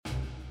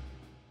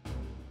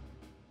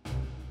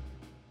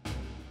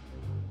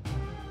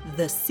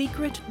The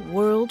Secret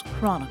World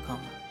Chronicle,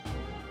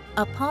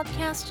 a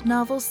podcast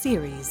novel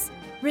series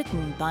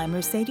written by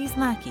Mercedes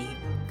Lackey,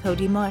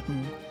 Cody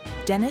Martin,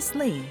 Dennis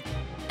Lee,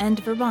 and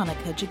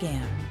Veronica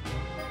Giguere.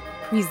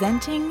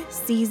 Presenting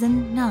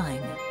Season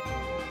 9,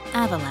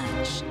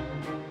 Avalanche,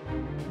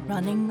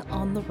 Running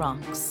on the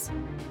Rocks,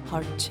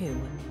 Part 2.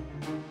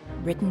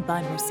 Written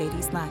by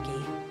Mercedes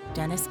Lackey,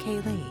 Dennis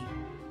K.Lee,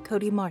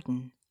 Cody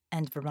Martin,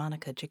 and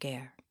Veronica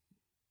Giguere.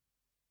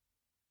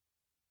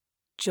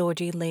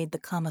 Georgie laid the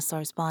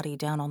commissar's body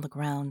down on the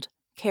ground,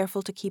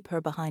 careful to keep her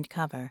behind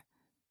cover.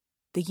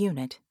 The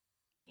unit,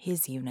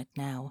 his unit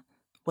now,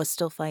 was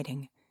still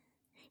fighting.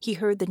 He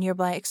heard the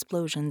nearby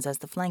explosions as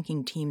the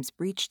flanking teams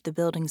breached the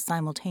building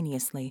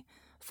simultaneously,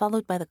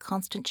 followed by the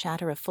constant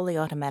chatter of fully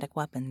automatic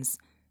weapons.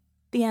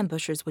 The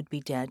ambushers would be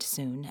dead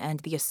soon,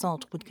 and the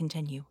assault would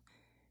continue.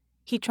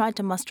 He tried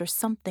to muster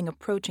something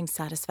approaching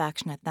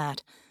satisfaction at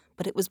that,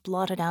 but it was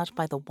blotted out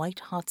by the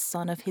white-hot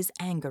sun of his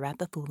anger at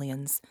the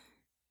Thulians.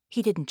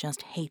 He didn't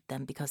just hate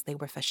them because they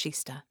were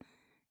fascista.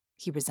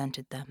 He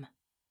resented them.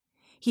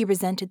 He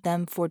resented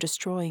them for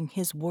destroying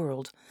his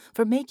world,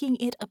 for making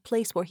it a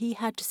place where he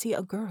had to see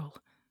a girl,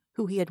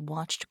 who he had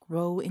watched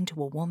grow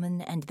into a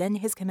woman and then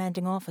his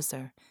commanding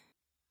officer,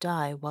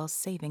 die while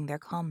saving their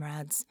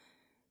comrades.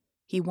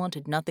 He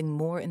wanted nothing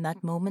more in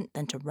that moment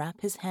than to wrap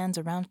his hands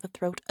around the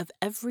throat of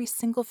every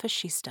single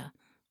fascista,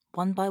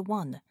 one by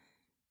one,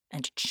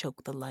 and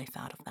choke the life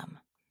out of them.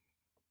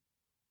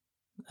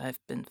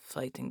 I've been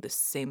fighting the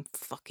same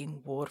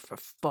fucking war for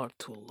far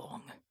too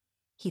long,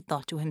 he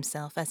thought to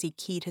himself as he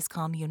keyed his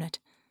comm unit.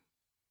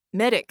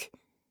 Medic!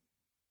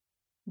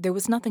 There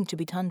was nothing to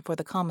be done for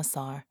the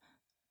commissar.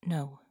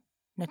 No,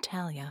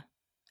 Natalia,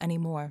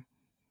 anymore.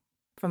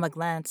 From a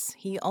glance,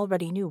 he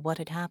already knew what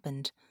had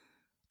happened.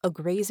 A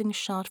grazing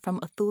shot from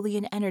a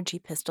Thulian energy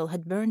pistol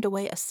had burned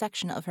away a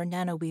section of her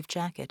nanoweave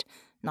jacket,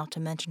 not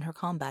to mention her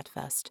combat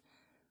vest.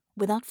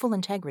 Without full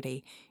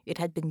integrity, it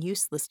had been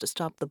useless to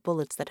stop the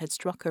bullets that had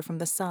struck her from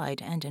the side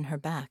and in her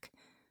back.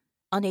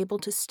 Unable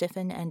to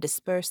stiffen and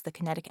disperse the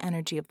kinetic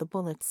energy of the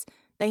bullets,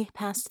 they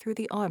passed through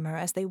the armor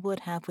as they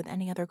would have with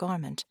any other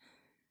garment.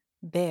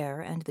 Bear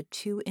and the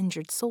two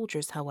injured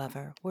soldiers,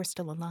 however, were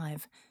still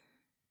alive.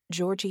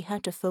 Georgie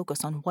had to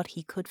focus on what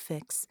he could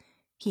fix.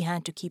 He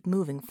had to keep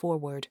moving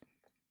forward.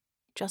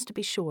 Just to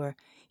be sure,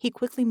 he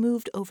quickly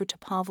moved over to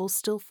Pavel's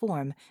still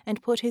form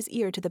and put his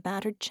ear to the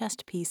battered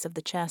chest piece of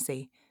the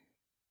chassis.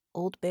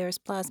 Old Bear's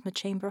plasma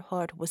chamber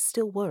heart was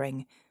still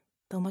whirring,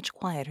 though much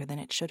quieter than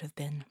it should have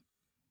been.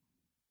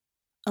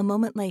 A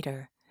moment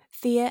later,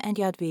 Thea and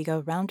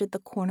Jadwiga rounded the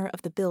corner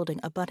of the building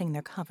abutting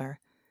their cover.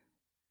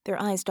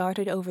 Their eyes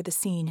darted over the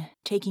scene,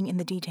 taking in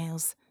the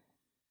details.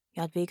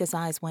 Jadwiga's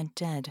eyes went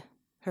dead.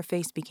 Her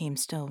face became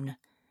stone.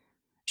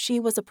 She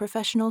was a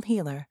professional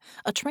healer,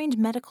 a trained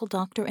medical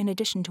doctor in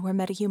addition to her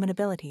metahuman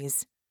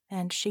abilities,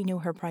 and she knew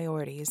her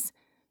priorities.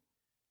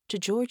 To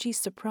Georgie's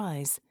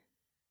surprise,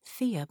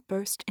 Thea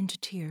burst into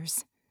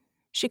tears.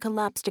 She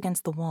collapsed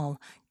against the wall,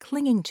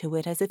 clinging to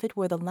it as if it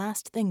were the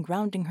last thing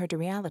grounding her to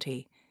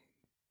reality.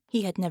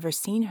 He had never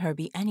seen her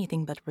be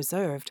anything but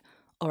reserved,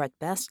 or at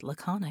best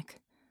laconic.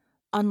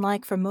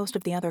 Unlike for most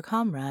of the other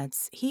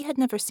comrades, he had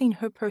never seen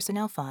her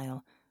personnel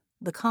file.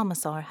 The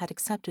commissar had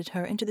accepted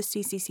her into the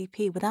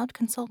CCCP without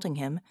consulting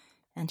him,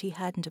 and he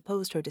hadn't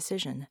opposed her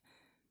decision.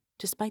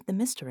 Despite the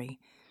mystery,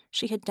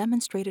 she had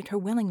demonstrated her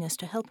willingness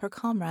to help her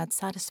comrades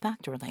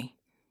satisfactorily.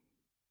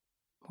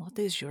 What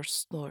is your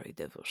story,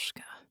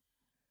 Devushka?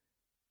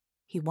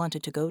 He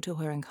wanted to go to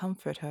her and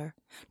comfort her,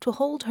 to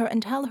hold her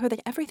and tell her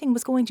that everything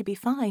was going to be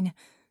fine,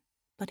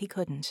 but he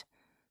couldn't.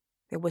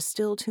 There was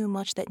still too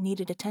much that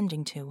needed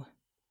attending to.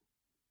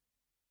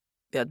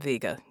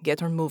 Jadwiga, get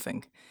her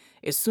moving.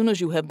 As soon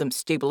as you have them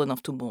stable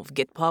enough to move,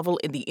 get Pavel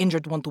and the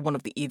injured one to one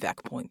of the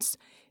evac points.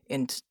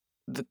 And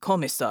the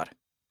commissar.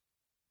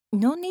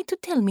 No need to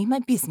tell me my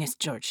business,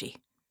 Georgie.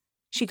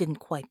 She didn't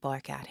quite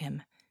bark at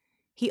him.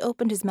 He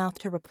opened his mouth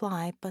to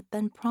reply, but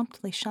then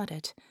promptly shut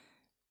it.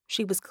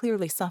 She was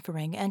clearly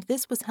suffering, and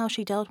this was how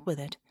she dealt with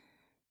it.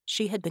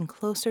 She had been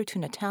closer to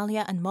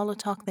Natalia and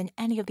Molotov than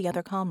any of the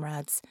other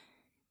comrades.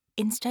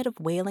 Instead of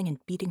wailing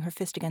and beating her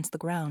fist against the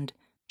ground,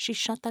 she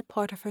shut that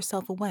part of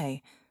herself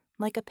away,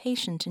 like a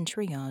patient in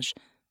triage,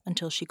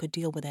 until she could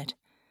deal with it.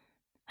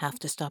 Have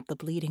to stop the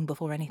bleeding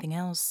before anything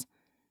else.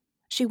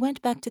 She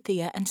went back to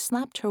Thea and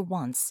slapped her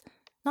once,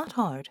 not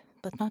hard,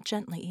 but not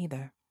gently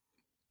either.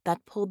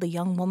 That pulled the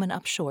young woman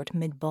up short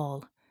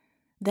mid-ball.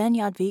 Then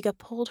Jadwiga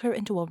pulled her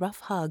into a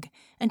rough hug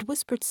and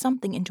whispered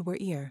something into her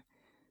ear.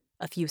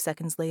 A few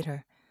seconds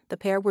later, the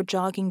pair were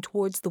jogging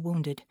towards the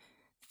wounded,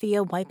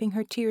 Thea wiping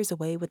her tears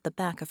away with the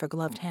back of her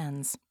gloved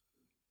hands.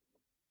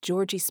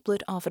 Georgie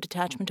split off a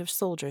detachment of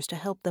soldiers to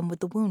help them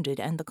with the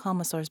wounded and the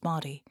commissar's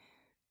body,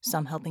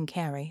 some helping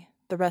carry,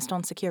 the rest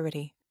on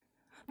security.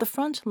 The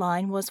front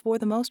line was for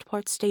the most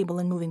part stable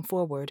and moving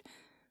forward,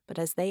 but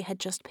as they had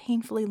just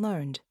painfully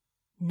learned,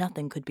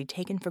 nothing could be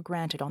taken for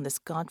granted on this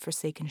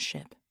god-forsaken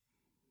ship.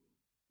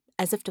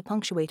 As if to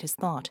punctuate his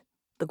thought,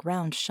 the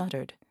ground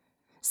shuddered.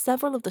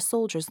 Several of the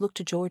soldiers looked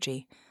to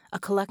Georgie, a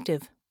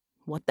collective,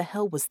 What the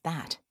hell was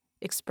that?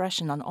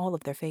 Expression on all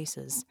of their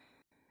faces.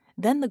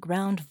 Then the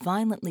ground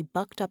violently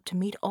bucked up to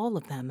meet all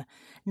of them,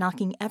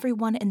 knocking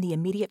everyone in the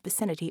immediate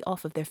vicinity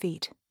off of their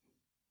feet.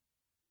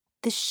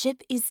 "The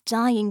ship is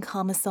dying,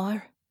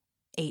 Commissar,"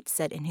 8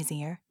 said in his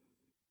ear.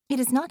 "It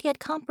is not yet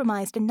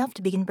compromised enough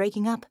to begin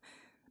breaking up,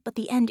 but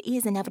the end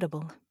is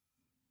inevitable."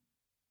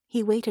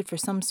 He waited for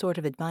some sort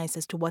of advice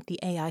as to what the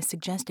AI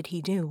suggested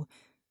he do,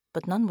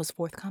 but none was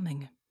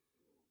forthcoming.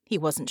 He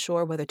wasn't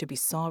sure whether to be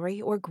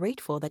sorry or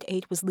grateful that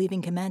 8 was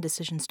leaving command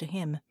decisions to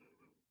him.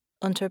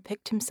 Unter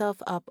picked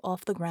himself up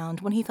off the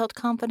ground when he felt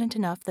confident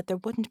enough that there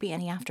wouldn't be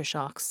any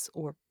aftershocks,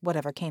 or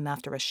whatever came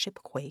after a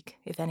shipquake,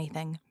 if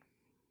anything.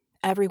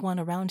 Everyone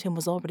around him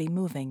was already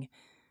moving,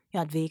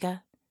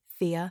 Jadwiga,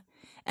 Thea,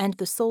 and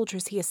the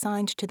soldiers he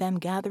assigned to them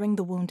gathering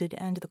the wounded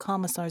and the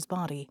commissar's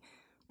body,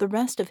 the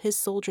rest of his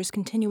soldiers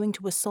continuing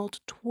to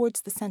assault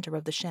towards the center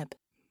of the ship.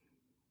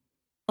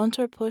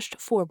 Unter pushed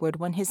forward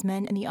when his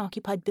men in the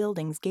occupied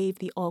buildings gave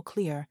the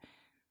all-clear.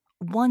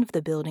 One of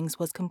the buildings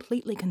was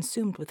completely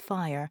consumed with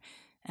fire,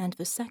 and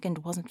the second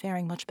wasn't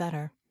faring much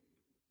better.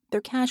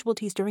 Their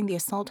casualties during the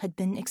assault had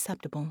been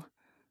acceptable.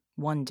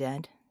 1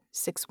 dead,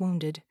 6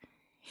 wounded.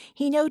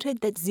 He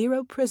noted that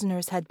 0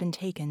 prisoners had been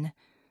taken.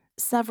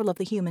 Several of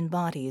the human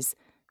bodies,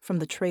 from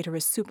the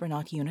traitorous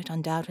Supernaut unit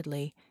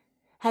undoubtedly,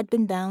 had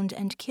been bound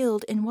and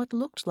killed in what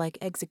looked like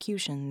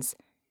executions.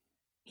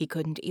 He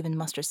couldn't even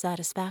muster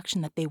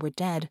satisfaction that they were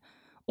dead,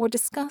 or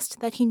disgust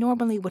that he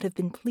normally would have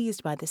been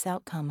pleased by this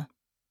outcome.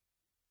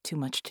 Too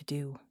much to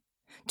do.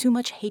 Too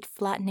much hate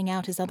flattening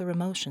out his other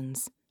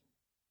emotions.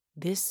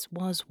 This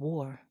was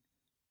war.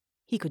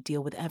 He could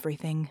deal with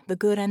everything, the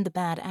good and the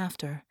bad,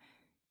 after.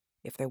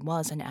 If there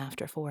was an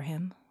after for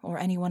him, or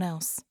anyone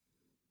else.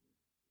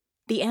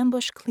 The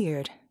ambush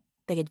cleared.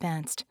 They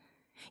advanced.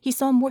 He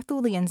saw more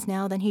Thulians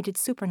now than he did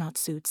Supernaut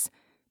suits.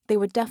 They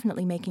were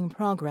definitely making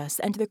progress,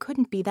 and there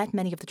couldn't be that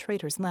many of the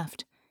traitors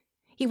left.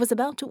 He was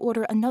about to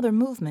order another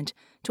movement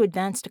to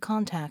advance to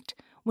contact,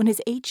 when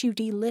his HUD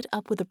lit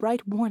up with a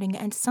bright warning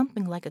and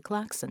something like a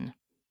klaxon.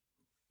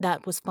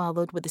 That was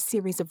followed with a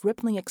series of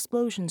rippling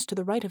explosions to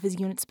the right of his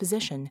unit's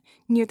position,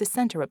 near the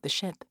center of the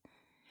ship.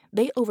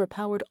 They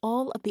overpowered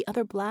all of the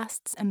other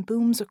blasts and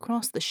booms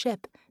across the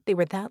ship. They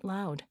were that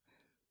loud.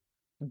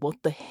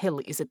 What the hell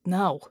is it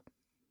now?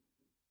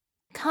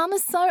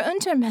 "Kommissar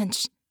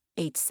Untermensch,"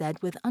 8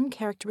 said with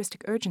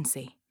uncharacteristic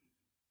urgency.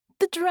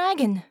 "The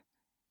dragon!"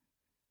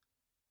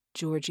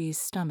 Georgie's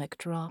stomach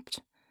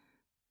dropped.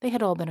 They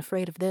had all been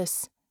afraid of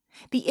this.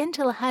 The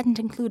intel hadn't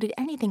included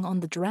anything on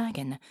the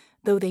dragon,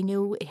 though they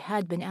knew it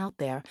had been out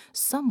there,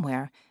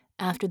 somewhere,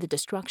 after the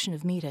destruction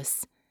of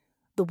Metis.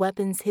 The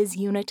weapons his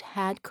unit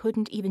had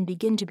couldn't even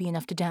begin to be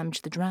enough to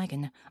damage the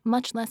dragon,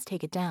 much less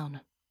take it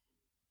down.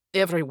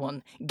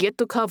 "Everyone, get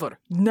to cover,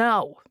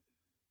 now!"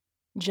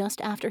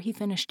 Just after he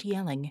finished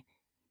yelling,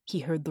 he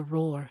heard the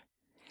roar.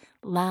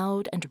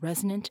 Loud and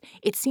resonant,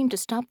 it seemed to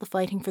stop the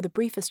fighting for the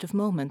briefest of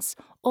moments,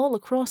 all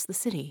across the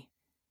city.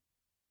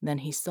 Then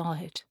he saw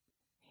it.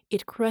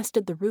 It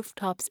crested the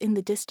rooftops in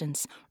the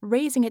distance,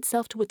 raising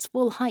itself to its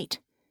full height.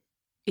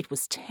 It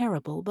was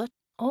terrible, but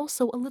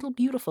also a little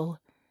beautiful.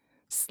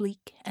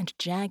 Sleek and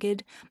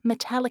jagged,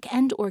 metallic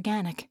and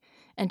organic,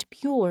 and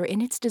pure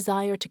in its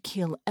desire to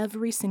kill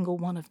every single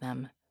one of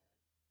them.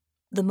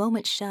 The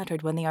moment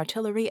shattered when the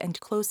artillery and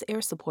close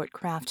air support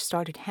craft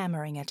started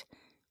hammering it.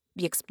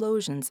 The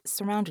explosions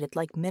surrounded it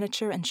like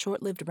miniature and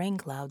short-lived rain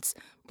clouds,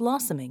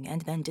 blossoming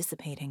and then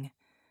dissipating.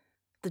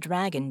 The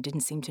dragon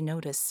didn't seem to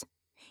notice.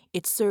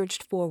 It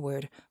surged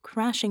forward,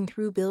 crashing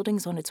through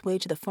buildings on its way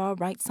to the far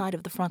right side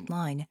of the front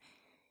line.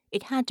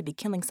 It had to be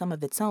killing some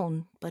of its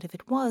own, but if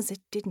it was,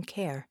 it didn't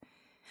care.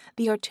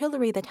 The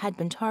artillery that had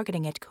been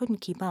targeting it couldn't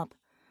keep up.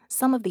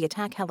 Some of the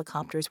attack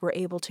helicopters were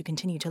able to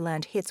continue to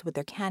land hits with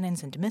their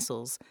cannons and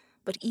missiles,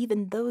 but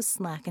even those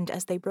slackened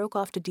as they broke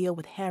off to deal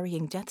with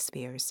harrying death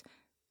spears.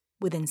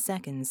 Within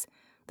seconds,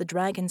 the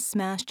dragon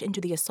smashed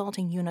into the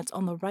assaulting units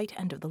on the right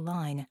end of the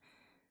line.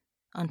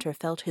 Unter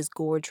felt his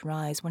gorge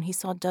rise when he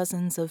saw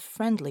dozens of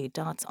friendly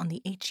dots on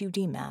the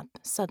HUD map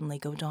suddenly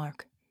go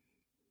dark.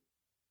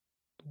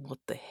 What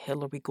the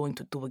hell are we going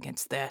to do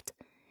against that?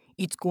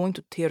 It's going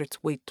to tear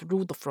its way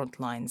through the front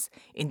lines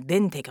and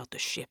then take out the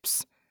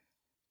ships.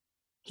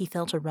 He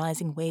felt a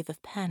rising wave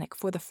of panic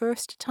for the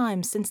first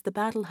time since the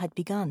battle had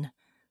begun.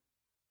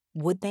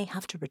 Would they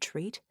have to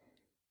retreat?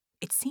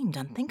 It seemed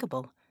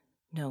unthinkable.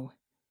 No,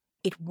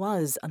 it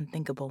was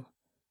unthinkable.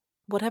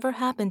 Whatever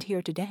happened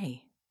here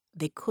today,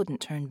 they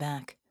couldn't turn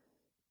back.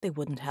 They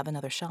wouldn't have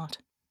another shot.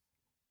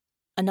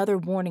 Another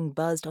warning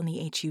buzzed on the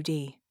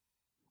HUD.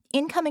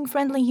 "Incoming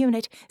friendly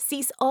unit,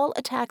 cease all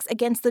attacks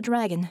against the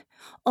dragon.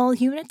 All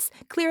units,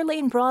 clear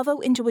lane Bravo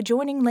into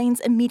adjoining lanes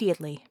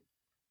immediately."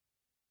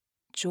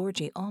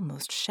 Georgie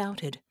almost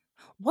shouted.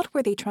 What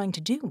were they trying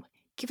to do?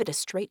 Give it a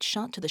straight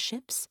shot to the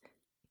ships?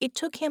 It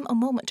took him a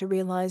moment to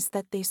realize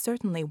that they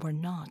certainly were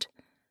not.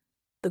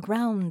 The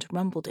ground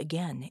rumbled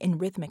again in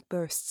rhythmic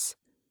bursts.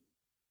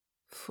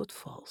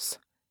 Footfalls.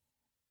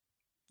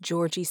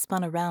 Georgie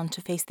spun around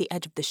to face the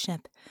edge of the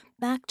ship,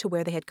 back to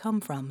where they had come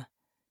from.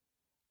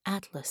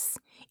 Atlas,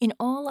 in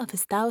all of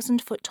his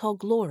 1,000-foot-tall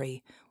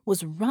glory,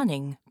 was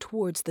running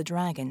towards the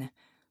dragon.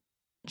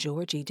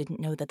 Georgie didn't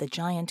know that the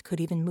giant could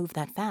even move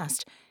that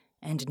fast,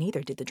 and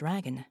neither did the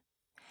dragon.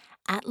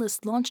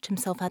 Atlas launched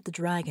himself at the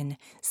dragon,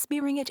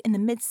 spearing it in the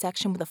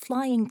midsection with a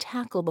flying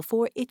tackle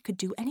before it could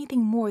do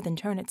anything more than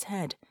turn its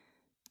head.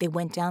 They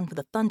went down with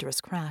a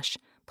thunderous crash,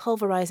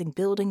 pulverizing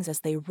buildings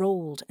as they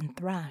rolled and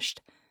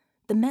thrashed.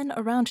 The men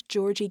around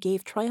Georgie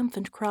gave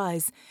triumphant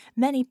cries,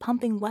 many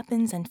pumping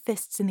weapons and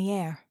fists in the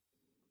air.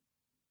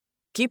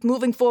 Keep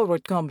moving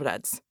forward,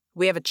 comrades.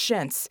 We have a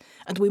chance,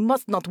 and we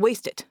must not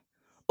waste it.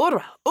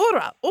 Ora!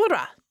 Ora!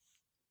 Ora!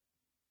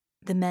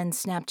 The men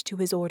snapped to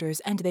his orders,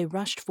 and they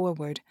rushed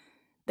forward.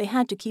 They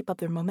had to keep up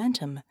their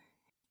momentum.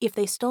 If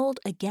they stalled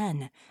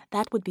again,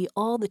 that would be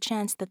all the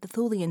chance that the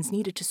Thulians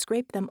needed to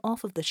scrape them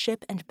off of the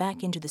ship and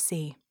back into the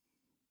sea.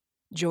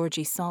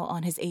 Georgie saw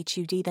on his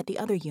HUD that the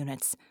other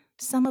units,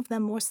 some of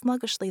them more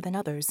sluggishly than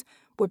others,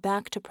 were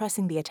back to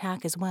pressing the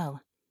attack as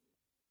well.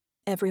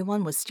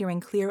 Everyone was steering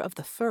clear of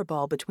the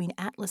furball between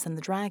Atlas and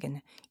the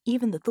dragon,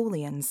 even the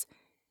Thulians.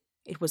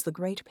 It was the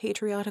great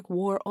patriotic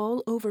war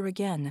all over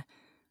again.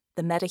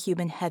 The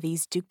metahuman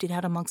heavies duked it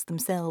out amongst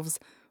themselves,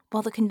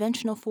 while the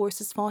conventional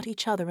forces fought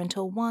each other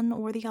until one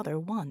or the other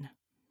won.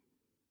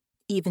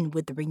 Even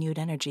with the renewed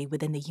energy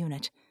within the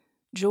unit,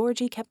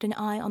 Georgie kept an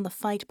eye on the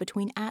fight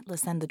between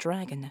Atlas and the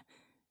dragon.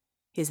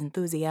 His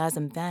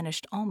enthusiasm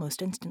vanished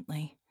almost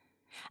instantly.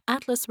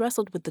 Atlas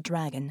wrestled with the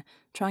dragon,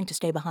 trying to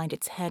stay behind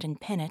its head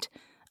and pin it,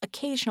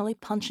 occasionally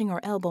punching or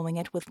elbowing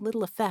it with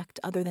little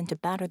effect other than to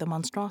batter the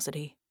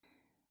monstrosity.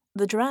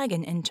 The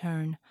dragon, in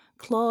turn,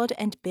 clawed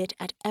and bit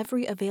at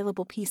every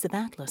available piece of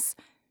Atlas,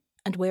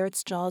 and where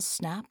its jaws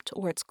snapped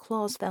or its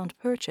claws found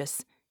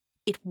purchase,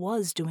 it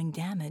was doing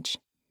damage.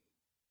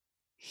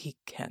 He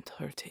can't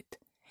hurt it.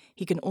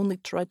 He can only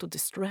try to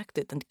distract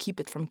it and keep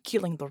it from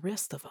killing the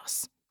rest of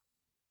us.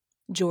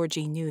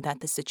 Georgie knew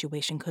that the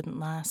situation couldn't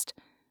last.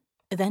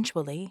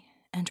 Eventually,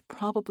 and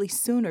probably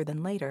sooner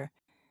than later,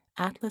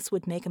 Atlas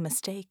would make a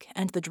mistake,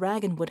 and the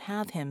dragon would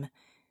have him.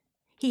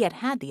 He had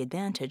had the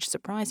advantage,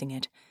 surprising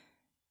it.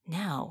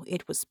 Now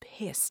it was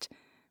pissed.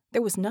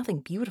 There was nothing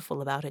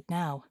beautiful about it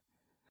now.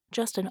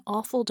 Just an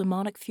awful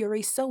demonic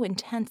fury so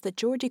intense that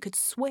Georgie could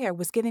swear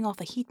was giving off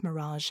a heat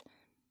mirage.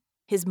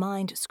 His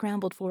mind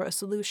scrambled for a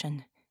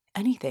solution.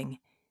 Anything.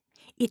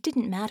 It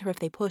didn't matter if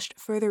they pushed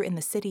further in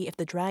the city if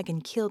the dragon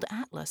killed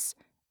Atlas,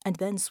 and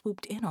then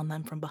swooped in on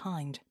them from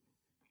behind.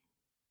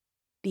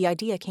 The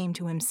idea came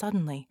to him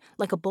suddenly,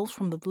 like a bolt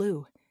from the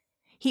blue.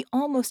 He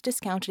almost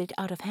discounted it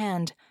out of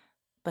hand,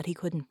 but he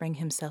couldn't bring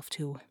himself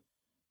to.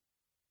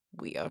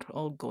 We are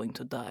all going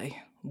to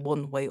die,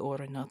 one way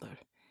or another,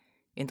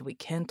 and we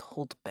can't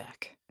hold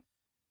back.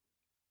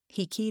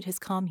 He keyed his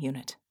comm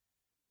unit.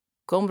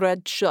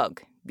 Comrade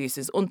Chug, this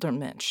is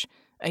Untermensch.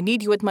 I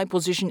need you at my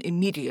position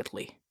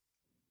immediately.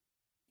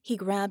 He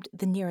grabbed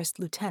the nearest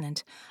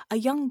lieutenant, a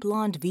young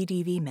blonde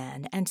VDV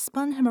man, and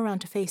spun him around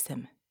to face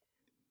him.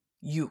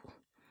 You,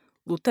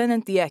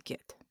 Lieutenant Lackey.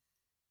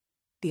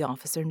 The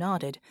officer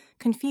nodded,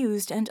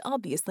 confused and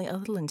obviously a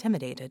little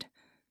intimidated.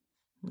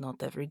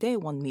 Not every day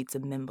one meets a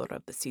member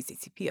of the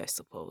CCCP, I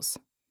suppose.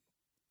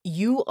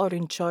 You are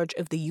in charge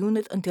of the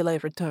unit until I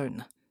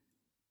return.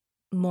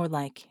 More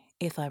like,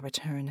 if I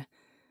return.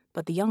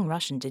 But the young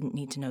Russian didn't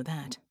need to know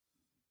that.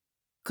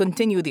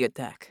 Continue the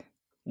attack.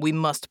 We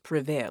must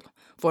prevail,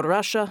 for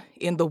Russia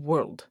and the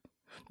world.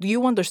 Do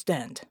you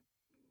understand?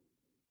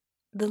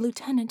 The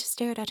lieutenant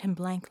stared at him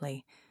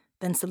blankly,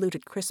 then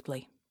saluted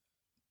crisply.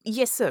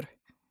 Yes, sir.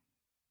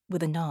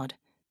 With a nod,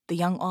 the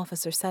young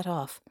officer set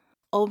off,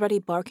 already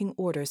barking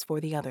orders for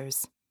the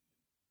others.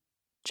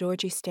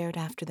 Georgie stared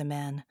after the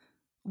man,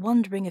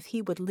 wondering if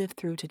he would live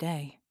through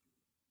today.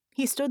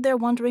 He stood there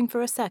wondering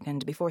for a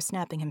second before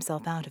snapping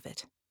himself out of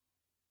it.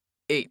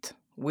 8.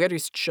 Where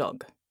is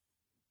Chug?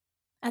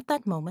 At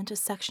that moment, a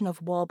section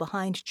of wall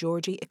behind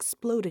Georgie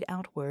exploded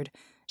outward,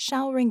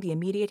 showering the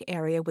immediate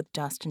area with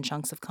dust and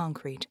chunks of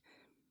concrete.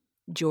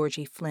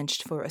 Georgie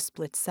flinched for a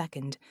split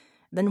second,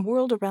 then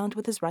whirled around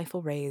with his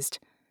rifle raised.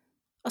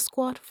 A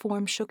squat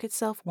form shook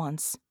itself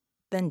once,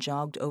 then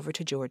jogged over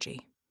to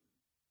Georgie.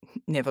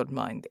 Never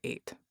mind,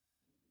 8.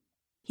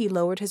 He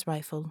lowered his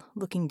rifle,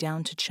 looking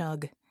down to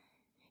Chug.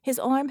 His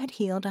arm had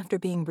healed after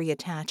being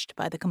reattached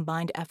by the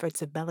combined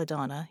efforts of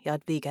Belladonna,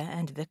 Jadwiga,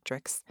 and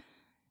Victrix.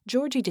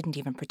 Georgie didn't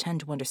even pretend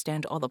to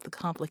understand all of the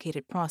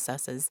complicated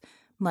processes,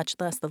 much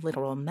less the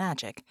literal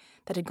magic,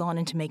 that had gone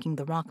into making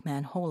the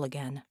Rockman whole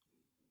again.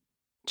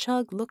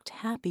 Chug looked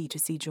happy to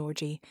see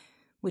Georgie,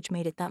 which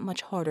made it that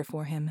much harder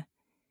for him.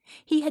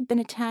 He had been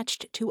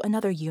attached to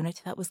another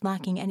unit that was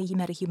lacking any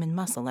metahuman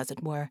muscle, as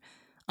it were,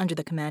 under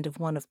the command of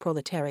one of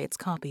Proletariat's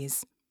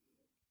copies.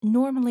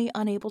 Normally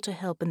unable to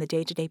help in the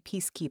day-to-day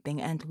peacekeeping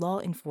and law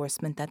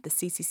enforcement that the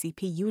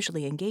CCCP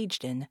usually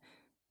engaged in,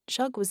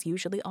 Chug was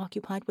usually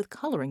occupied with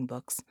coloring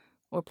books,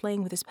 or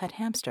playing with his pet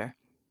hamster,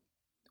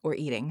 or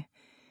eating.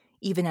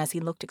 Even as he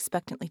looked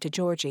expectantly to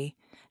Georgie,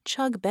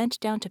 Chug bent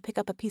down to pick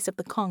up a piece of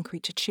the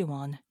concrete to chew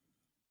on.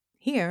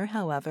 Here,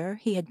 however,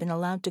 he had been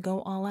allowed to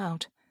go all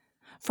out.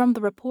 From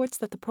the reports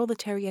that the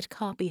proletariat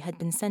copy had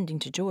been sending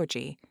to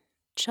Georgie,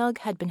 Chug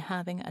had been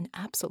having an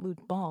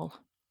absolute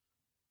ball.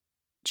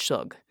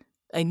 Chug,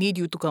 I need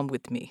you to come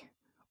with me.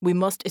 We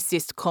must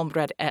assist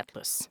Comrade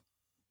Atlas.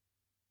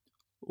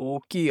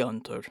 Okay,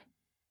 Hunter.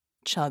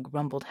 Chug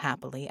rumbled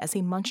happily as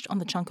he munched on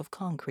the chunk of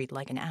concrete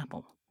like an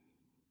apple.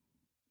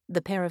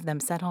 The pair of them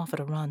set off at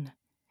a run.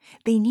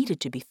 They needed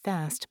to be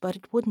fast, but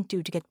it wouldn't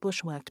do to get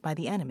bushwhacked by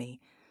the enemy,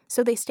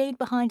 so they stayed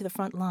behind the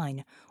front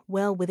line,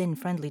 well within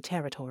friendly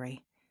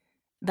territory.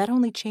 That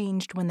only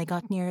changed when they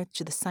got near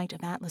to the site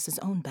of Atlas's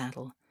own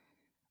battle.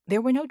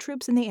 There were no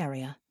troops in the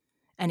area.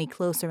 Any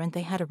closer and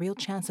they had a real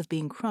chance of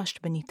being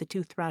crushed beneath the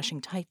two thrashing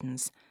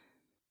titans.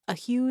 A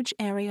huge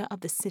area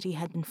of the city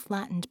had been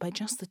flattened by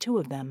just the two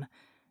of them,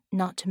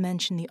 not to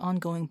mention the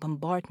ongoing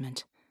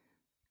bombardment.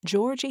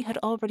 Georgie had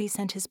already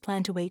sent his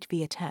plan to 8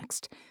 via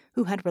text,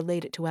 who had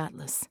relayed it to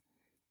Atlas.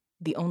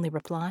 The only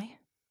reply?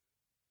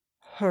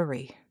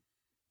 Hurry.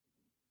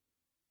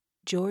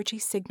 Georgie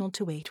signaled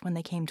to 8 when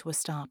they came to a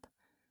stop.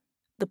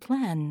 The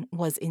plan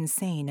was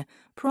insane,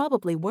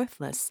 probably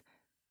worthless,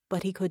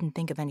 but he couldn't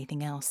think of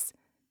anything else.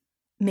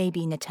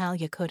 Maybe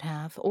Natalia could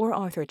have, or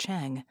Arthur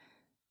Chang,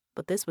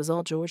 but this was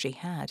all Georgie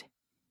had.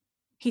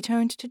 He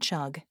turned to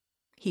Chug.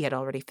 He had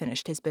already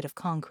finished his bit of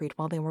concrete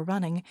while they were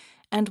running,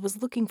 and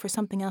was looking for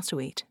something else to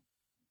eat.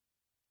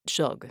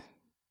 Chug,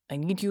 I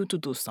need you to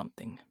do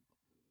something.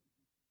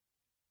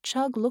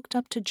 Chug looked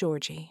up to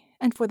Georgie,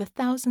 and for the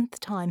 1000th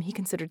time he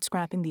considered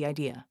scrapping the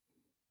idea.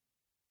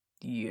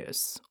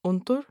 Yes,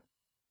 Hunter?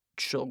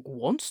 Chug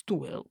wants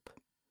to help.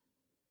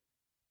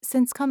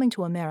 Since coming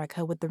to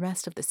America with the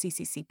rest of the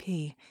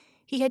CCCP,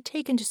 he had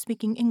taken to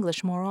speaking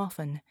English more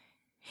often.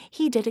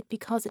 He did it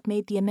because it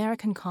made the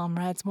American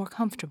comrades more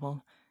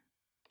comfortable.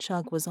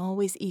 Chug was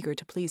always eager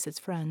to please his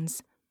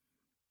friends.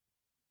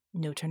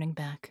 No turning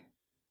back.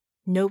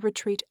 No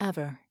retreat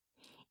ever,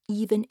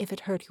 even if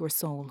it hurt your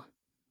soul.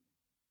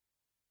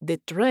 The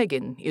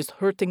dragon is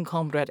hurting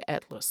Comrade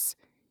Atlas.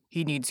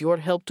 He needs your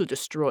help to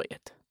destroy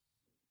it.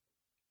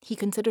 He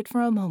considered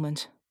for a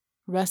moment,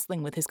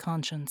 wrestling with his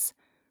conscience.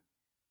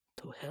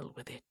 To hell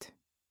with it.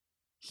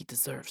 He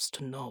deserves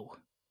to know.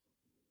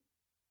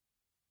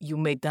 You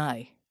may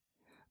die,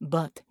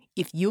 but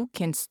if you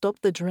can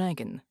stop the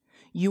dragon,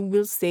 you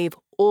will save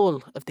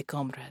all of the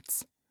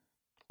comrades,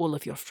 all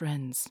of your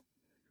friends.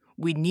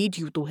 We need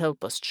you to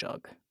help us,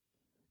 Chug.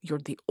 You're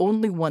the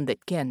only one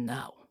that can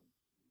now.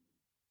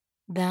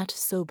 That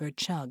sobered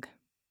Chug.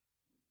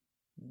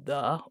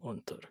 Da,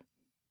 Hunter,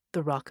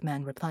 the rock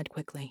man replied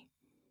quickly.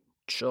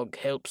 Chug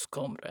helps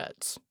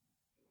comrades.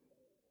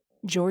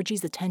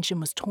 Georgie's attention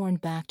was torn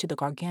back to the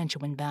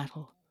gargantuan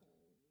battle.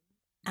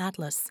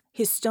 Atlas,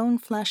 his stone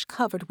flesh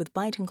covered with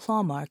bite and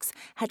claw marks,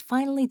 had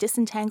finally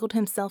disentangled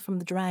himself from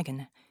the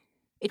dragon.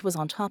 It was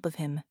on top of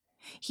him.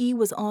 He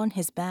was on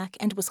his back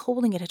and was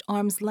holding it at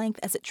arm's length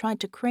as it tried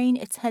to crane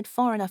its head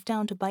far enough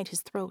down to bite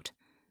his throat.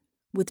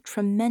 With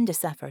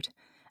tremendous effort,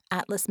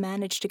 Atlas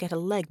managed to get a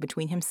leg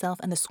between himself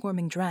and the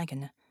squirming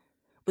dragon.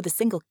 With a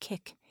single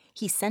kick,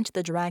 he sent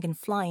the dragon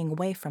flying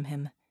away from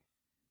him.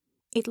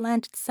 It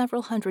landed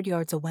several hundred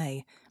yards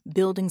away,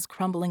 buildings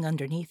crumbling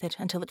underneath it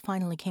until it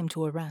finally came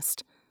to a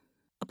rest.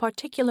 A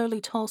particularly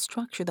tall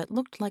structure that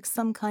looked like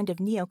some kind of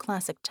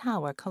neoclassic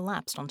tower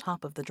collapsed on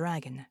top of the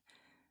dragon.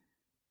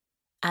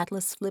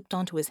 Atlas flipped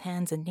onto his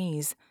hands and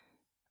knees.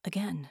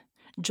 Again,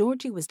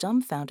 Georgie was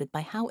dumbfounded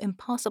by how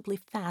impossibly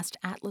fast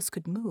Atlas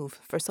could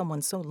move for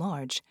someone so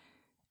large,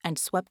 and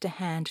swept a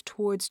hand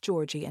towards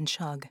Georgie and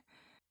Chug.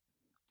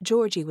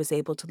 Georgie was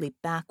able to leap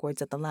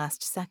backwards at the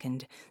last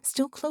second,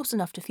 still close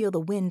enough to feel the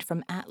wind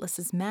from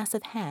Atlas's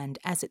massive hand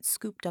as it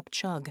scooped up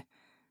Chug.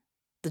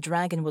 The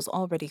dragon was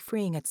already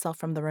freeing itself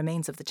from the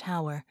remains of the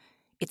tower,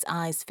 its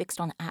eyes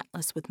fixed on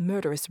Atlas with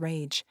murderous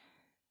rage.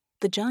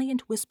 The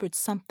giant whispered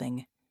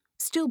something,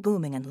 still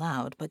booming and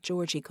loud, but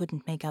Georgie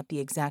couldn't make out the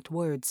exact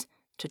words,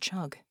 to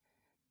Chug.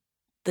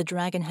 The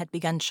dragon had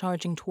begun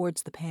charging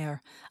towards the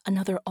pair,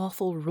 another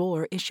awful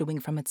roar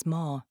issuing from its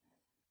maw.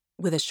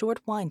 With a short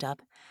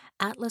wind-up,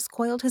 Atlas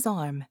coiled his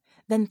arm,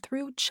 then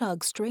threw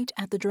Chug straight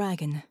at the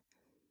dragon.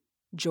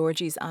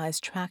 Georgie's eyes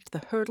tracked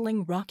the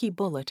hurtling, rocky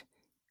bullet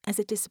as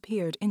it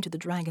disappeared into the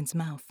dragon's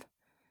mouth.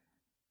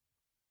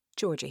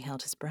 Georgie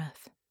held his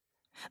breath.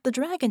 The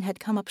dragon had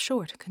come up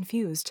short,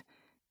 confused.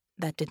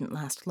 That didn't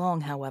last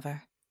long,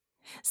 however.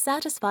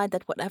 Satisfied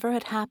that whatever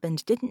had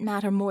happened didn't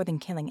matter more than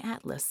killing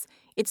Atlas,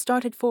 it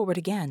started forward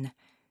again,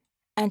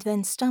 and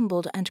then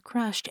stumbled and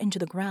crashed into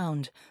the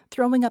ground,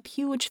 throwing up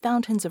huge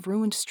fountains of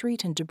ruined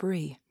street and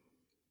debris.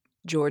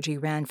 Georgie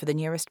ran for the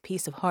nearest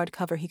piece of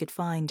hardcover he could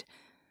find,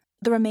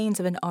 the remains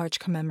of an arch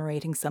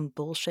commemorating some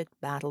bullshit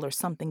battle or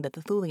something that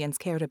the Thulians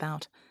cared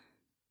about.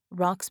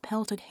 Rocks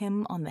pelted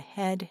him on the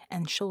head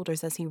and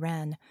shoulders as he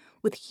ran,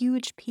 with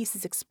huge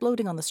pieces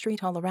exploding on the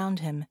street all around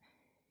him.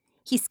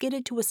 He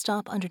skidded to a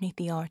stop underneath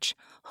the arch,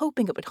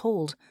 hoping it would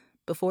hold,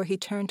 before he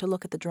turned to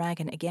look at the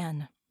dragon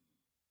again.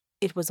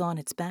 It was on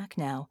its back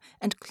now,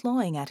 and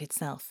clawing at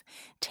itself,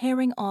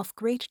 tearing off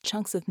great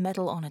chunks of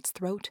metal on its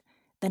throat,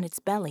 then its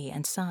belly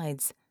and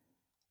sides.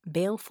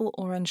 Baleful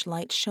orange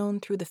light shone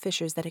through the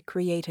fissures that it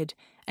created,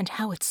 and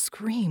how it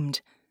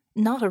screamed!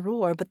 Not a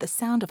roar, but the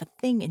sound of a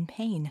thing in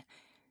pain.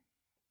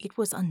 It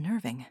was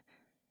unnerving.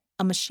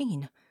 A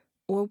machine,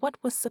 or what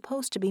was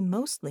supposed to be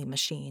mostly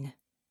machine,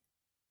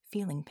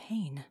 feeling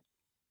pain.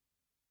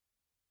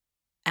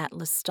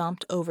 Atlas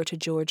stomped over to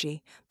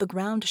Georgie, the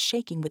ground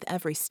shaking with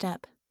every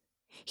step.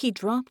 He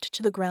dropped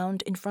to the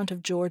ground in front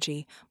of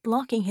Georgie,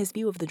 blocking his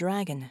view of the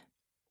dragon.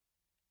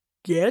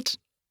 Get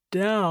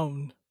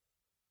down.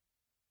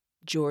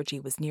 Georgie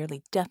was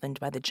nearly deafened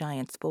by the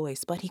giant's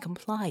voice, but he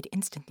complied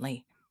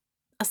instantly.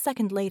 A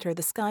second later,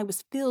 the sky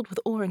was filled with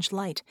orange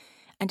light,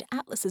 and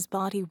Atlas's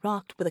body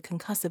rocked with a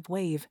concussive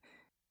wave.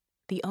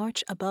 The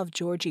arch above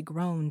Georgie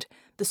groaned,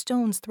 the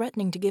stones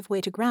threatening to give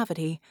way to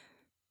gravity,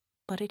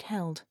 but it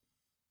held.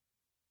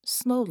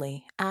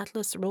 Slowly,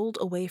 Atlas rolled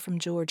away from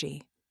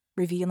Georgie,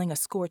 revealing a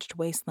scorched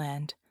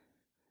wasteland.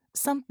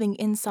 Something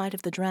inside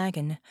of the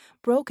dragon,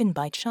 broken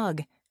by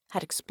Chug,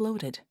 had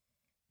exploded.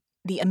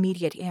 The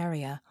immediate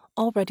area,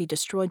 already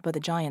destroyed by the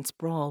giant's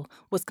brawl,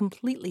 was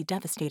completely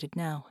devastated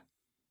now.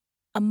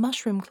 A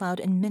mushroom cloud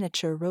in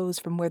miniature rose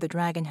from where the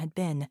dragon had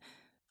been,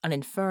 an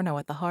inferno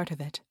at the heart of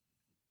it.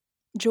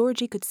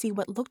 Georgie could see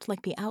what looked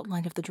like the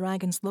outline of the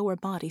dragon's lower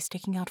body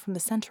sticking out from the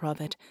center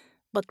of it,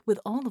 but with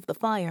all of the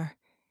fire,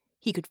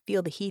 he could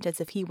feel the heat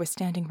as if he were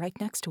standing right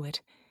next to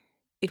it.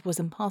 It was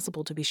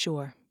impossible to be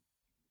sure.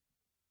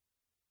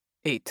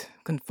 8.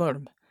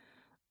 Confirm.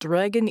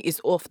 Dragon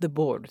is off the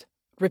board.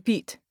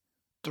 Repeat.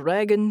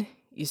 Dragon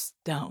is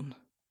down.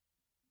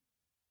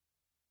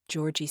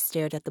 Georgie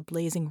stared at the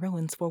blazing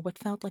ruins for what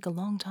felt like a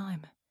long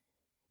time.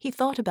 He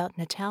thought about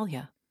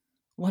Natalia,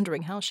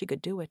 wondering how she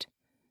could do it.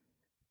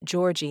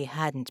 Georgie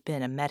hadn't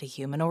been a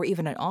metahuman or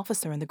even an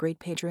officer in the Great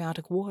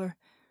Patriotic War,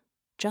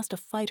 just a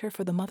fighter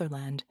for the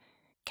motherland,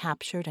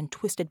 captured and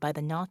twisted by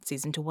the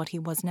Nazis into what he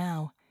was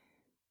now.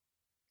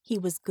 He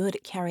was good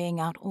at carrying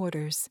out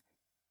orders.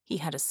 He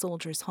had a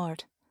soldier's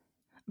heart.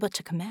 But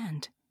to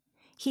command,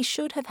 he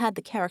should have had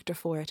the character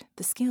for it,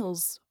 the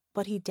skills,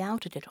 but he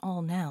doubted it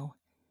all now.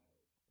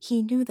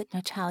 He knew that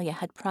Natalia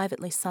had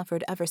privately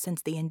suffered ever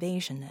since the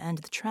invasion and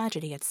the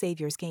tragedy at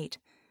Savior's Gate.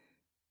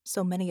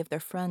 So many of their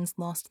friends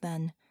lost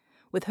then,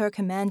 with her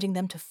commanding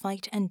them to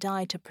fight and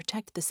die to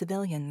protect the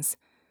civilians.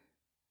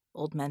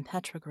 Old Man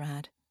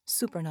Petrograd,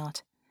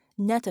 Supernaut,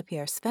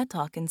 Netapir,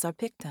 Svetok, and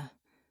Zarpikta.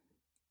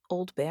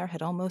 Old Bear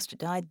had almost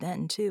died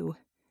then, too.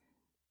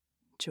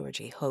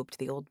 Georgie hoped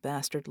the old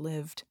bastard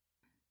lived.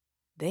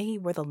 They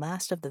were the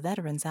last of the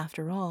veterans,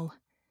 after all.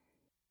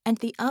 And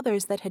the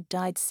others that had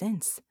died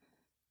since.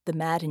 The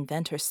mad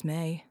inventor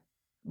Smay,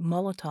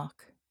 Molotok,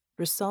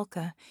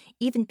 Rusalka,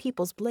 even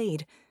People's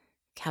Blade,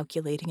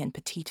 Calculating and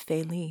Petite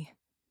K.Lee.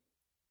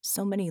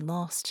 So many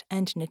lost,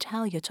 and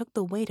Natalia took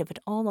the weight of it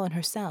all on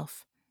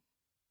herself.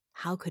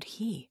 How could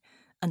he,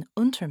 an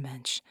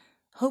Untermensch,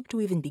 hope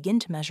to even begin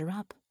to measure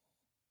up?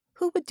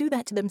 Who would do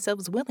that to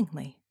themselves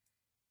willingly?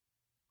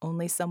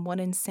 Only someone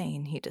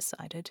insane, he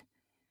decided.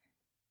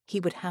 He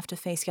would have to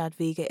face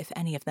Jadwiga if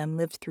any of them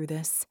lived through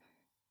this.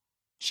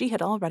 She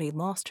had already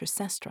lost her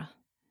sestra,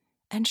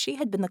 and she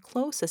had been the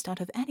closest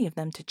out of any of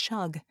them to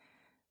Chug.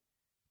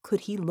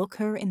 Could he look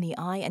her in the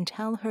eye and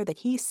tell her that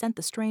he sent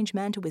the strange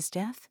man to his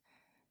death?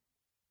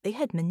 They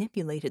had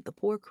manipulated the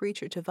poor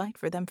creature to fight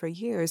for them for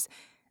years,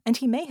 and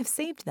he may have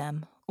saved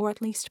them, or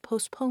at least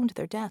postponed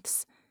their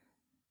deaths.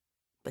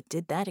 But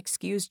did that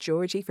excuse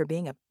Georgie for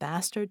being a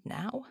bastard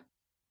now?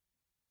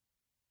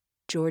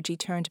 Georgie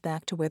turned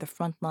back to where the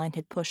front line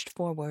had pushed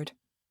forward.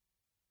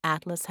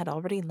 Atlas had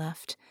already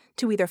left,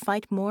 to either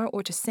fight more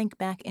or to sink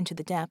back into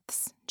the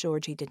depths.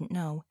 Georgie didn't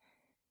know.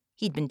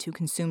 He'd been too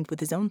consumed with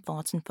his own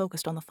thoughts and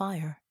focused on the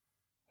fire.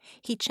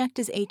 He checked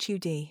his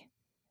HUD.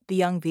 The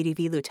young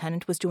VDV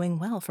lieutenant was doing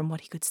well from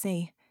what he could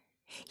see.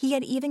 He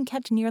had even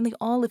kept nearly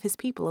all of his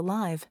people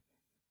alive.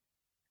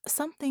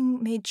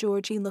 Something made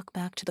Georgie look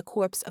back to the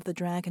corpse of the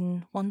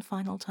dragon one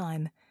final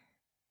time.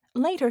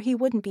 Later, he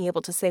wouldn't be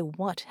able to say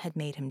what had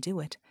made him do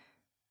it.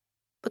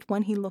 But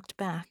when he looked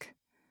back,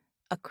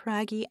 a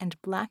craggy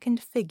and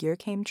blackened figure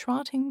came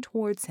trotting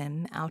towards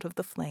him out of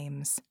the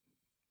flames.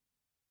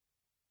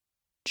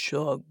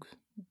 Chug,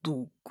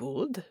 do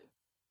good?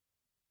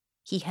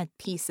 He had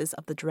pieces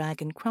of the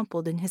dragon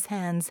crumpled in his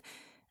hands,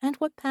 and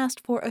what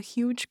passed for a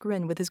huge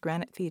grin with his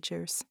granite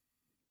features.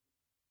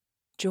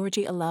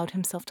 Georgie allowed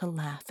himself to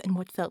laugh in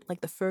what felt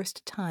like the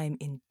first time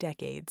in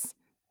decades.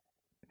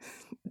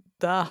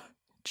 Da,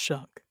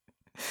 Chug,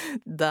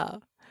 da.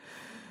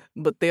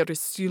 But there is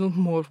still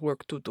more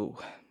work to do.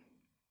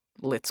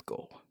 Let's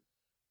go.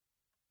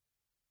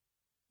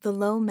 The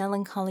low,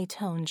 melancholy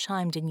tone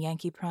chimed in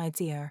Yankee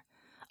Pride's ear,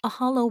 a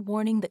hollow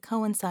warning that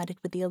coincided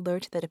with the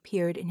alert that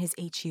appeared in his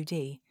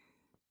HUD.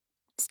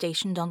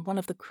 Stationed on one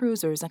of the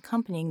cruisers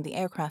accompanying the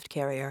aircraft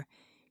carrier,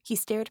 he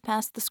stared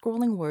past the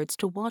scrolling words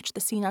to watch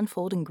the scene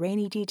unfold in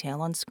grainy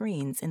detail on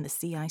screens in the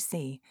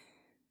CIC.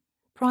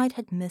 Pride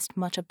had missed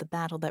much of the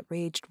battle that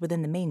raged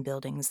within the main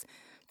buildings,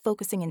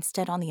 focusing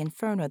instead on the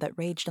inferno that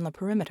raged on the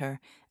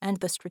perimeter and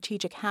the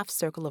strategic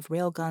half-circle of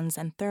railguns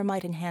and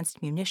thermite-enhanced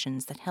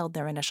munitions that held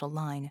their initial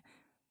line.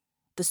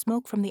 The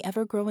smoke from the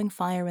ever-growing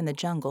fire in the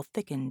jungle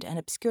thickened and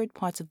obscured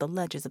parts of the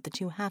ledges of the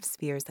two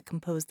half-spheres that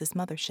composed this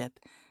mothership,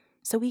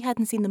 so he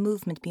hadn't seen the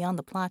movement beyond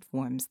the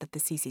platforms that the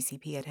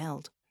CCCP had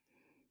held.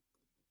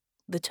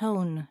 The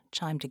tone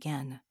chimed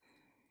again.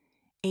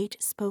 8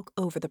 spoke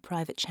over the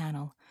private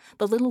channel,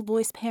 the little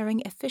voice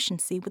pairing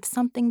efficiency with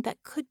something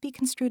that could be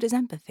construed as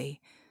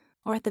empathy,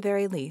 or at the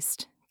very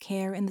least,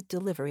 care in the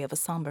delivery of a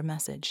somber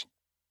message.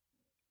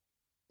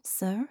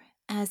 Sir,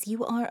 as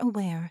you are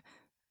aware,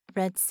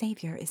 Red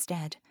Savior is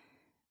dead.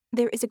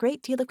 There is a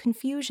great deal of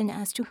confusion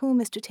as to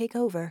whom is to take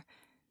over.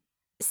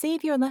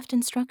 Savior left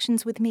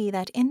instructions with me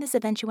that in this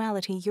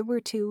eventuality you were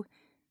to...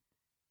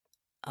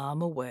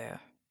 I'm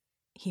aware,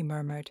 he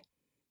murmured.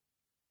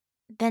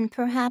 Then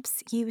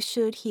perhaps you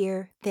should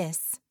hear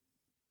this.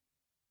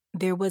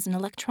 There was an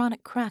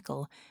electronic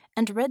crackle,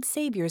 and Red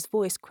Savior's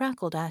voice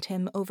crackled at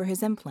him over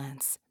his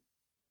implants.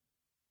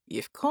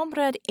 If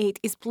Comrade 8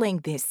 is playing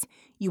this,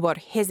 you are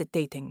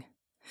hesitating.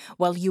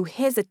 While you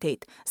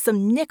hesitate,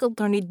 some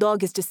nickel-turny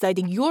dog is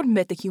deciding your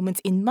metahumans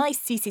in my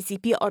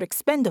CCCP are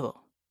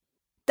expendable.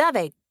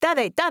 Dave!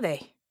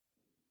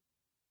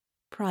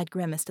 Pride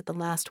grimaced at the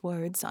last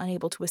words,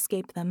 unable to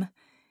escape them.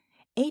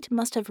 8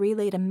 must have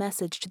relayed a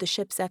message to the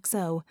ship's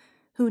XO,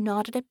 who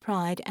nodded at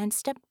Pride and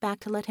stepped back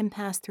to let him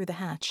pass through the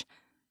hatch.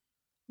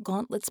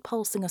 Gauntlets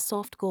pulsing a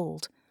soft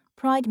gold,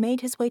 Pride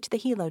made his way to the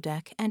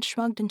helo-deck and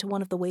shrugged into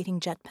one of the waiting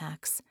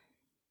jetpacks.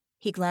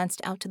 He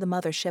glanced out to the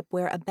mothership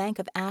where a bank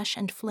of ash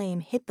and flame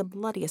hid the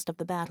bloodiest of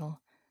the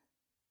battle.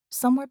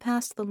 Somewhere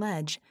past the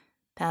ledge,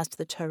 past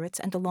the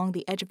turrets and along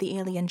the edge of the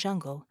alien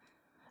jungle,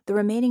 the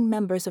remaining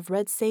members of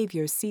Red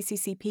Savior's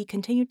CCCP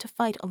continued to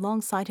fight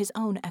alongside his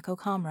own Echo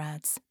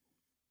comrades.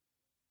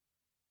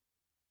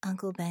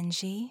 Uncle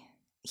Benji,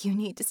 you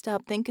need to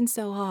stop thinking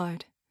so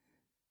hard.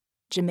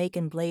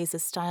 Jamaican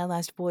Blaze's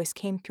stylized voice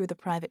came through the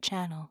private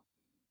channel.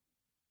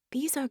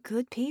 These are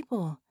good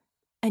people,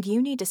 and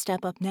you need to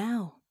step up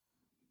now.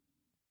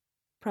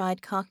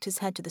 Pride cocked his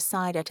head to the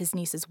side at his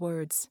niece's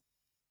words.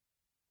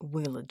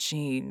 Willa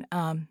Jean,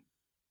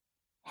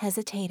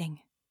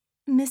 Hesitating.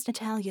 Miss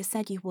Natalia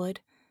said you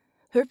would.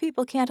 Her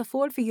people can't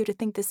afford for you to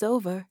think this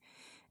over.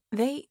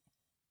 The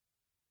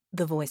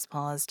voice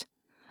paused.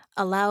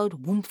 A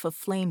loud whoomph of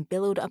flame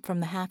billowed up from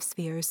the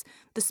half-spheres,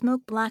 the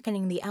smoke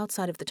blackening the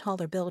outside of the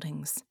taller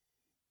buildings.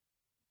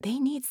 They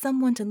need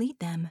someone to lead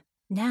them,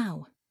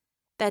 now.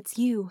 That's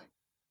you,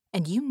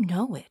 and you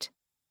know it.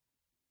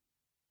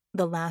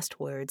 The last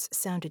words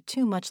sounded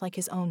too much like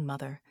his own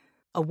mother,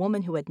 a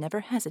woman who had never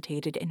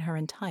hesitated in her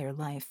entire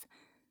life.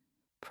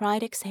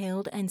 Pride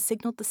exhaled and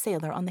signaled the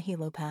sailor on the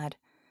helipad.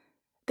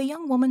 The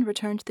young woman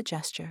returned the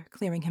gesture,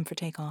 clearing him for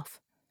takeoff.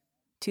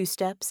 2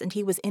 steps, and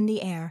he was in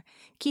the air,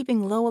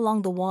 keeping low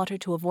along the water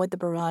to avoid the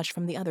barrage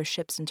from the other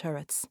ships and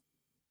turrets.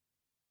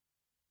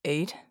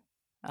 8,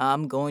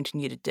 I'm going to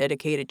need a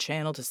dedicated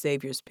channel to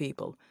Savior's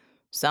people.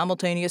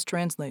 Simultaneous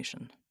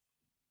translation.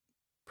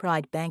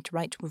 Pride banked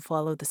right to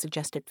follow the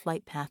suggested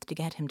flight path to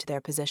get him to their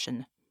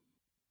position.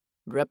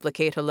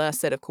 Replicate her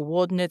last set of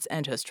coordinates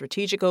and her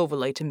strategic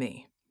overlay to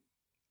me.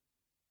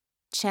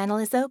 Channel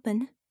is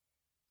open.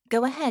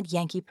 Go ahead,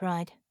 Yankee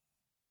Pride.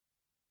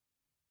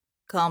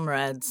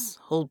 Comrades,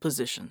 hold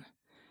position.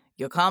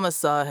 Your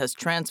commissar has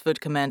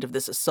transferred command of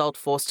this assault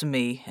force to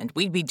me, and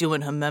we'd be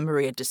doing her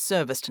memory a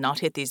disservice to not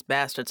hit these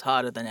bastards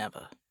harder than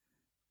ever.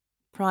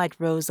 Pride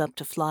rose up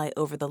to fly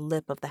over the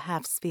lip of the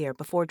half-sphere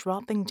before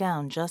dropping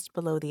down just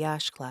below the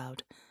ash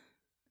cloud.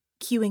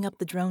 Queuing up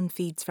the drone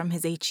feeds from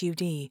his HUD,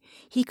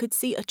 he could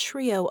see a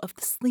trio of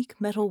the sleek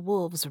metal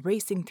wolves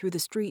racing through the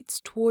streets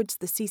towards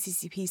the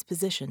CCCP's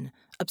position,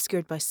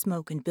 obscured by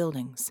smoke and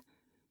buildings.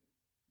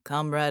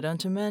 Comrade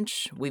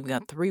Untermensch, we've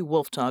got 3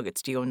 wolf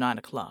targets to your 9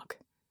 o'clock.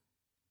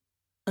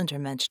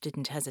 Untermensch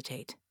didn't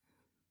hesitate.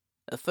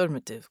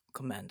 Affirmative,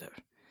 Commander.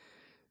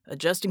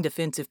 Adjusting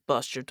defensive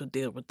posture to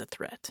deal with the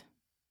threat.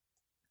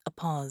 A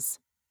pause.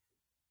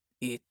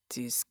 It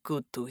is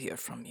good to hear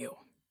from you.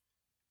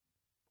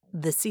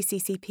 The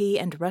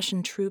CCCP and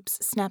Russian troops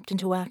snapped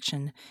into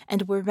action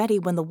and were ready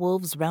when the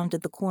wolves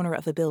rounded the corner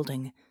of a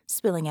building,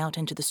 spilling out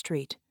into the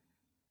street.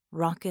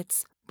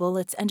 Rockets,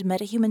 bullets, and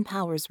metahuman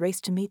powers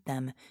raced to meet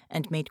them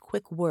and made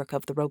quick work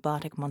of the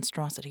robotic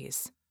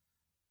monstrosities.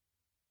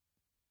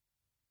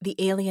 The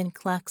alien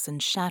klaxon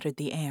shattered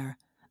the air.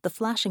 The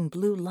flashing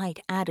blue light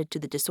added to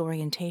the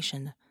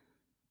disorientation.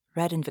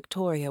 Red and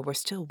Victoria were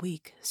still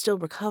weak, still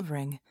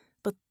recovering,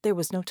 but there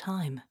was no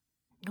time.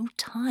 No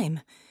time.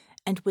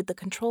 And with the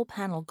control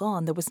panel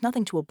gone, there was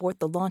nothing to abort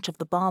the launch of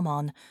the bomb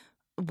on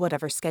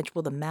whatever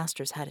schedule the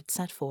Masters had it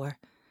set for.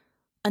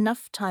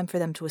 Enough time for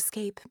them to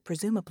escape,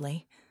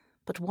 presumably,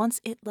 but once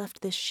it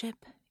left this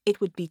ship,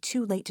 it would be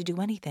too late to do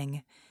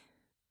anything.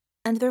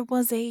 And there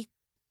was a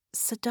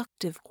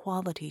seductive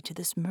quality to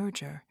this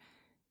merger.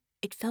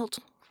 It felt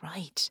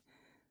right.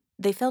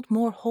 They felt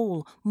more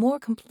whole, more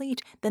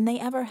complete than they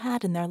ever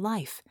had in their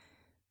life.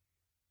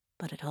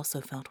 But it also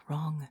felt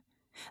wrong.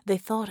 They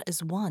thought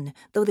as one,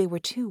 though they were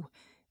two,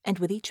 and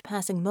with each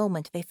passing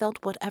moment they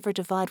felt whatever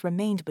divide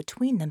remained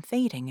between them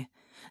fading.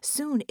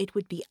 Soon it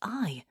would be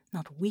I,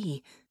 not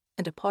we,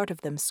 and a part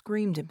of them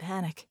screamed in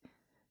panic.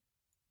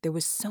 There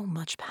was so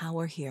much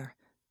power here,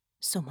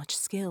 so much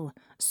skill,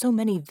 so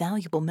many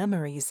valuable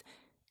memories,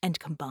 and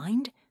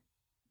combined,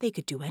 they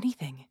could do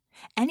anything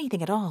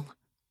at all.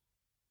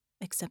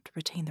 Except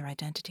retain their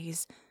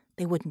identities.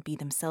 They wouldn't be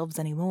themselves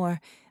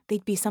anymore.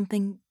 They'd be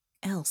something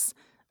else,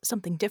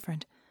 something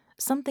different,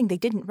 something they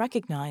didn't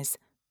recognize.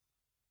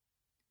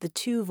 The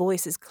two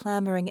voices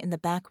clamoring in the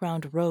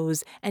background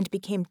rose and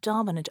became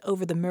dominant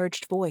over the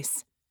merged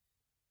voice.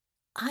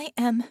 I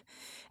am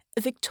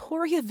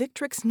Victoria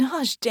Victrix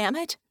Naj, damn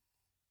it!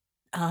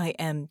 I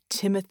am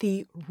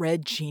Timothy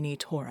Red Genie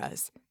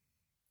Torres.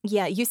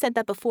 Yeah, you said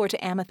that before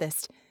to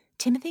Amethyst.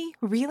 Timothy?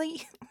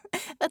 Really?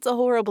 That's a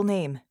horrible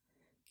name.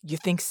 You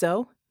think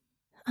so?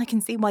 I can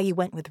see why you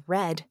went with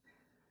Red.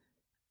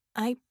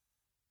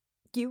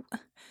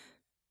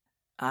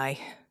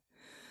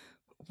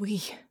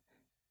 We...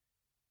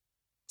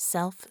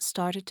 Self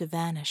started to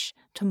vanish,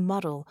 to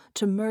muddle,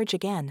 to merge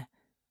again.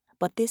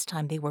 But this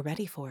time they were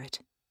ready for it.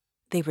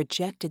 They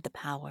rejected the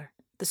power,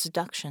 the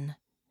seduction.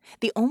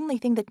 The only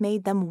thing that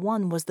made them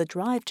one was the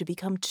drive to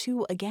become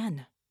two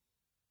again.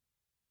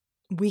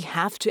 We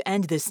have to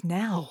end this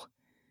now.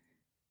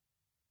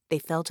 They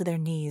fell to their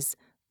knees,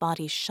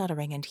 bodies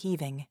shuddering and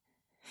heaving.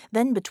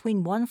 Then,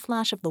 between one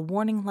flash of the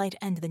warning light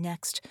and the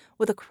next,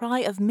 with a cry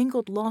of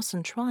mingled loss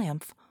and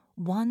triumph,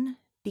 one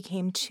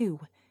became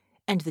two,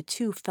 and the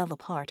two fell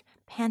apart,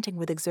 panting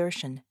with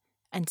exertion,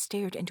 and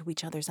stared into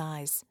each other's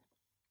eyes.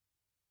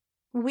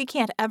 We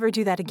can't ever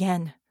do that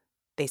again,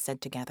 they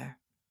said together.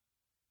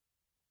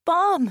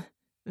 Bomb!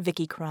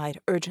 Vicky cried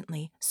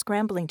urgently,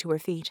 scrambling to her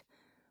feet.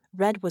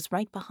 Red was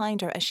right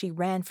behind her as she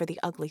ran for the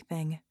ugly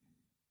thing.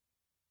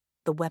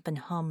 The weapon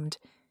hummed.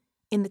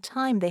 In the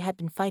time they had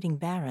been fighting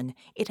Baron,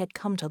 it had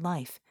come to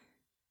life.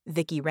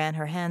 Vicky ran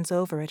her hands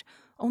over it,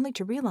 only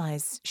to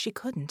realize she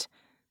couldn't.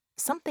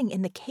 Something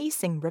in the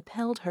casing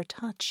repelled her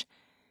touch.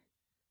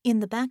 In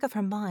the back of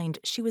her mind,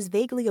 she was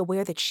vaguely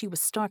aware that she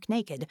was stark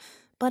naked,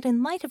 but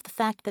in light of the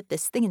fact that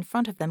this thing in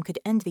front of them could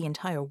end the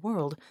entire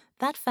world,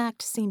 that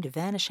fact seemed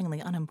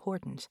vanishingly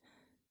unimportant.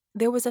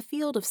 There was a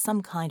field of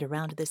some kind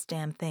around this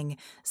damn thing,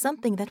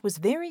 something that was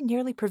very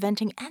nearly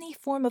preventing any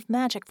form of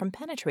magic from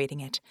penetrating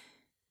it.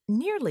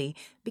 Nearly,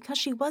 because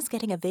she was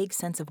getting a vague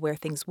sense of where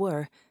things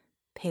were.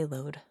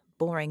 Payload,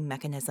 boring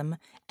mechanism,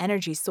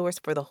 energy source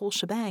for the whole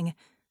shebang,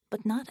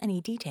 but not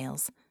any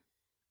details.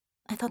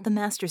 I thought the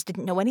Masters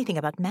didn't know anything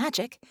about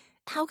magic.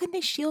 How can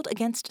they shield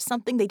against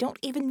something they don't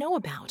even know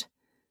about?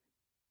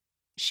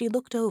 She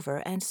looked over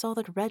and saw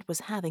that Red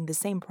was having the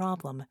same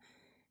problem.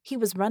 He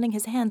was running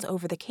his hands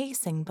over the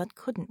casing, but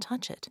couldn't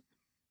touch it.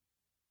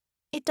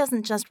 It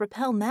doesn't just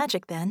repel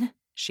magic, then,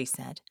 she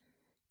said.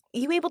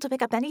 You able to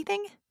pick up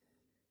anything?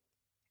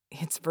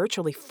 It's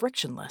virtually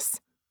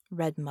frictionless,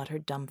 Red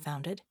muttered,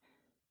 dumbfounded.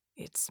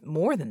 It's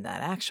more than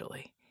that,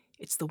 actually.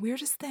 It's the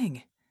weirdest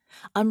thing.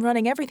 I'm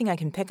running everything I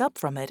can pick up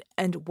from it,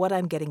 and what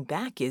I'm getting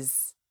back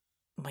is...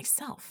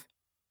 myself.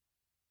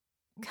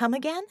 Come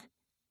again?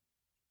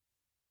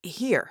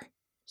 Here,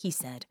 he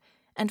said,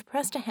 and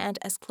pressed a hand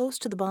as close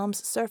to the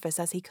bomb's surface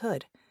as he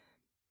could.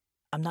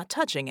 I'm not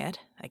touching it.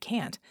 I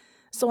can't.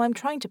 So I'm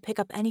trying to pick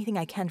up anything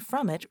I can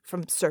from it,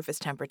 from surface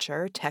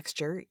temperature,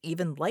 texture,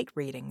 even light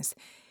readings.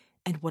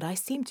 And what I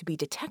seem to be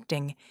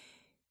detecting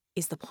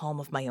is the palm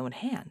of my own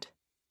hand.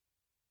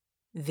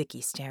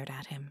 Vicky stared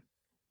at him.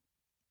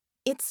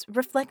 It's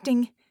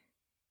reflecting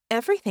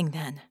everything,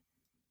 then.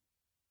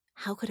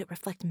 How could it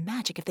reflect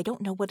magic if they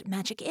don't know what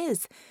magic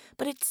is?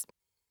 But it's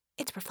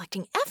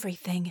reflecting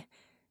everything.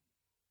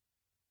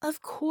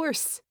 Of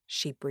course,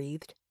 she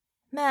breathed.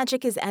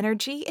 Magic is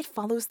energy. It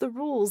follows the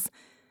rules.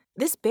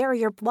 This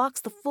barrier blocks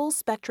the full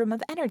spectrum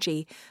of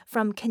energy,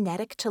 from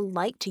kinetic to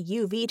light to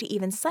UV to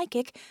even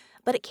psychic,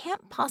 but it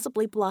can't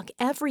possibly block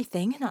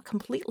everything, not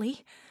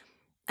completely.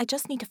 I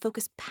just need to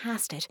focus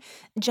past it,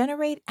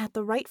 generate at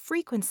the right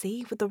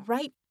frequency with the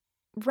right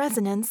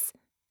resonance.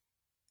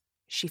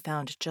 She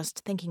found just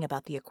thinking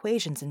about the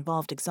equations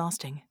involved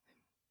exhausting.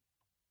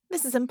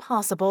 This is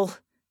impossible,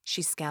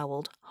 she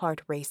scowled,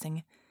 heart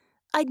racing.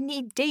 I'd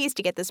need days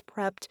to get this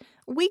prepped,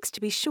 weeks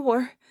to be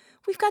sure.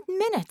 We've got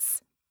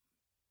minutes.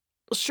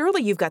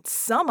 Surely you've got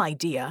some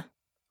idea,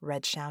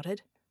 Red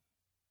shouted.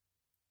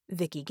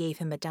 Vicky gave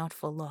him a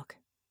doubtful look.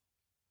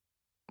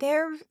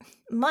 There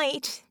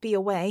might be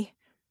a way.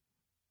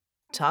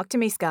 Talk to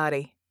me,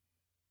 Scotty.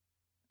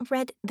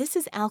 Red, this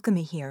is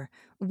alchemy here,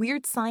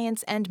 weird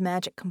science and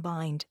magic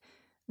combined.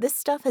 This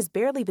stuff has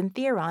barely been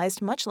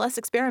theorized, much less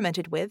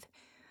experimented with.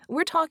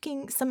 We're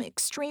talking some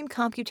extreme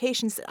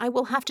computations that I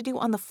will have to do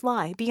on the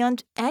fly,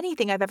 beyond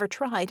anything I've ever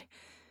tried.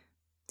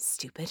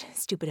 Stupid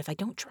if I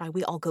don't try,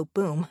 we all go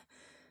boom.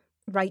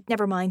 Right,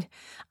 never mind.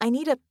 I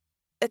need a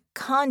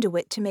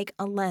conduit to make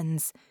a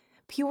lens.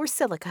 Pure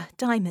silica,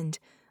 diamond,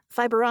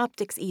 fiber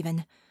optics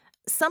even.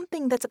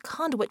 Something that's a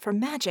conduit for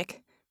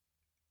magic.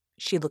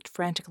 She looked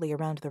frantically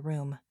around the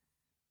room.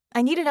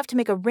 I need enough to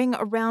make a ring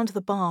around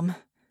the bomb.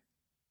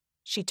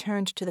 She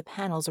turned to the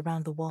panels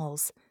around the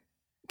walls.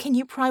 Can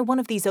you pry one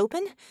of these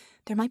open?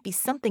 There might be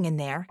something in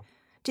there.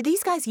 Do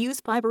these guys use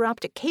fiber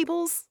optic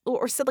cables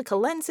or silica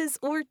lenses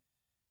or...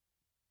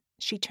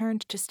 She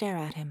turned to stare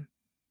at him.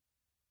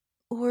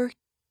 Or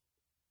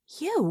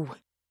you.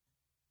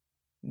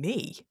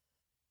 Me?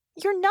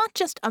 You're not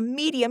just a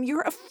medium,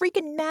 you're a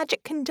freaking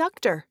magic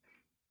conductor.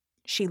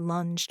 She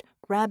lunged,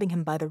 grabbing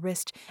him by the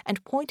wrist,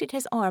 and pointed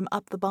his arm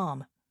up the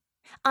bomb.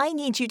 I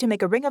need you to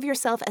make a ring of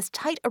yourself as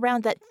tight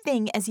around that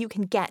thing as you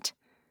can get.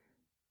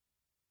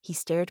 He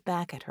stared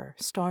back at her,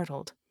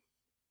 startled.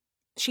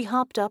 She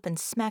hopped up and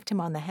smacked him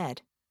on the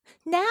head.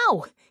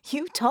 Now,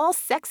 you tall,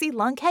 sexy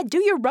lunkhead,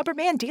 do your rubber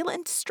band deal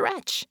and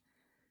stretch.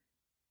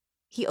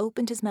 He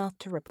opened his mouth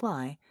to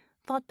reply,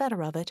 thought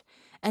better of it,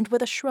 and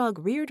with a shrug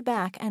reared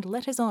back and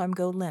let his arm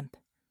go limp.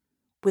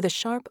 With a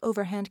sharp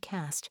overhand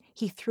cast,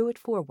 he threw it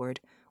forward,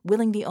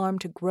 willing the arm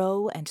to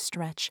grow and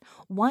stretch,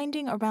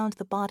 winding around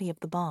the body of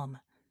the bomb.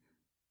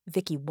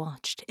 Vicky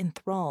watched,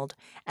 enthralled,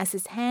 as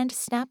his hand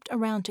snapped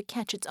around to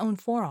catch its own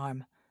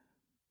forearm.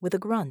 With a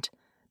grunt,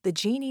 the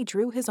genie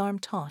drew his arm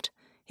taut,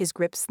 his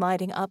grip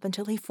sliding up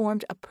until he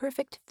formed a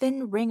perfect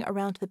thin ring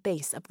around the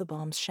base of the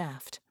bomb's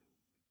shaft.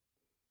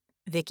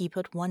 Vicky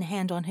put one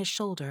hand on his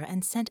shoulder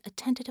and sent a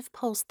tentative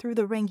pulse through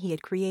the ring he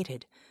had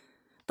created.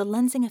 The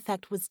lensing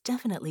effect was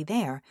definitely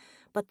there,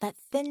 but that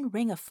thin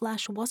ring of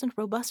flesh wasn't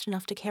robust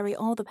enough to carry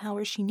all the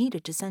power she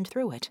needed to send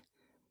through it.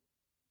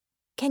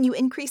 Can you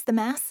increase the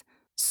mass?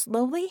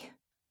 Slowly?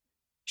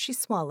 She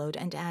swallowed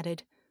and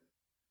added,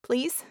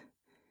 Please?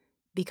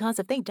 Because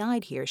if they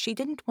died here, she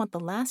didn't want the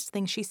last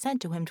thing she said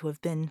to him to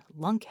have been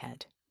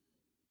lunkhead.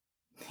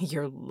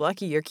 You're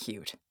lucky you're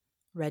cute,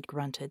 Red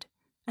grunted,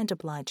 and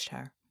obliged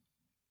her.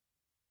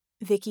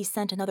 Vicky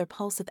sent another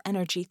pulse of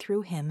energy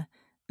through him,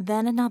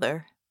 then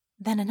another,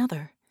 then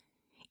another.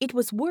 It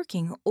was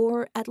working,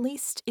 or at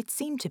least it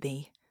seemed to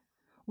be.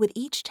 With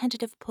each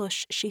tentative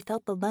push, she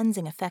felt the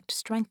lensing effect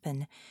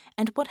strengthen,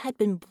 and what had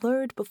been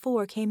blurred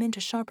before came into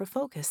sharper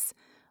focus,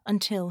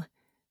 until...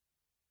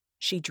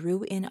 She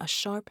drew in a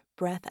sharp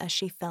breath as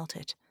she felt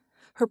it.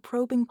 Her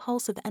probing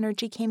pulse of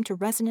energy came to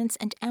resonance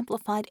and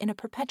amplified in a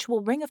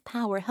perpetual ring of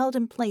power held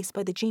in place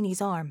by the genie's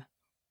arm.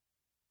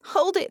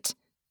 Hold it,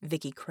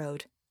 Vicky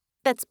crowed.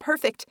 That's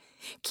perfect.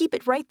 Keep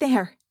it right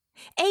there.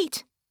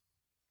 8.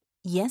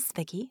 Yes,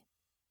 Vicky.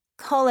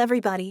 Call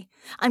everybody.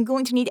 I'm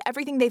going to need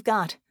everything they've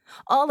got.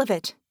 All of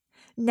it.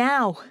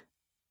 Now.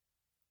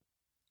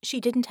 She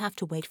didn't have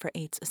to wait for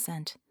 8's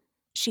assent.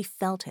 She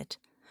felt it.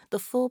 The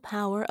full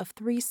power of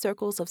 3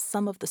 circles of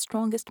some of the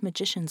strongest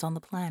magicians on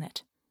the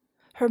planet.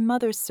 Her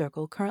mother's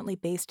circle, currently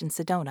based in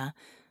Sedona,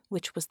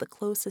 which was the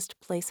closest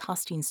place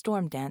Hostine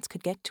Storm Dance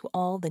could get to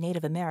all the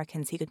Native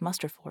Americans he could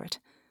muster for it.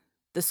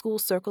 The school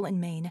circle in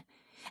Maine,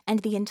 and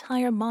the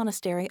entire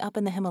monastery up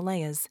in the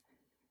Himalayas.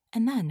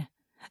 And then,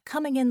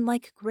 coming in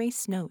like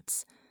grace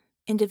notes,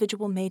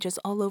 individual mages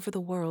all over the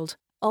world,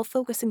 all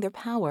focusing their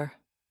power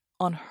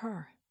on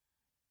her.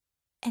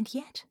 And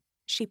yet,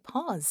 she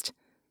paused.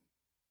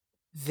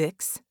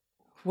 Vix,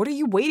 what are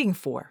you waiting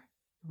for?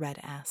 Red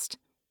asked.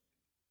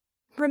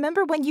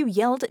 Remember when you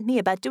yelled at me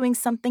about doing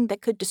something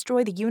that could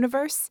destroy the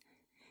universe?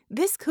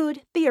 This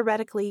could,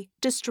 theoretically,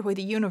 destroy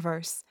the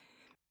universe.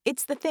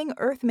 It's the thing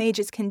Earth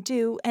mages can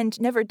do and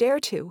never dare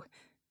to.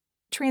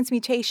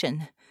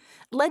 Transmutation.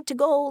 Lead to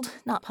gold,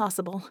 not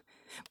possible.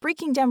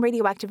 Breaking down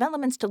radioactive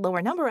elements to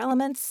lower number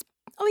elements,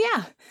 oh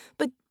yeah,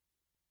 but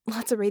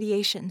lots of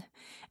radiation.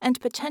 And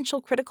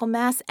potential critical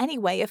mass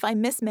anyway if I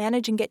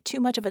mismanage and get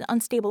too much of an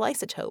unstable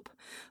isotope.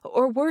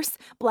 Or worse,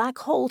 black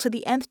hole to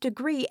the nth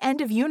degree,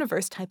 end of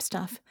universe type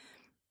stuff.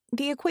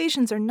 The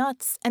equations are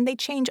nuts, and they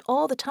change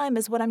all the time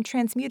as what I'm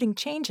transmuting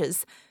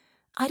changes.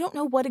 I don't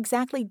know what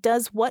exactly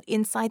does what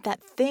inside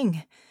that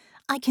thing.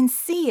 I can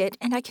see it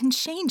and I can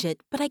change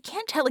it, but I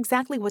can't tell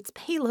exactly what's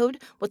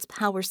payload, what's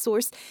power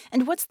source,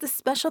 and what's the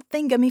special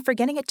thingammy for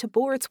getting it to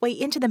bore its way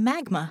into the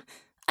magma.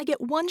 I get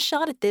one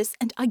shot at this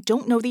and I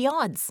don't know the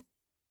odds.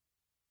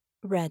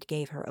 Red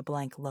gave her a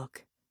blank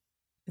look.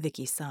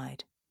 Vicky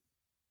sighed.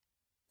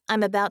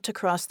 I'm about to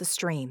cross the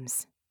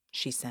streams,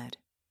 she said.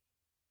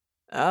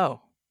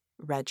 Oh,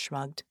 Red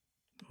shrugged.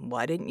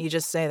 Why didn't you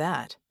just say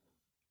that?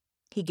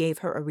 He gave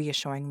her a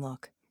reassuring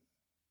look.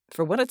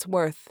 For what it's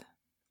worth,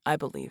 I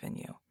believe in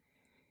you.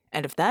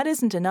 And if that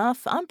isn't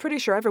enough, I'm pretty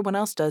sure everyone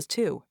else does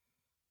too.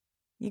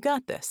 You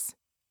got this.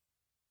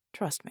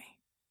 Trust me.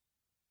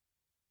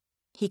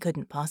 He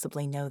couldn't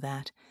possibly know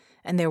that,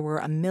 and there were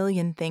a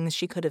million things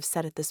she could have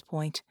said at this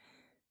point.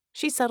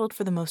 She settled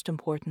for the most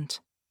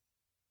important.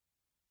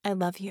 I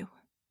love you.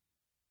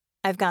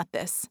 I've got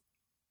this.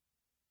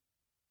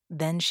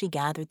 Then she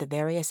gathered the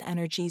various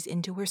energies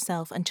into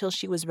herself until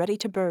she was ready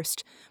to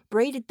burst,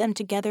 braided them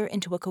together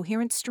into a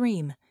coherent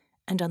stream,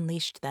 and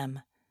unleashed them.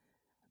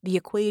 The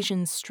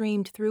equations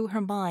streamed through her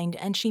mind,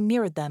 and she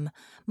mirrored them,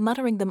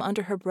 muttering them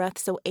under her breath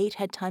so 8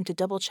 had time to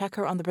double-check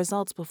her on the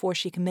results before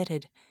she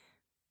committed.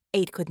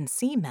 8 couldn't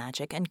see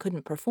magic and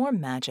couldn't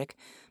perform magic,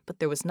 but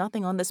there was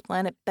nothing on this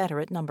planet better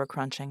at number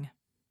crunching.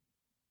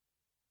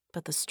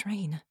 But the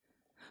strain.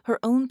 Her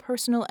own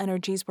personal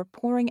energies were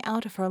pouring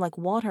out of her like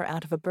water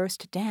out of a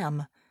burst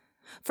dam.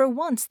 For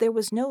once, there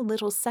was no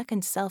little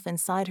second self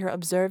inside her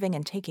observing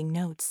and taking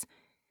notes.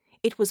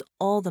 It was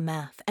all the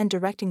math and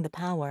directing the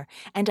power,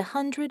 and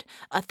 100,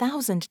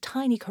 1,000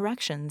 tiny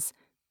corrections.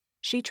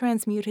 She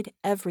transmuted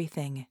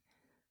everything.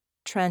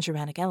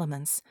 Transuranic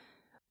elements.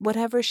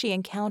 Whatever she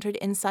encountered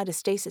inside a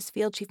stasis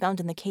field she found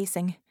in the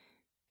casing.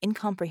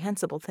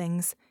 Incomprehensible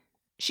things.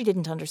 She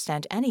didn't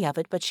understand any of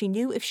it, but she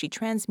knew if she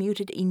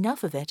transmuted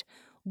enough of it,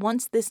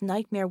 once this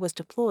nightmare was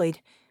deployed,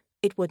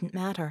 it wouldn't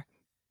matter.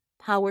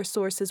 Power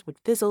sources would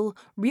fizzle,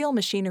 real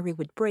machinery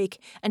would break,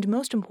 and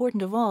most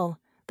important of all,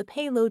 the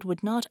payload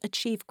would not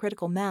achieve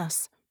critical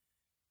mass.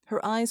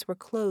 Her eyes were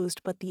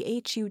closed, but the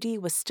HUD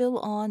was still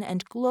on,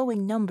 and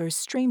glowing numbers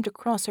streamed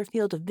across her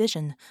field of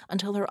vision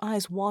until her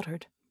eyes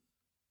watered.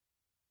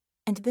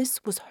 And this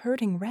was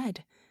hurting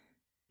Red.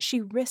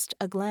 She risked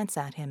a glance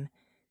at him.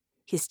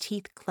 His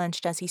teeth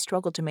clenched as he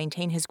struggled to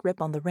maintain his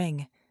grip on the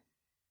ring.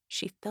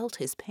 She felt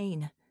his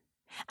pain.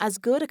 As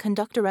good a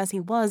conductor as he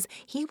was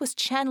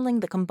channeling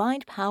the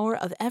combined power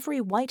of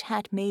every white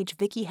hat mage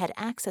Vicky had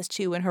access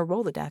to in her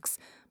Rolodex,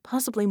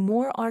 possibly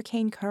more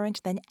arcane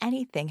current than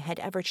anything had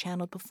ever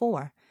channeled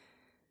before.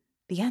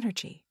 The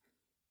energy.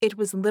 It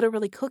was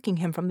literally cooking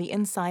him from the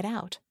inside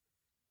out.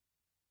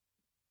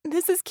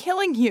 "This is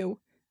killing you,"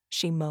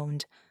 she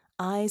moaned,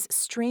 eyes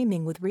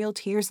streaming with real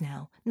tears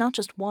now, not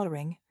just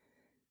watering.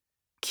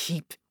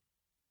 "Keep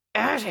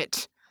at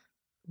it,"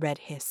 Red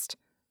hissed,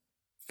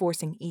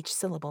 forcing each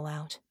syllable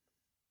out.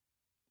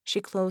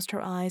 She closed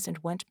her eyes and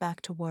went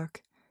back to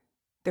work.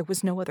 There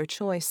was no other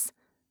choice.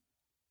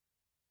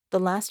 The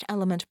last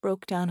element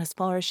broke down as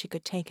far as she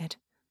could take it.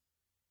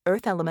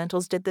 Earth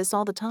elementals did this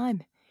all the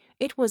time.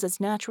 It was as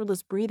natural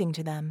as breathing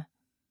to them.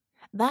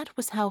 That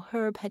was how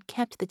Herb had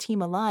kept the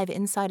team alive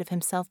inside of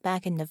himself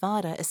back in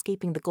Nevada,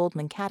 escaping the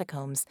Goldman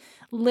catacombs,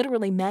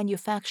 literally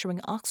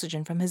manufacturing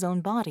oxygen from his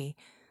own body.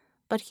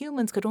 But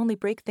humans could only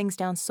break things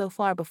down so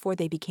far before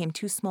they became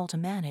too small to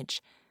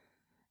manage.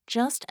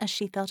 Just as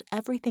she felt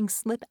everything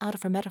slip out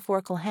of her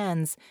metaphorical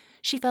hands,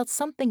 she felt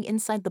something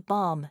inside the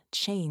bomb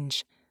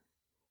change.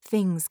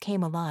 Things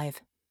came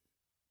alive.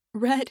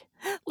 "Red,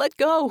 let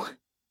go!"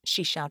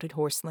 she shouted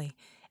hoarsely,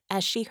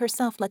 as she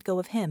herself let go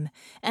of him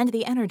and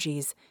the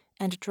energies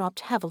and dropped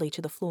heavily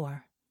to the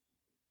floor.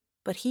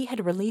 But he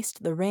had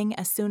released the ring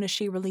as soon as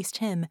she released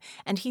him,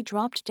 and he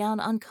dropped down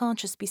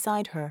unconscious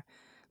beside her,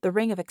 the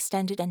ring of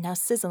extended and now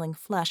sizzling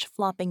flesh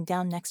flopping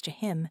down next to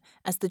him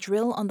as the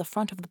drill on the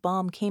front of the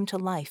bomb came to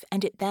life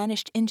and it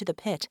vanished into the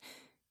pit,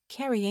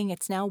 carrying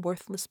its now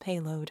worthless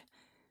payload.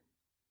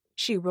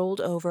 She rolled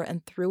over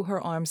and threw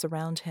her arms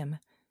around him.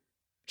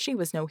 She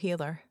was no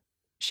healer.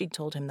 She'd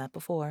told him that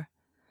before.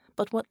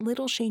 But what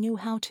little she knew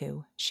how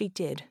to, she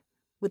did,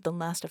 with the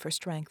last of her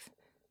strength.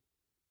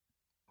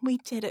 "We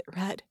did it,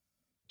 Red,"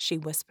 she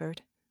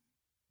whispered.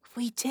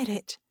 "We did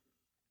it."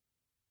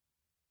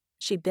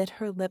 She bit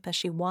her lip as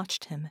she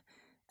watched him,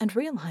 and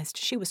realized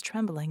she was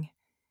trembling.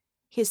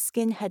 His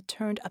skin had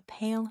turned a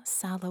pale,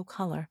 sallow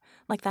color,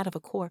 like that of a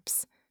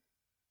corpse.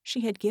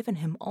 She had given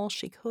him all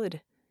she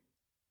could.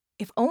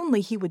 If only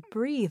he would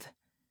breathe.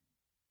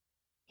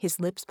 His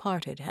lips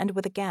parted, and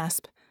with a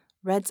gasp,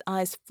 Red's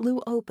eyes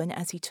flew open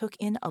as he took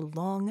in a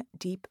long,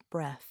 deep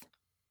breath.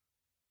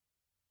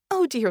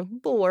 "Oh, dear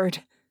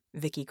Lord,"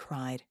 Vicky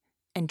cried,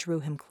 and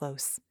drew him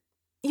close.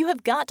 "You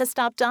have got to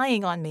stop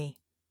dying on me."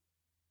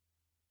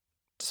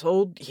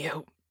 "Told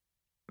you,"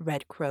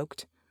 Red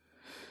croaked.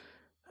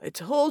 "I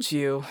told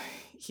you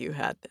you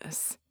had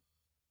this."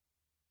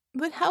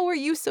 "But how are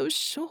you so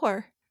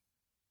sure?"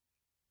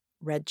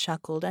 Red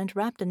chuckled and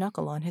rapped a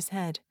knuckle on his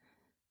head.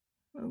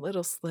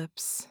 "Little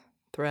slips,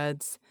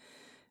 threads,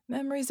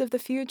 memories of the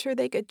future,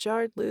 they get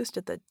jarred loose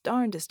at the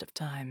darndest of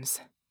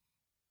times."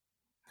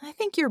 "I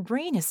think your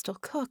brain is still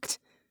cooked,"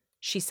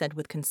 she said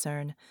with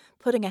concern,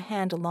 putting a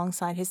hand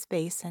alongside his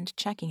face and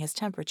checking his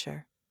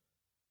temperature.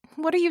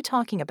 "What are you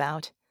talking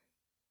about?"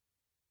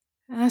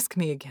 "Ask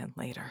me again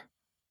later,"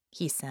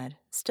 he said,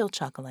 still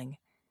chuckling,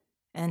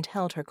 and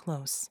held her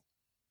close.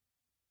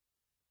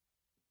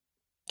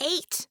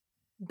 8,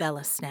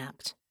 Bella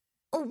snapped.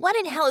 "What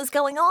in hell is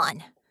going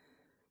on?"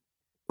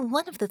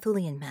 "One of the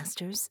Thulian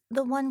masters,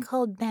 the one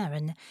called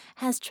Baron,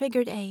 has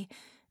triggered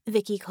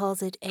Vicky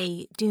calls it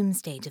a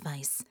doomsday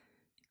device,"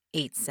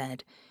 8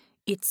 said,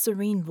 its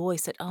serene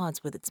voice at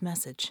odds with its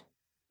message.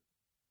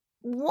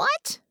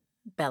 "What?"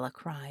 Bella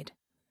cried.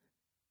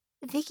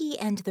 "Vicky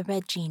and the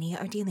Red Genie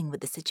are dealing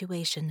with the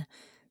situation.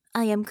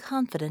 I am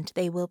confident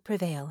they will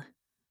prevail,"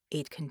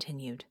 8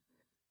 continued.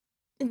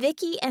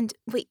 Vicky and...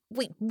 Wait,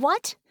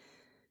 what?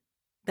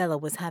 Bella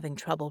was having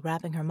trouble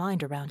wrapping her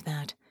mind around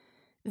that.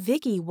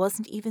 Vicky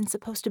wasn't even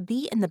supposed to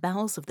be in the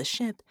bowels of the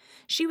ship.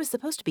 She was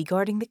supposed to be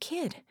guarding the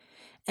kid.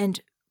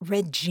 And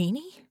Red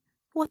Genie?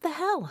 What the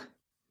hell?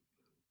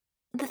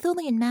 "The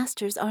Thulian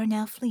masters are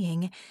now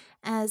fleeing,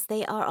 as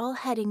they are all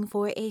heading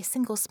for a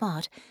single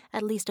spot,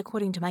 at least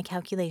according to my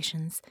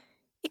calculations.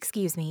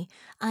 Excuse me,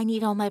 I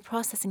need all my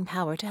processing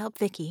power to help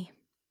Vicky."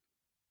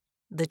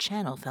 The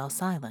channel fell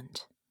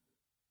silent.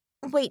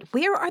 Wait,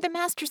 where are the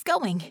masters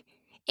going?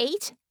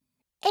 8?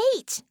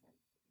 8!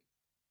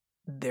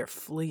 They're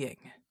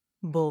fleeing,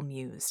 Bull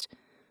mused.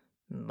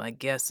 My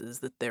guess is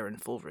that they're in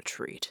full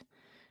retreat.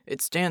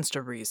 It stands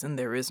to reason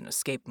there is an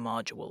escape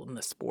module in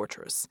this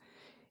fortress.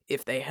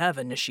 If they have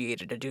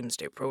initiated a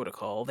doomsday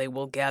protocol, they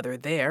will gather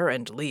there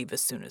and leave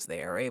as soon as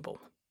they are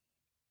able.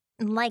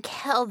 Like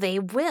hell they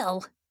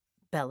will,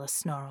 Bella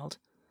snarled.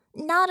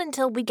 Not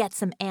until we get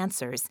some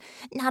answers.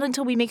 Not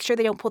until we make sure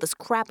they don't pull this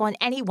crap on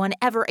anyone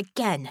ever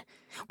again.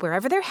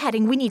 Wherever they're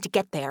heading, we need to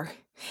get there.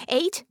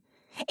 8?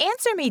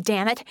 Answer me,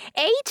 damn it!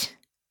 8?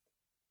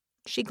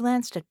 She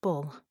glanced at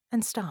Bull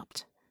and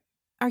stopped.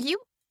 Are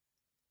you...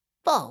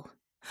 Bull,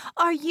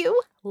 are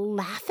you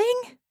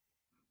laughing?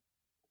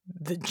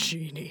 The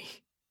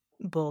genie,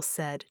 Bull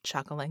said,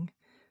 chuckling.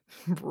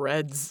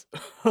 Red's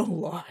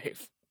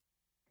alive.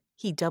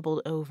 He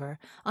doubled over,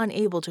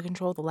 unable to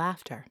control the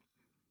laughter.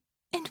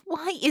 And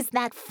why is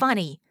that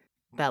funny?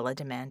 Bella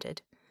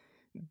demanded.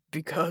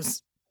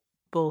 Because,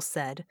 Bull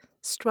said,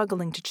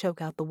 struggling to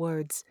choke out the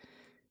words.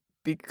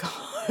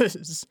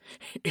 Because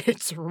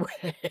it's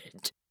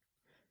red.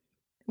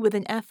 With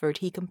an effort,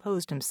 he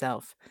composed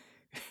himself.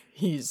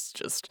 He's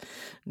just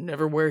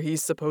never where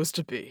he's supposed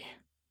to be.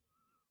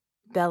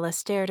 Bella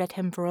stared at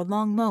him for a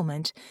long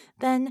moment,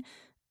 then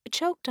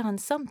choked on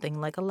something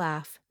like a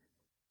laugh.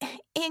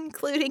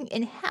 Including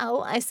in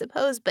hell, I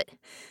suppose, but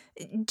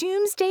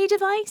doomsday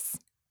device?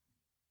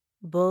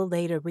 Bull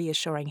laid a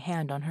reassuring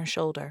hand on her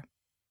shoulder.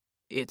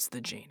 It's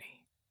the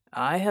genie.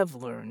 I have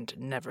learned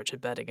never to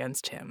bet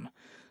against him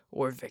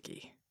or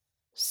Vicky.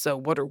 So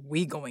what are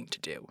we going to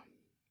do?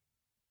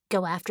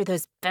 Go after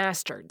those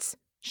bastards,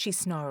 she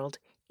snarled,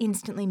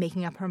 instantly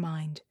making up her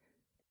mind.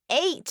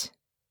 8!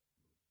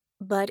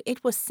 But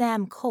it was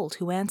Sam Colt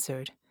who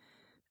answered.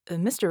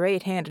 Mr.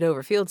 8 handed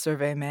over field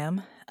survey,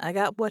 ma'am. I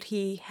got what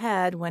he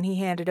had when he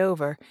handed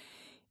over.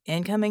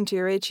 Incoming to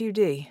your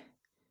HUD.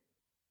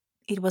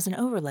 It was an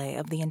overlay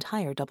of the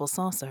entire double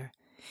saucer.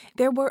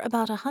 There were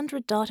about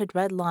 100 dotted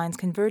red lines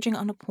converging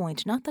on a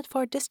point not that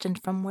far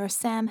distant from where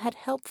Sam had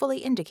helpfully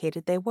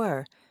indicated they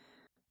were.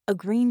 A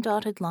green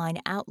dotted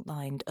line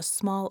outlined a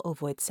small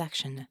ovoid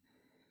section.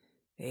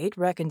 8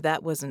 reckoned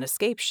that was an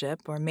escape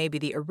ship, or maybe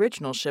the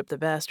original ship the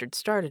bastard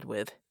started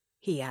with,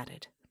 he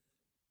added.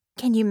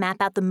 Can you map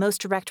out the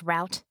most direct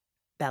route?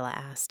 Bella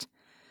asked.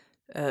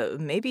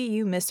 Maybe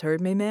you misheard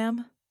me,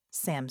 ma'am,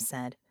 Sam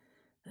said.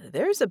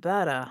 There's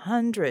about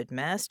 100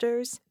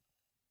 masters.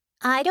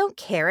 I don't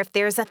care if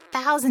there's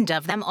 1,000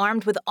 of them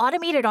armed with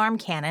automated arm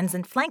cannons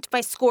and flanked by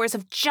scores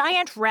of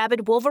giant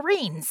rabid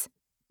wolverines,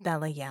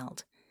 Bella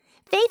yelled.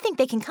 They think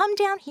they can come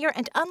down here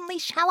and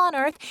unleash hell on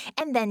Earth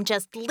and then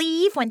just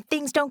leave when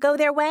things don't go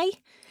their way?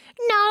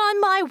 Not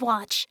on my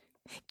watch.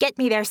 Get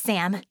me there,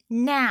 Sam,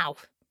 now.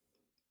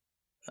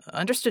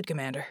 Understood,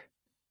 Commander,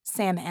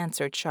 Sam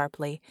answered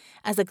sharply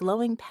as a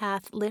glowing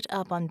path lit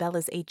up on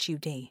Bella's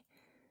HUD.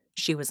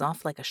 She was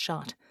off like a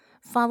shot,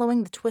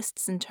 following the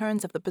twists and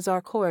turns of the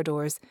bizarre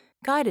corridors,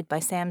 guided by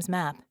Sam's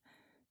map.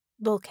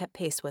 Bull kept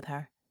pace with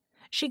her.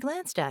 She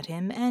glanced at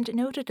him and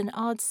noted an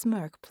odd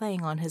smirk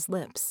playing on his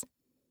lips.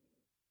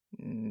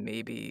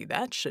 Maybe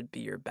that should be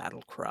your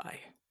battle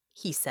cry,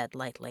 he said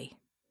lightly.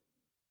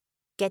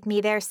 Get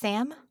me there,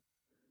 Sam?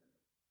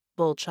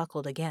 Bull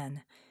chuckled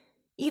again.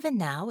 Even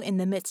now, in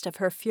the midst of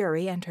her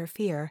fury and her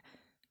fear,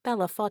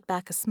 Bella fought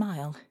back a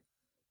smile.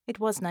 It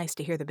was nice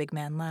to hear the big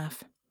man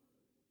laugh.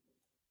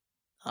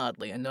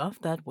 Oddly enough,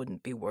 that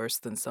wouldn't be worse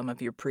than some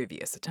of your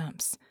previous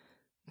attempts.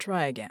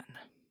 Try again.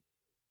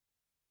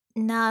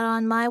 Not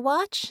on my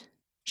watch,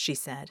 she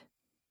said.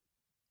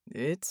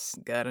 It's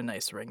got a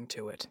nice ring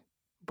to it,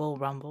 Bull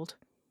rumbled.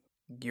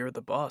 You're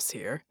the boss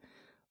here.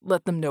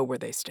 Let them know where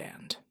they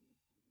stand.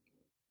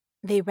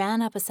 They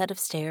ran up a set of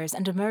stairs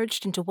and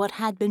emerged into what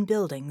had been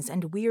buildings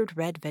and weird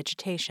red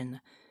vegetation.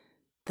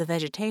 The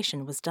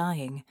vegetation was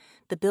dying,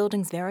 the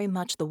buildings very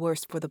much the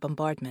worse for the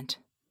bombardment.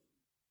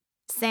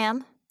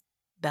 Sam,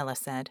 Bella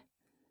said.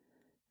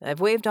 I've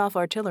waved off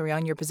artillery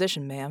on your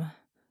position, ma'am.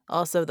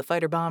 Also the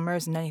fighter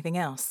bombers and anything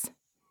else.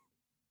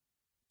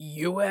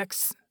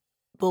 UX?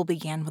 Bull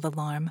began with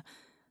alarm,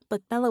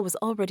 but Bella was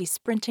already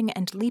sprinting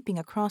and leaping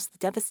across the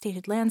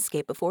devastated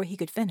landscape before he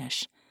could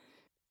finish.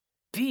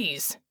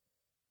 Bees!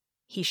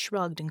 He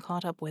shrugged and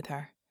caught up with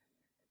her.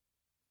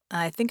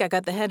 I think I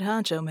got the head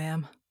honcho,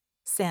 ma'am,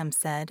 Sam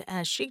said,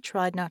 as she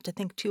tried not to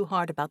think too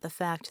hard about the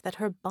fact that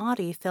her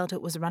body felt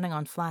it was running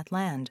on flat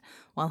land,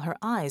 while her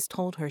eyes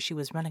told her she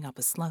was running up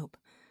a slope.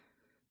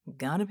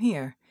 Got him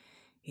here.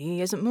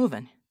 He isn't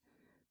moving.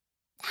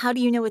 How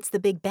do you know it's the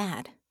big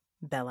bad?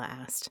 Bella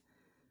asked.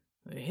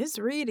 His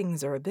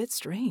readings are a bit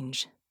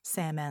strange,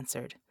 Sam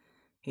answered.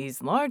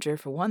 He's larger,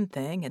 for one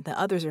thing, and the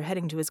others are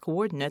heading to his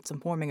coordinates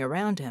and forming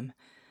around him.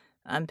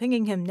 I'm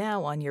pinging him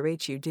now on your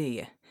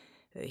HUD.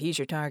 He's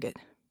your target.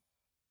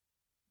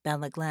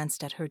 Bella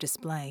glanced at her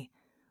display.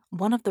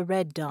 One of the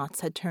red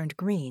dots had turned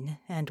green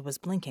and was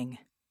blinking.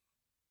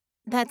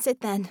 That's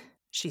it then,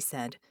 she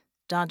said,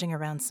 dodging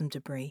around some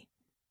debris.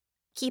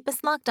 Keep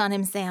us locked on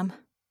him, Sam.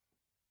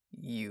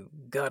 You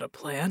got a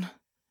plan?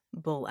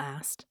 Bull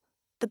asked.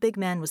 The big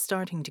man was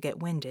starting to get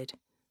winded.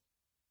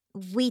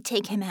 We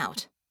take him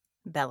out,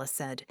 Bella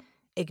said,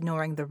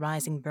 ignoring the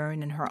rising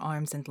burn in her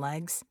arms and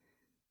legs.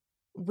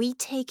 We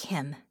take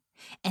him,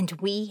 and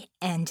we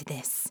end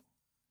this.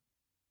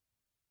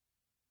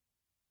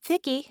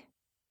 Vicky.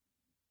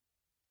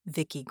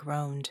 Vicky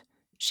groaned.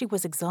 She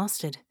was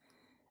exhausted.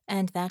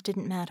 And that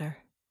didn't matter.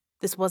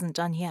 This wasn't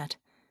done yet.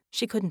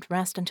 She couldn't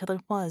rest until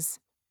it was.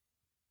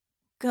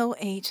 Go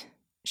 8,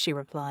 she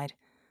replied,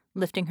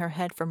 lifting her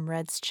head from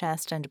Red's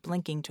chest and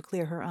blinking to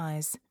clear her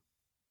eyes.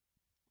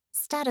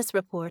 Status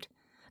report.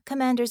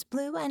 Commanders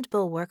Blue and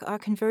Bulwark are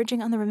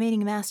converging on the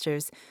remaining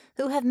masters,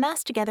 who have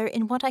massed together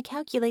in what I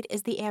calculate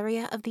is the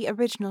area of the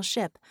original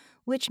ship,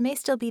 which may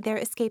still be their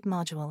escape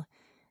module.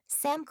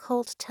 Sam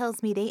Colt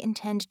tells me they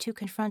intend to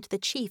confront the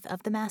chief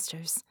of the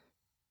masters.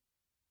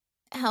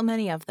 How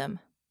many of them?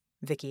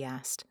 Vicky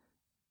asked.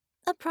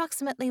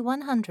 Approximately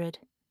 100.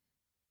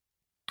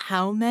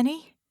 How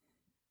many?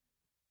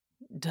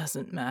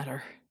 Doesn't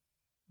matter,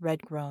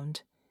 Red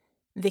groaned.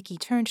 Vicky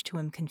turned to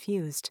him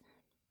confused.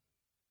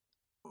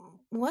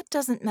 What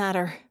doesn't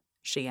matter?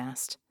 She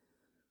asked.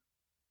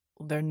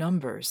 Their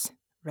numbers,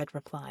 Red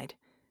replied.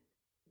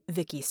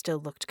 Vicky still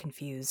looked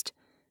confused.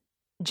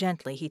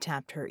 Gently he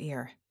tapped her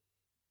ear.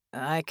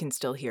 I can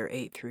still hear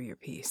 8 through your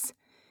piece.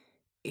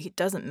 It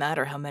doesn't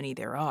matter how many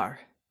there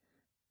are.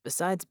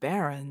 Besides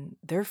Baron,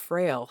 they're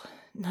frail,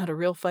 not a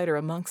real fighter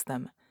amongst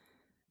them.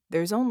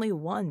 There's only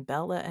one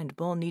Bella and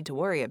Bull need to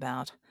worry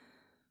about.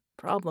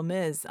 Problem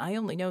is, I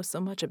only know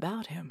so much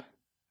about him.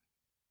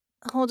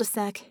 Hold a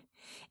sec.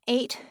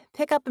 8,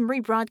 pick up and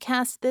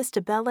rebroadcast this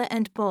to Bella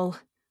and Bull,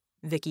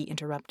 Vicky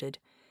interrupted,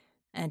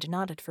 and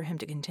nodded for him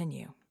to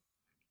continue.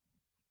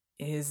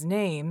 His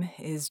name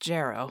is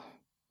Jarrow,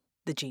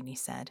 the genie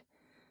said.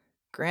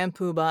 Grand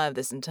Poobah of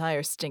this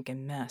entire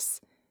stinking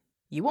mess.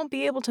 You won't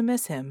be able to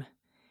miss him.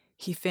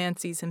 He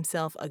fancies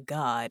himself a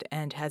god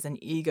and has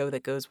an ego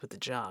that goes with the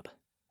job.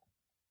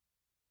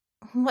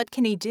 What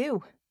can he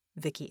do?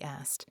 Vicky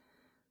asked.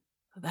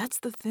 That's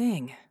the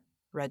thing,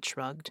 Red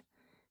shrugged.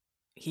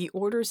 He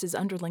orders his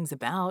underlings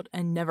about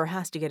and never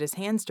has to get his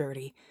hands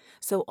dirty,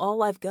 so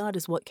all I've got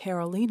is what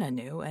Carolina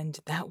knew, and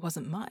that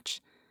wasn't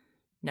much.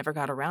 Never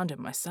got around it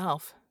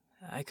myself.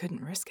 I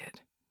couldn't risk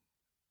it.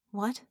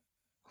 What?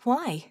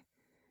 Why?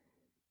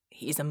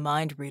 He's a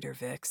mind reader,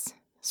 Vix.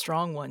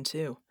 Strong one,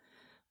 too.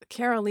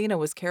 Carolina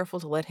was careful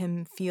to let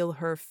him feel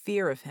her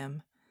fear of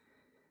him.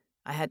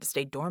 I had to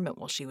stay dormant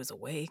while she was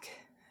awake.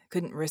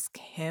 Couldn't risk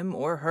him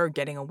or her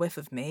getting a whiff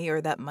of me,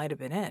 or that might have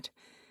been it.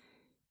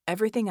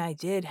 Everything I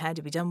did had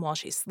to be done while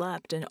she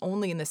slept, and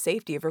only in the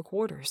safety of her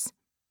quarters.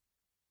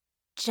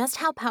 Just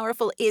how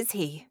powerful is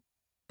he?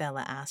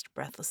 Bella asked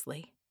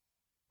breathlessly.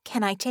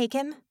 Can I take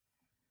him?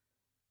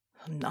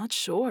 I'm not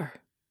sure,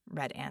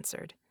 Red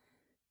answered.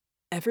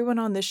 Everyone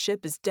on this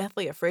ship is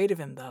deathly afraid of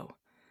him, though.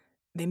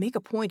 They make a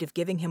point of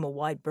giving him a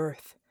wide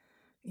berth.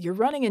 You're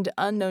running into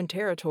unknown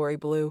territory,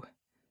 Blue.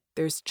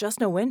 There's just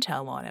no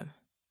intel on him.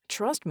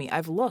 Trust me,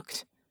 I've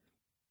looked.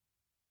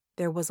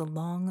 There was a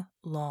long,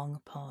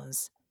 long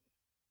pause.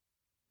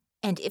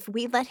 And if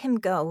we let him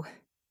go,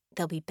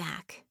 they'll be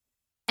back.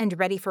 And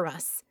ready for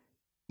us.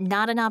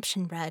 Not an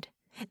option, Red.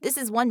 This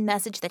is one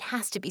message that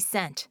has to be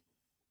sent.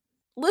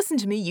 Listen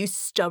to me, you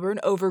stubborn,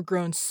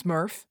 overgrown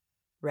smurf,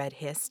 Red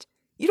hissed.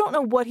 You don't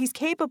know what he's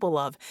capable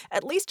of.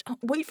 At least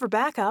wait for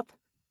backup.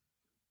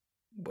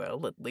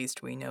 Well, at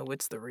least we know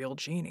it's the real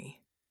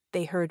genie,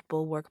 they heard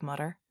Bulwark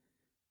mutter.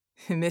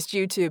 Missed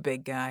you too,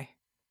 big guy,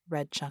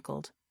 Red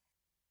chuckled.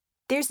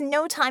 There's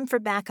no time for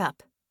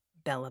backup,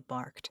 Bella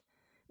barked.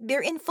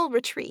 They're in full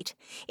retreat.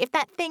 If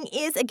that thing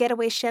is a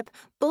getaway ship,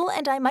 Bull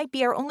and I might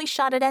be our only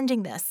shot at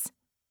ending this.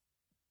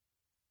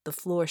 The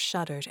floor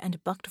shuddered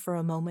and bucked for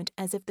a moment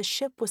as if the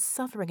ship was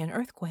suffering an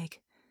earthquake.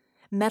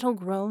 Metal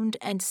groaned,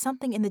 and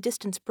something in the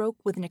distance broke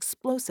with an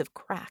explosive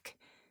crack.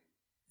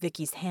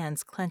 Vicky's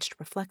hands clenched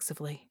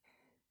reflexively.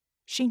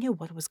 She knew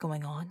what was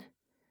going on.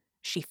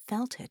 She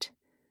felt it.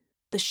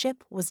 The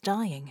ship was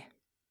dying.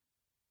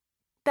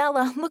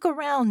 Bella, look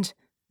around,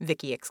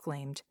 Vicky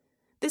exclaimed.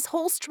 This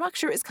whole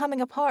structure is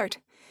coming apart.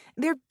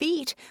 They're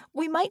beat.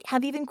 We might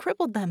have even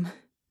crippled them.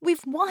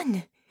 We've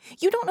won.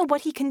 You don't know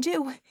what he can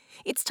do.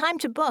 It's time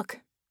to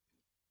book.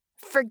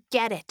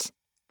 Forget it,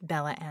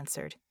 Bella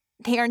answered.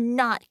 They are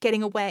not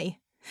getting away.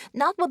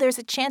 Not while there's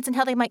a chance in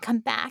hell they might come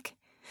back.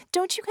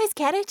 Don't you guys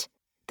get it?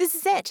 This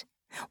is it.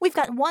 We've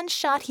got one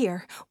shot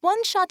here.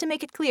 One shot to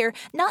make it clear,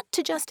 not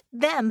to just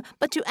them,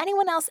 but to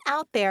anyone else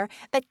out there,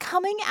 that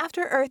coming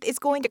after Earth is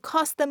going to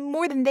cost them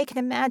more than they can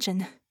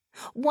imagine.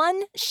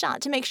 One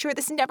shot to make sure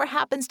this never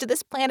happens to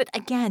this planet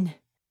again.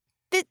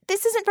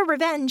 This isn't for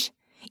revenge.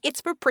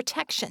 It's for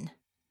protection.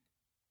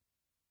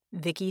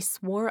 Vicky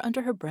swore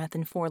under her breath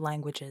in 4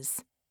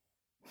 languages.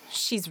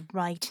 She's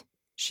right,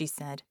 she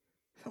said.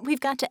 We've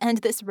got to end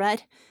this,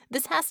 Red.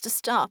 This has to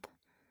stop.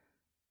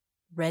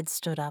 Red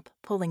stood up,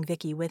 pulling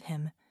Vicky with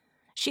him.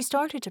 She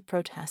started to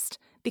protest,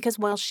 because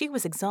while she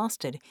was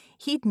exhausted,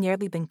 he'd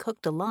nearly been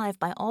cooked alive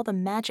by all the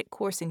magic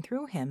coursing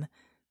through him,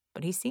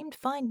 but he seemed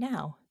fine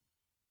now.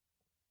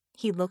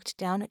 He looked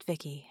down at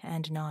Vicky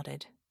and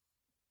nodded.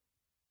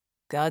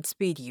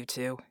 "Godspeed, you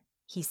two,"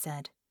 he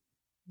said.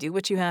 "Do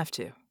what you have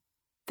to.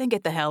 Then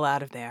get the hell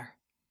out of there."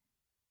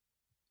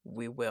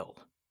 "We will,"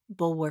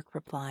 Bulwark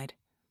replied.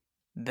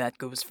 "That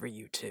goes for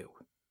you too.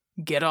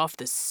 Get off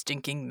this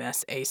stinking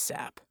mess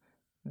ASAP.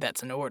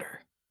 That's an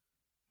order."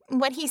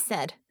 What he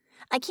said.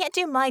 I can't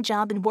do my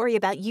job and worry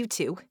about you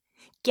two.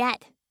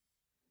 Get.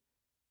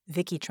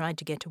 Vicky tried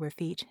to get to her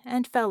feet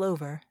and fell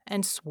over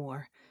and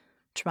swore.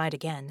 Tried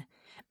again.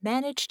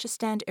 Managed to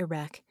stand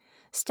erect.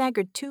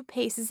 Staggered 2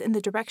 paces in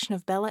the direction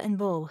of Bella and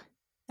Bull.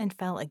 And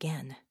fell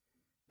again.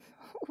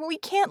 We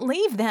can't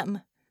leave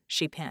them,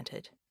 she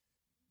panted.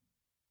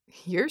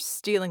 "You're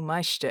stealing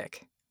my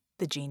shtick,"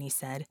 the genie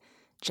said,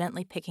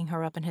 gently picking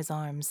her up in his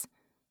arms.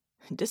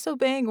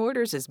 "Disobeying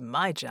orders is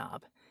my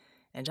job,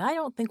 and I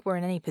don't think we're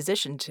in any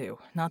position to,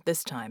 not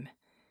this time.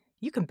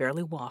 You can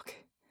barely walk.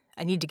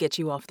 I need to get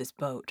you off this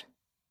boat."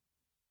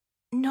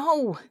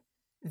 No,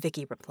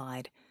 Vicky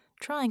replied,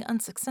 trying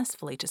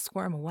unsuccessfully to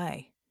squirm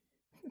away.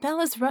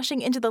 Bella's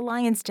rushing into the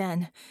lion's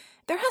den.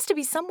 There has to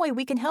be some way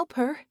we can help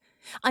her.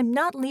 I'm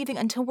not leaving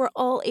until we're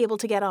all able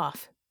to get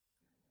off.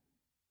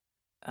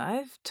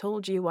 "I've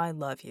told you I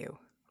love you,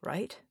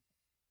 right?"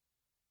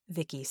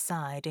 Vicky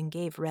sighed and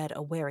gave Red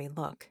a wary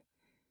look.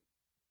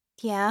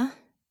 Yeah,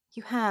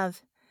 you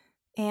have.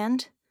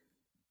 And?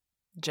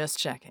 Just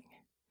checking.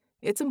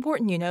 It's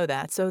important you know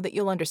that so that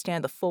you'll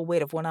understand the full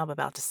weight of what I'm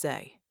about to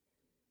say.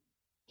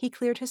 He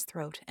cleared his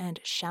throat and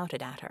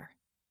shouted at her.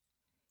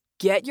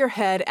 "Get your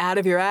head out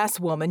of your ass,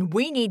 woman.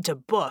 We need to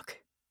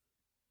book."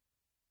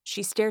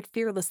 She stared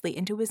fearlessly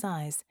into his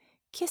eyes,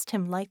 kissed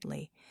him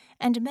lightly,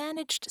 and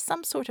managed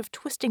some sort of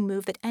twisting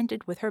move that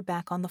ended with her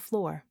back on the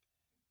floor.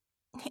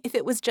 If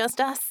it was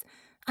just us,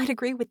 I'd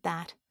agree with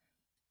that.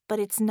 But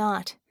it's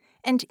not,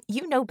 and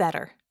you know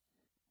better.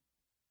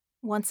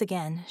 Once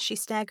again, she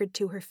staggered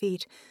to her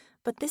feet,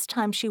 but this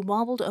time she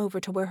wobbled over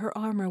to where her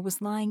armor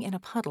was lying in a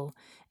puddle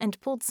and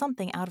pulled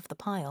something out of the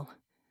pile.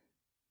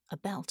 A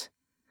belt.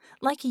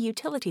 Like a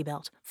utility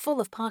belt,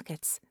 full of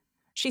pockets.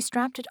 She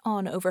strapped it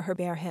on over her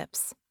bare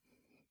hips.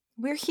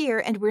 We're here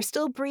and we're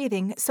still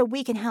breathing, so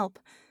we can help.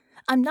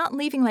 I'm not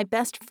leaving my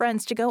best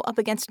friends to go up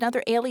against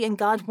another alien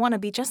god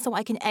wannabe just so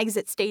I can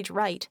exit stage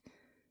right.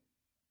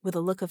 With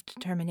a look of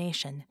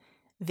determination,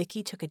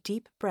 Vicky took a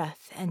deep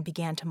breath and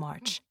began to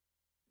march.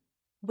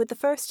 With the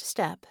first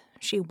step,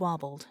 she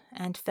wobbled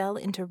and fell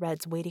into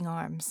Red's waiting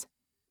arms.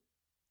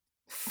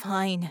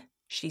 Fine,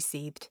 she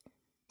seethed.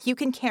 You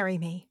can carry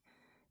me.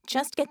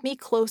 Just get me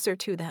closer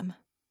to them.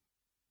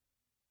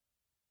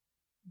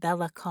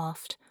 Bella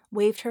coughed,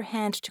 waved her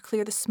hand to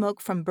clear the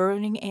smoke from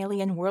burning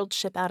alien world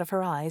ship out of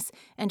her eyes,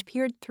 and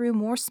peered through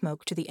more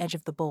smoke to the edge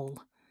of the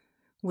bowl,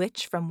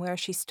 which, from where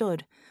she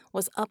stood,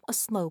 was up a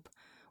slope,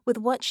 with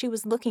what she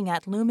was looking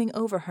at looming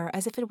over her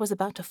as if it was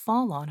about to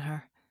fall on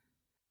her.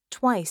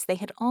 Twice they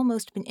had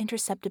almost been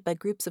intercepted by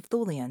groups of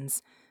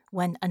Thulians,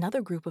 when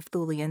another group of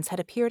Thulians had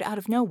appeared out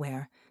of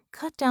nowhere,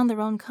 cut down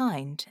their own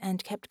kind,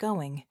 and kept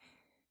going.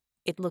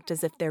 It looked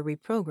as if their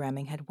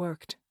reprogramming had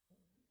worked.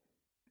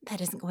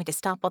 That isn't going to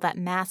stop all that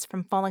mass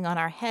from falling on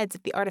our heads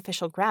if the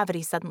artificial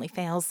gravity suddenly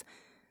fails.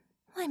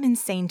 I'm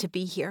insane to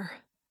be here.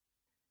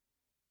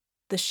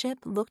 The ship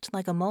looked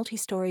like a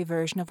multi-story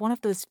version of one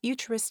of those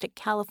futuristic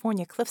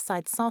California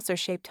cliffside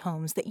saucer-shaped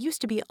homes that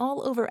used to be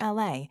all over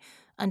LA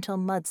until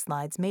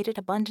mudslides made it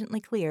abundantly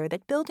clear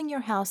that building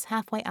your house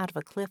halfway out of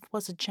a cliff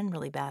was a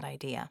generally bad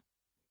idea.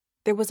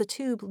 There was a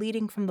tube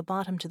leading from the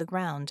bottom to the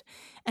ground,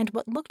 and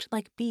what looked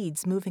like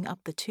beads moving up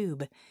the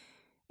tube.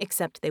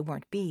 Except they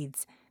weren't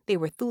beads, they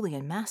were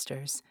Thulian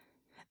masters.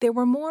 There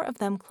were more of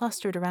them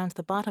clustered around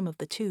the bottom of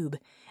the tube,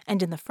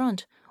 and in the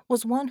front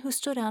was one who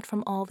stood out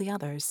from all the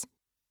others.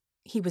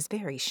 He was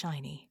very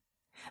shiny.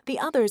 The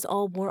others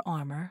all wore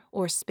armor,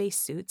 or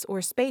spacesuits,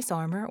 or space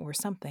armor, or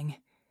something.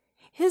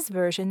 His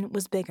version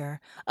was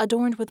bigger,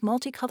 adorned with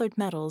multicolored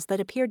metals that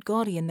appeared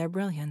gaudy in their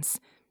brilliance.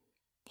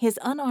 His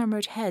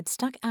unarmored head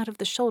stuck out of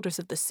the shoulders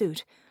of the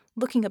suit,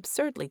 looking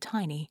absurdly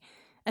tiny,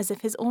 as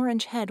if his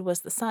orange head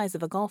was the size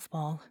of a golf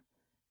ball.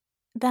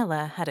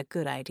 Bella had a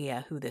good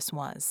idea who this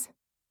was.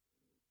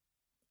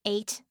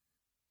 8,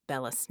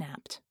 Bella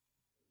snapped.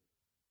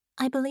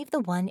 I believe the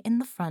one in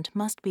the front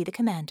must be the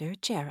commander,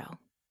 Jero,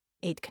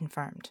 8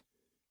 confirmed.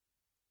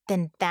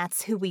 Then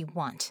that's who we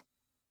want.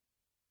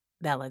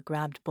 Bella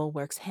grabbed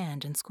Bulwark's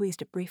hand and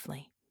squeezed it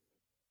briefly.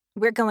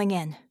 We're going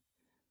in.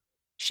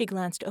 She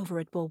glanced over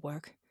at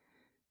Bulwark.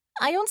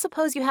 I don't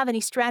suppose you have any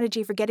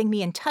strategy for getting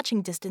me in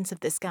touching distance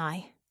of this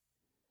guy.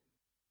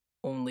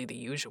 "Only the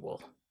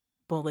usual,"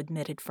 Bull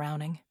admitted,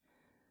 frowning.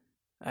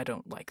 "I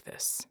don't like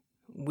this.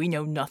 We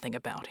know nothing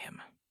about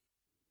him."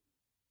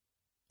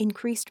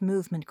 Increased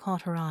movement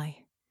caught her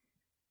eye.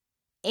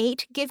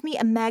 8, give me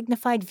a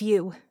magnified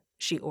view,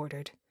 she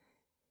ordered.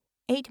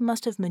 8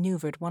 must have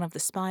maneuvered one of the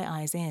spy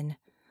eyes in.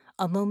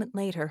 A moment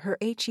later, her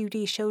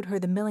HUD showed her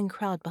the milling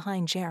crowd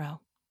behind Jero.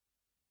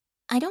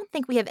 I don't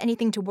think we have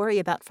anything to worry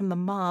about from the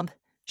mob,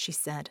 she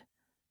said.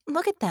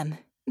 Look at them.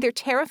 They're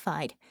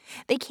terrified.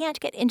 They can't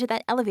get into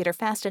that elevator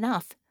fast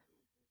enough.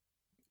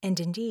 And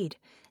indeed,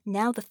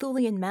 now the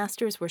Thulian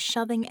masters were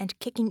shoving and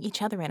kicking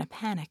each other in a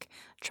panic,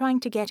 trying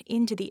to get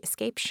into the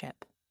escape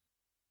ship.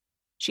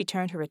 She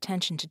turned her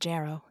attention to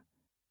Jarrow.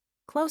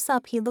 Close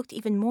up, he looked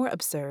even more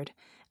absurd,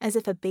 as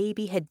if a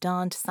baby had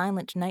donned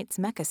Silent Knight's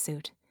mecha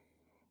suit.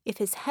 If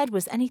his head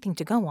was anything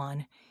to go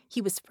on,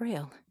 he was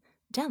frail,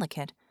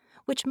 delicate,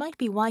 which might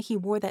be why he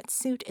wore that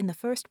suit in the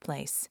first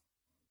place.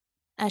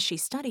 As she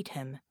studied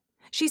him,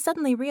 she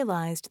suddenly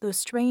realized those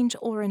strange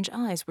orange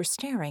eyes were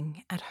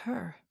staring at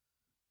her.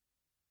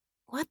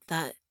 What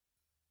the...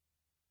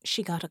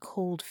 She got a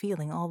cold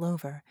feeling all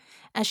over,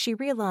 as she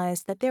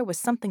realized that there was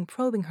something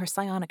probing her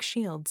psionic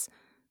shields.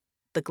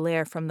 The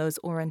glare from those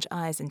orange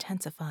eyes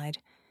intensified,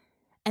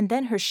 and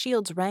then her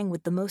shields rang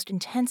with the most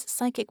intense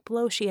psychic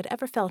blow she had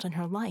ever felt in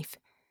her life.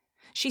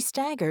 She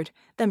staggered,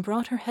 then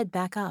brought her head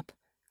back up,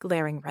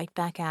 glaring right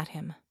back at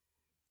him.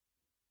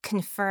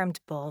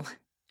 "Confirmed, Bull,"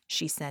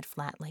 she said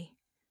flatly.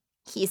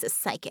 "He's a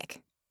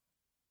psychic."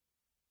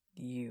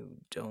 "You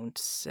don't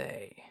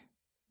say,"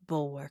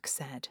 Bulwark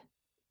said.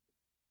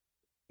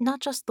 Not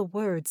just the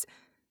words,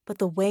 but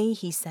the way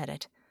he said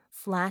it,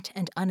 flat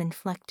and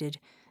uninflected,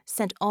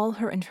 sent all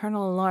her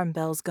internal alarm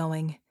bells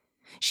going.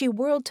 She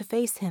whirled to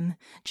face him,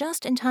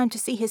 just in time to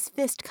see his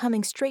fist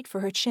coming straight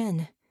for her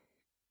chin.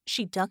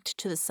 She ducked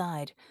to the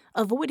side,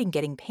 avoiding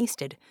getting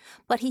pasted,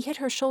 but he hit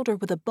her shoulder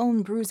with a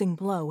bone-bruising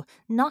blow,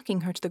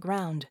 knocking her to the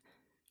ground.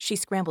 She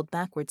scrambled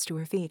backwards to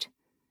her feet.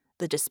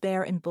 The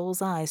despair in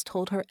Bull's eyes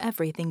told her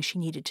everything she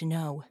needed to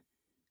know.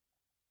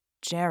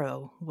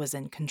 Jarrow was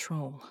in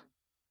control.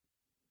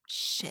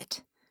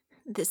 Shit.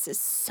 This is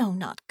so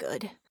not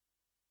good.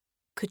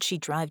 Could she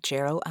drive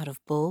Jarrow out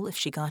of Bull if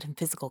she got in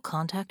physical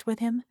contact with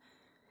him?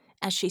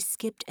 As she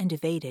skipped and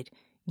evaded,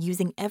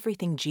 using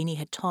everything Jeannie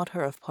had taught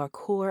her of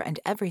parkour and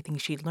everything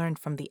she'd learned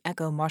from the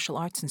Echo martial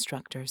arts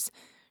instructors,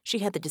 she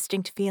had the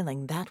distinct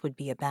feeling that would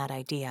be a bad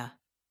idea.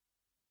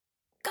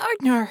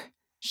 "Gardner!"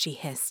 she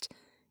hissed,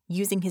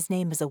 using his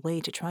name as a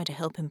way to try to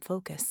help him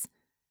focus.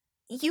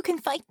 "You can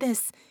fight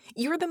this.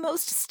 You're the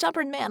most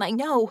stubborn man I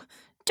know.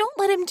 Don't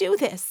let him do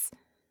this."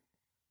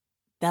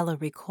 Bella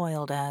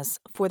recoiled as,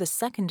 for the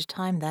second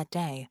time that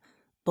day,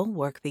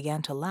 Bulwark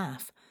began to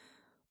laugh,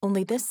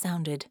 only this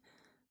sounded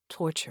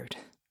tortured.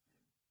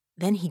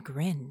 Then he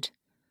grinned,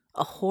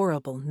 a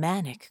horrible,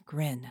 manic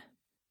grin.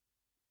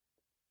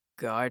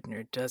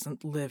 "Gardner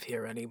doesn't live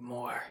here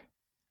anymore,"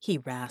 he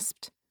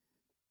rasped.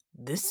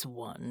 "This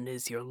one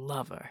is your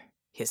lover.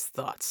 His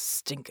thoughts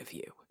stink of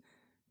you.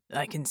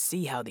 I can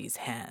see how these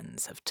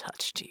hands have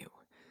touched you,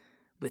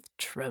 with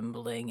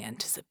trembling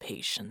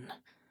anticipation,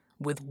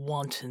 with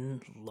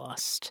wanton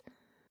lust.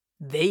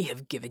 They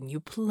have given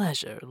you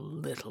pleasure,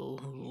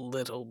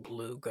 little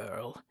blue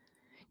girl.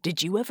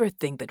 Did you ever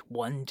think that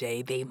one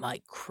day they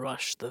might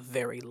crush the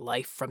very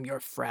life from your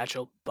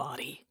fragile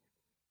body?"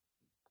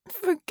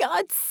 "For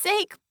God's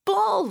sake,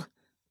 Bull!"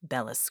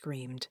 Bella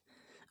screamed.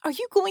 "Are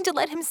you going to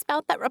let him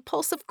spout that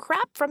repulsive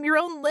crap from your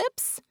own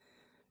lips?"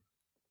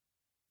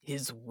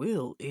 "His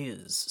will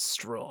is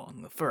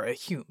strong for a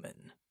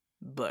human,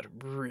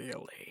 but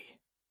really..."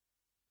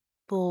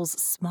 Bull's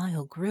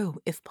smile grew,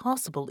 if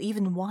possible,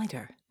 even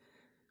wider.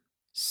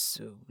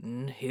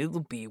 "Soon he'll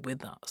be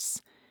with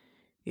us.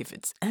 If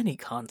it's any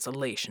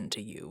consolation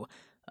to you,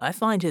 I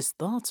find his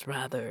thoughts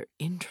rather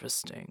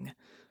interesting,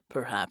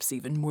 perhaps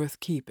even worth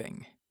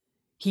keeping.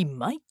 He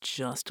might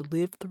just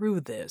live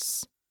through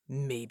this,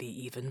 maybe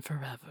even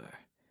forever.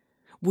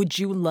 Would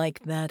you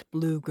like that,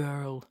 blue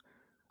girl?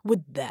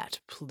 Would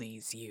that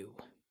please you?"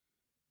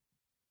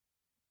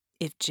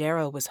 If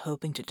Jarrow was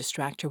hoping to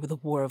distract her with a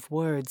war of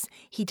words,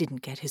 he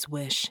didn't get his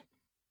wish.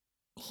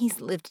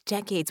 "He's lived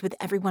decades with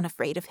everyone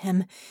afraid of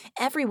him,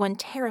 everyone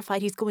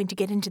terrified he's going to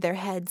get into their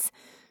heads.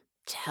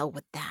 To hell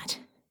with that.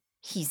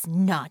 He's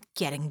not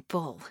getting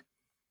Bull."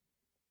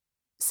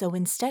 So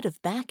instead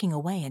of backing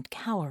away and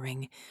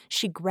cowering,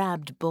 she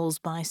grabbed Bull's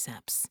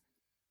biceps.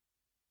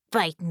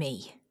 "Bite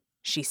me,"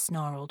 she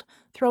snarled,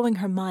 throwing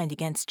her mind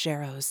against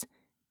Jarrow's.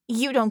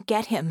 "You don't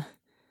get him."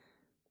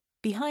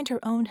 Behind her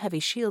own heavy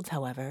shields,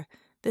 however,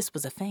 this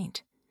was a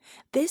feint.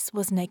 This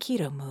was an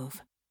Aikido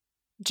move.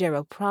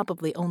 Jarrow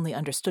probably only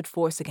understood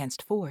force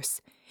against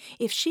force.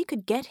 If she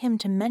could get him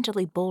to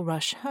mentally bull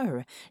rush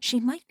her, she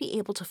might be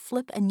able to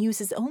flip and use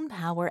his own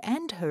power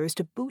and hers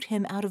to boot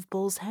him out of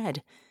Bull's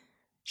head.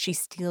 She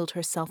steeled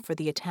herself for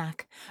the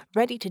attack,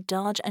 ready to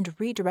dodge and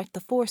redirect the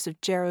force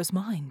of Jarrow's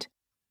mind.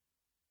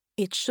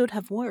 It should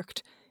have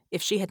worked,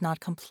 if she had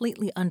not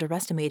completely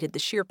underestimated the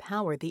sheer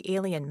power the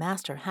alien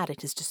master had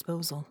at his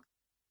disposal.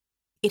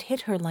 It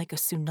hit her like a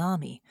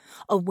tsunami,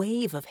 a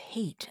wave of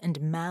hate and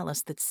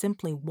malice that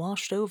simply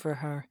washed over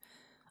her.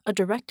 A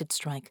directed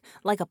strike,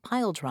 like a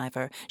pile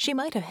driver, she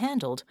might have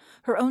handled,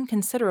 her own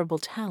considerable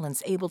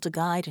talents able to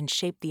guide and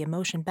shape the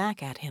emotion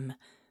back at him.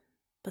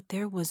 But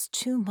there was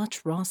too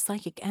much raw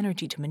psychic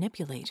energy to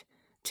manipulate,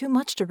 too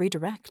much to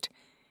redirect.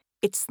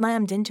 It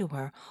slammed into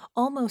her,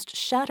 almost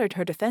shattered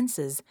her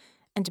defenses,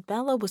 and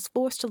Bella was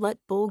forced to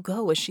let Bull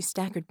go as she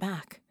staggered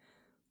back.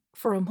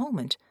 For a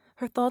moment,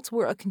 her thoughts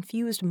were a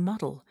confused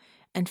muddle,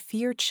 and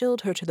fear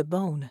chilled her to the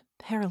bone,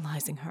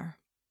 paralyzing her.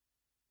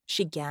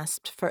 She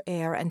gasped for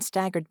air and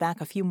staggered back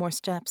a few more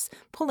steps,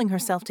 pulling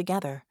herself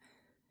together.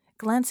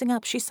 Glancing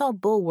up, she saw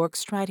Bulwark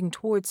striding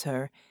towards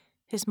her,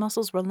 his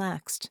muscles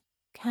relaxed,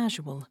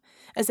 casual,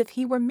 as if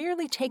he were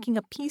merely taking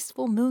a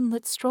peaceful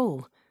moonlit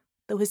stroll,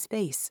 though his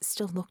face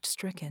still looked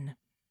stricken.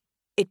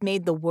 It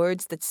made the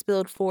words that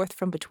spilled forth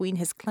from between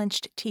his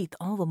clenched teeth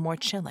all the more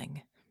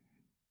chilling.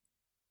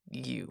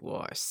 "You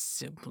are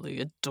simply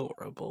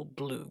adorable,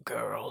 Blue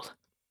Girl,"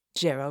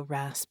 Jero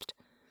rasped.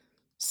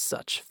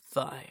 "Such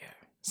fire,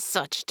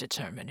 such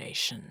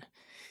determination.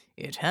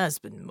 It has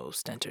been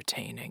most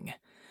entertaining.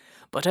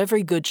 But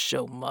every good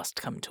show must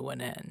come to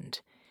an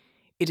end.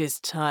 It is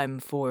time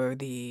for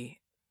the...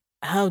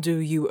 How do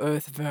you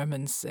Earth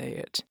vermin say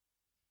it?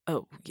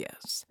 Oh,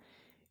 yes.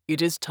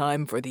 It is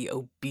time for the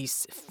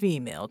obese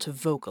female to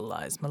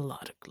vocalize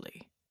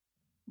melodically.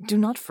 Do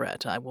not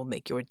fret, I will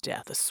make your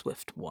death a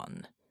swift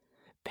one.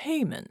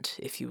 Payment,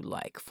 if you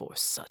like, for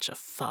such a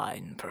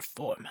fine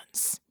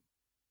performance."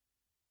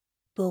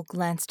 Bull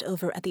glanced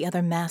over at the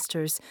other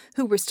masters,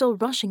 who were still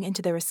rushing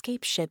into their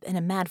escape ship in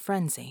a mad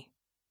frenzy.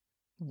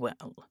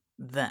 "Well,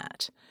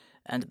 that,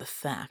 and the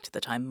fact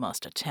that I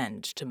must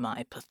attend to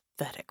my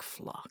pathetic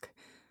flock.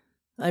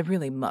 I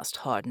really must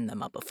harden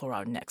them up before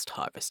our next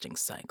harvesting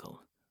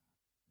cycle.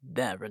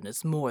 Baron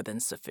is more than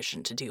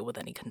sufficient to deal with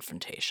any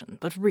confrontation,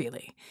 but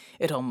really,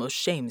 it almost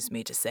shames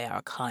me to say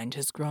our kind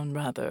has grown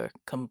rather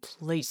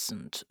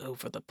complacent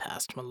over the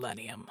past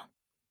millennium."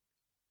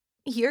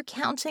 You're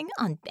counting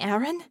on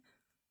Baron?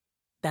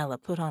 Bella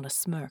put on a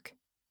smirk.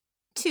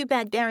 Too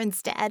bad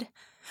Baron's dead.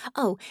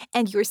 Oh,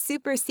 and your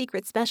super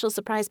secret special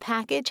surprise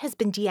package has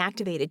been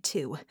deactivated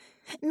too.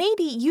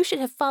 Maybe you should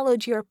have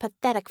followed your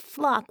pathetic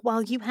flock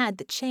while you had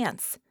the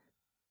chance.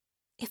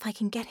 If I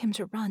can get him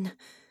to run,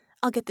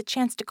 I'll get the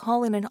chance to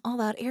call in an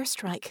all-out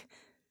airstrike.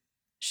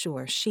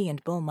 Sure, she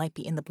and Bull might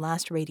be in the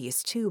blast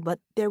radius too, but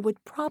there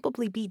would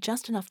probably be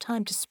just enough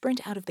time to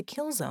sprint out of the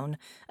kill zone,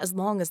 as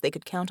long as they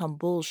could count on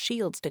Bull's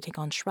shields to take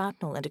on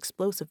shrapnel and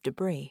explosive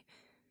debris.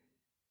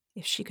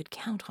 If she could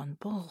count on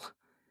Bull...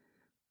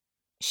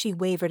 She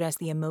wavered as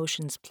the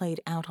emotions played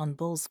out on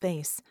Bull's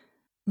face.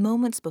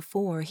 Moments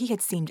before, he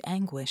had seemed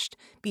anguished,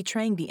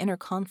 betraying the inner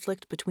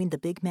conflict between the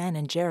big man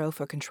and Jero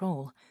for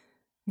control.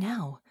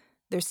 Now,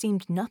 there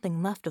seemed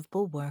nothing left of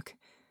Bulwark.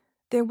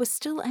 There was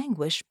still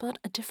anguish, but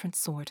a different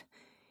sort.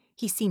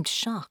 He seemed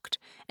shocked,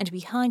 and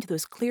behind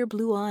those clear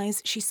blue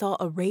eyes she saw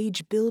a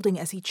rage building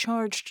as he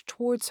charged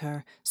towards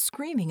her,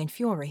 screaming in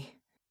fury.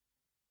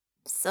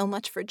 So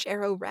much for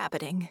Jero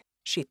rabbiting,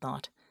 she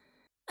thought.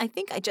 I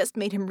think I just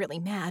made him really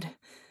mad.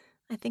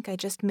 I think I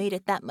just made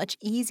it that much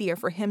easier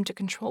for him to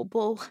control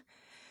Bull.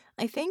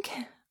 I think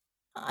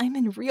I'm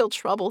in real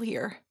trouble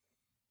here.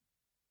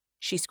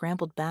 She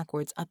scrambled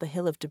backwards up a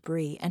hill of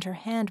debris, and her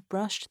hand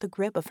brushed the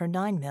grip of her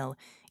 9mm,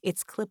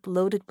 its clip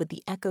loaded with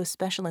the Echo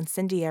special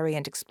incendiary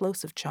and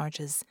explosive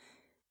charges.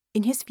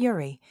 In his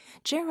fury,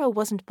 Jero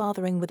wasn't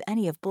bothering with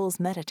any of Bull's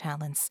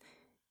meta-talents.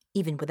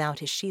 Even without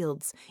his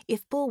shields,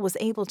 if Bull was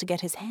able to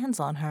get his hands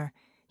on her,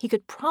 he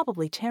could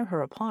probably tear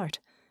her apart.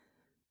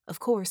 Of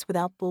course,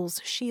 without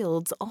Bull's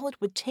shields, all it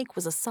would take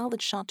was a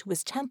solid shot to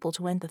his temple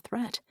to end the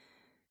threat.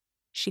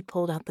 She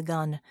pulled out the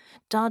gun,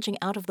 dodging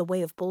out of the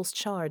way of Bull's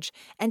charge,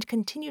 and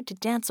continued to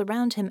dance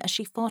around him as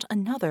she fought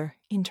another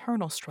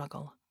internal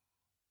struggle.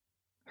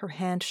 Her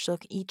hand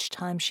shook each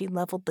time she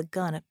leveled the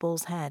gun at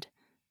Bull's head.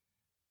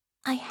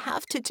 I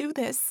have to do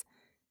this.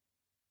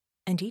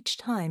 And each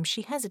time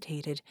she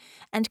hesitated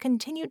and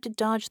continued to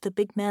dodge the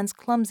big man's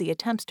clumsy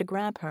attempts to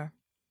grab her.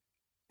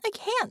 I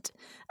can't.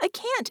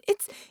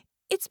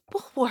 It's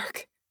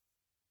Bulwark.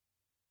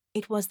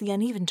 It was the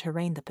uneven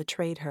terrain that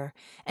betrayed her,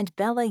 and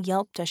Bella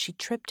yelped as she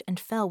tripped and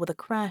fell with a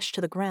crash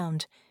to the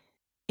ground.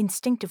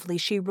 Instinctively,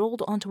 she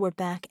rolled onto her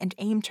back and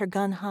aimed her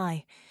gun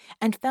high,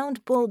 and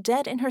found Bull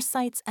dead in her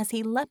sights as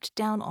he leapt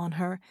down on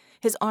her,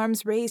 his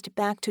arms raised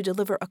back to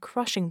deliver a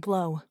crushing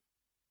blow.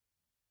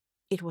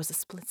 It was a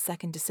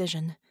split-second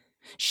decision.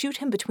 Shoot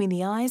him between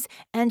the eyes,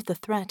 end the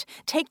threat,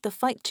 take the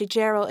fight to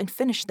Jero and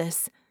finish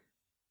this.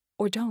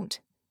 Or don't.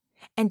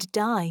 And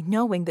die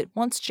knowing that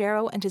once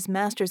Jero and his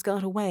masters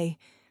got away,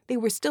 they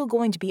were still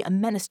going to be a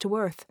menace to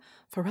Earth,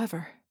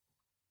 forever.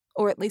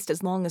 Or at least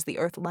as long as the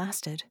Earth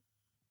lasted.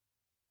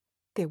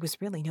 There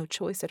was really no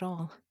choice at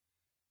all.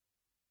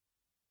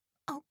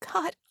 Oh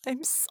God,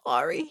 I'm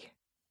sorry,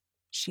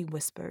 she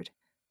whispered,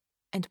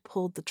 and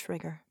pulled the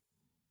trigger.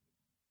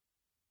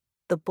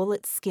 The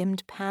bullet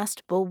skimmed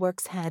past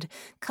Bulwark's head,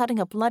 cutting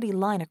a bloody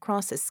line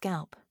across his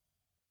scalp.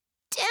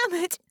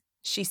 Damn it,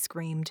 she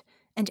screamed,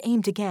 and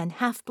aimed again,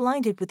 half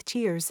blinded with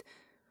tears.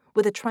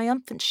 With a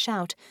triumphant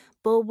shout,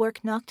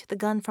 Bulwark knocked the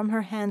gun from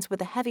her hands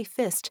with a heavy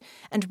fist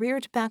and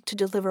reared back to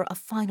deliver a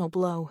final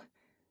blow.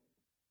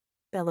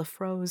 Bella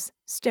froze,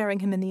 staring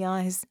him in the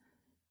eyes.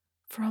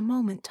 For a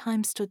moment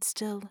time stood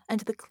still,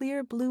 and the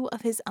clear blue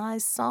of his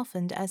eyes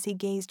softened as he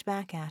gazed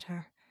back at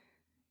her.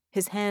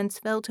 His hands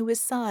fell to his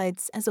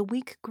sides as a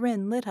weak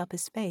grin lit up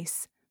his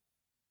face.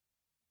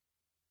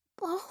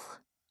 Bull?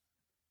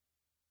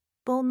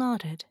 Bull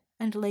nodded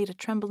and laid a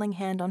trembling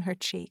hand on her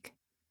cheek.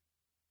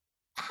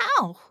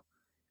 How?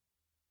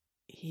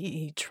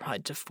 He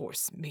tried to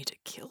force me to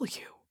kill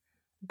you.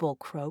 Bull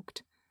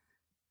croaked.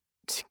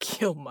 To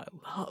kill my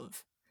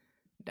love.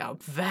 Now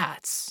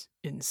that's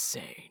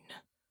insane.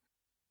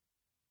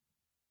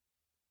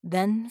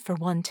 Then, for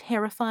one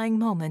terrifying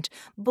moment,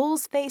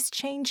 Bull's face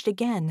changed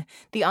again,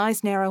 the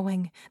eyes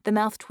narrowing, the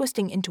mouth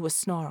twisting into a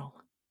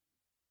snarl.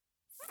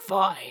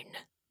 Fine,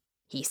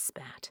 he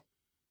spat.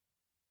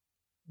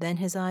 Then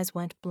his eyes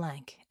went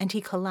blank, and he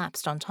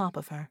collapsed on top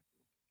of her.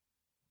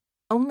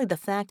 Only the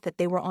fact that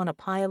they were on a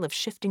pile of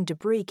shifting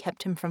debris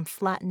kept him from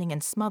flattening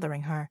and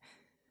smothering her.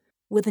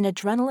 With an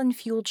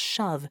adrenaline-fueled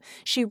shove,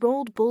 she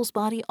rolled Bull's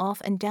body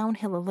off and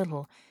downhill a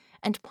little,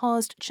 and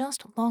paused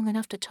just long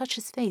enough to touch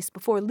his face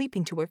before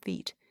leaping to her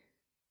feet.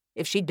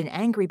 If she'd been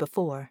angry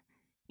before,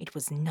 it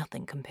was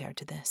nothing compared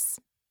to this.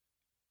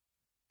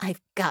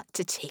 I've got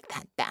to take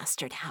that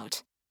bastard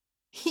out.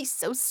 He's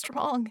so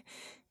strong.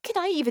 Can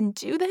I even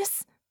do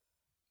this?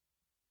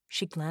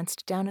 She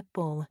glanced down at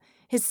Bull.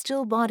 His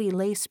still body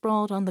lay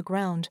sprawled on the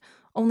ground,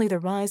 only the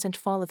rise and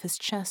fall of his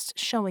chest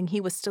showing he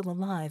was still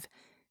alive,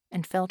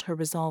 and felt her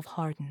resolve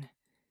harden.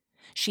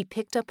 She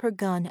picked up her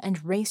gun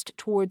and raced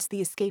towards the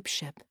escape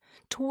ship,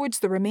 towards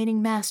the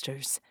remaining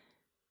masters,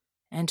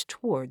 and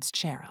towards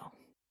Jarrow.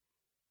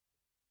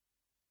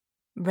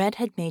 Red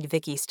had made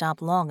Vicky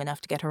stop long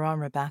enough to get her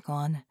armor back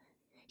on.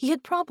 He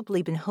had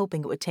probably been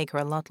hoping it would take her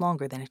a lot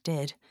longer than it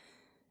did.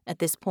 At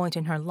this point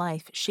in her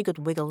life, she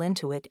could wiggle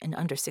into it in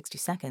under 60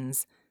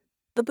 seconds.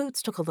 The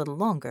boots took a little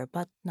longer,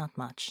 but not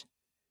much.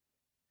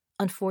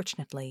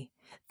 Unfortunately,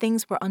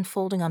 things were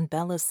unfolding on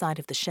Bella's side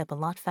of the ship a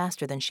lot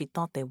faster than she'd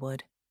thought they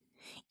would.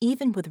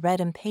 Even with Red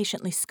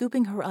impatiently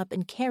scooping her up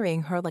and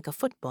carrying her like a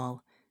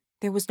football,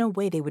 there was no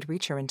way they would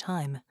reach her in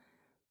time.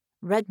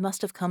 Red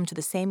must have come to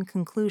the same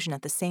conclusion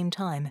at the same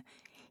time.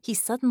 He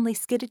suddenly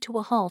skidded to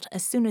a halt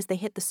as soon as they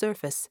hit the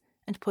surface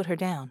and put her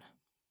down.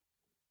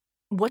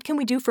 "What can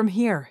we do from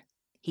here?"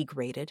 he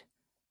grated.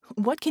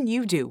 "What can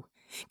you do?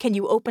 Can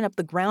you open up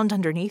the ground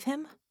underneath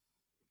him?"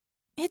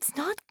 "It's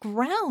not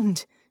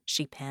ground,"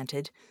 she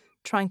panted,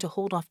 trying to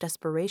hold off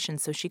desperation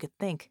so she could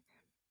think.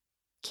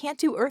 "Can't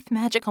do earth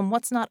magic on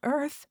what's not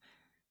earth."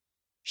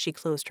 She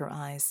closed her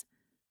eyes.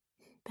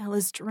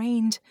 "Bella's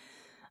drained.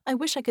 I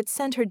wish I could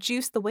send her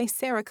juice the way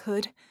Sarah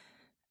could.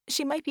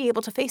 She might be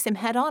able to face him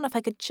head-on if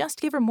I could just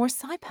give her more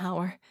psi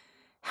power.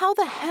 How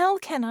the hell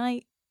can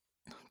I...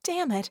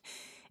 Damn it.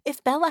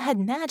 If Bella had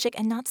magic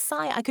and not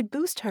psi, I could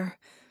boost her.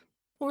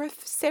 Or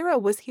if Sarah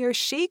was here,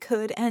 she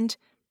could, and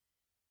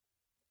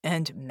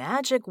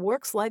magic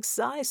works like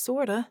psi,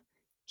 sorta,"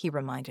 he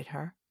reminded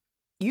her.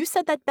 "You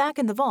said that back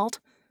in the vault.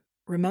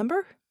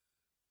 Remember?"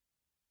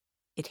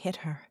 It hit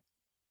her.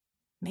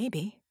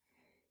 Maybe.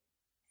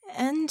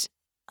 "And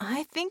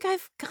I think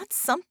I've got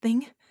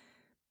something."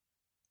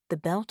 The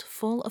belt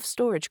full of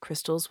storage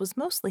crystals was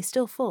mostly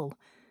still full.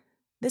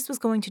 This was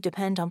going to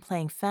depend on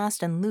playing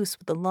fast and loose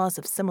with the laws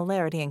of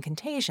similarity and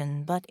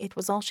contagion, but it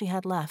was all she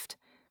had left.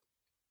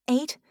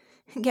 8,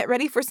 get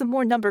ready for some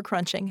more number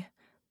crunching."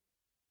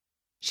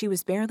 She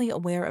was barely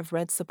aware of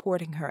Red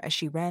supporting her as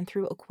she ran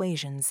through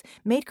equations,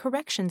 made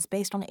corrections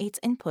based on 8's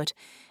input,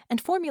 and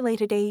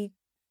formulated a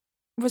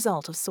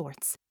result of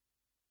sorts.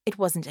 It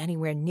wasn't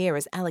anywhere near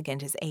as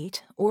elegant as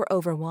 8, or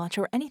Overwatch,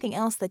 or anything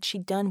else that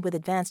she'd done with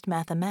advanced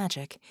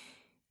mathemagic.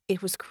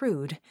 It was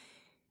crude.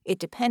 It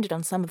depended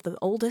on some of the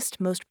oldest,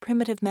 most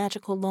primitive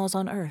magical laws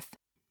on Earth.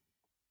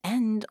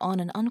 And on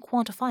an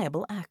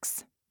unquantifiable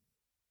X.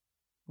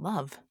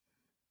 Love.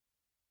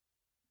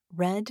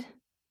 Red,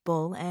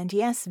 Bull, and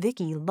yes,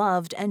 Vicky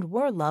loved and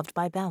were loved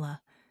by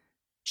Bella.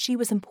 She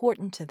was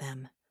important to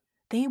them.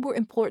 They were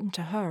important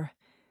to her.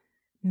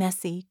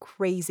 Messy,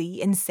 crazy,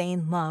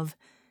 insane love.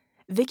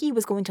 Vicky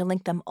was going to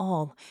link them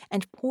all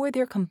and pour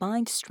their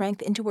combined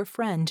strength into her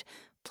friend,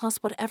 plus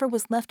whatever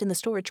was left in the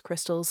storage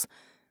crystals.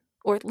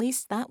 Or at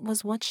least that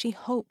was what she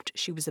hoped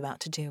she was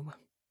about to do.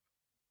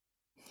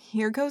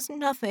 "Here goes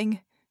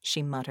nothing,"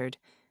 she muttered,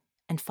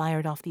 and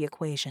fired off the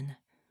equation.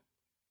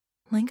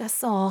 "Link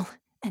us all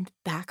and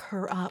back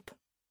her up."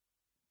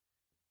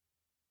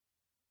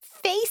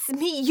 "Face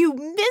me, you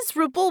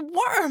miserable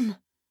worm!"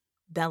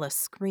 Bella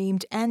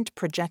screamed and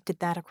projected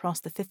that across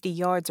the 50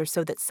 yards or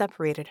so that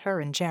separated her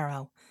and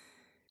Jarrow.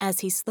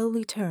 As he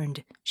slowly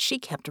turned, she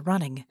kept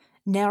running,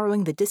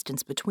 narrowing the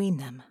distance between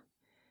them.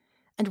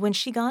 And when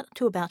she got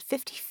to about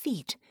 50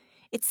 feet,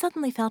 it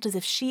suddenly felt as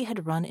if she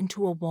had run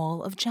into a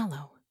wall of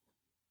jello.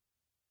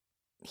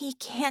 "He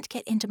can't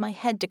get into my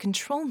head to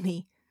control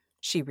me,"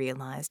 she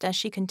realized as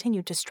she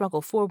continued to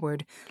struggle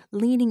forward,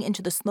 leaning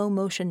into the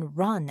slow-motion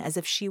run as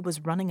if she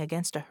was running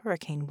against a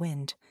hurricane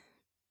wind.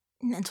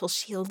 "Mental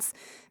shields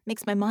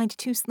makes my mind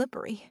too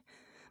slippery,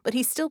 but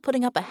he's still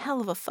putting up a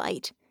hell of a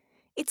fight.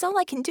 It's all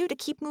I can do to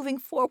keep moving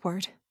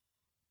forward."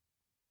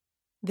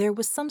 There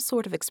was some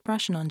sort of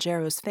expression on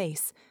Jarrow's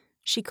face.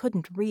 She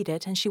couldn't read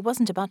it, and she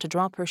wasn't about to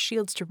drop her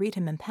shields to read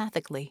him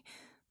empathically,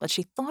 but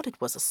she thought it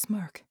was a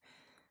smirk.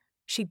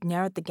 She'd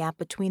narrowed the gap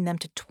between them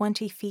to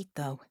 20 feet,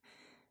 though,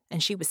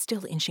 and she was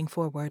still inching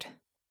forward.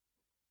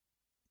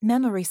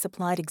 Memory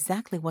supplied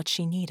exactly what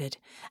she needed,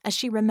 as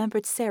she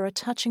remembered Sarah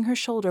touching her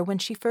shoulder when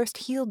she first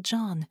healed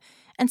John,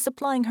 and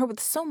supplying her with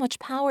so much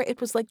power it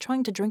was like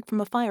trying to drink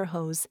from a fire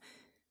hose.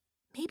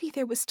 Maybe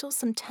there was still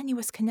some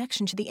tenuous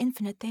connection to the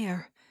infinite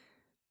there.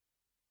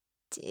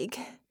 Dig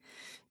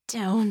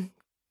down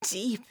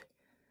deep.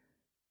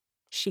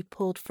 She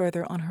pulled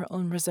further on her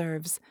own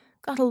reserves,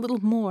 got a little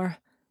more,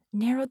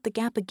 narrowed the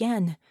gap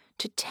again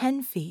to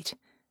 10 feet.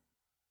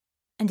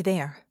 And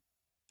there,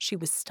 she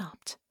was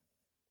stopped,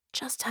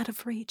 just out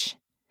of reach,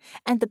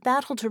 and the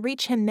battle to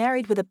reach him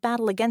married with a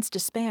battle against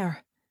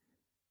despair.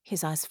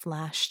 His eyes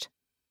flashed.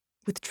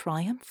 With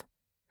triumph?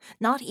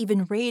 Not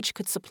even rage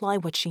could supply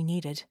what she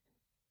needed.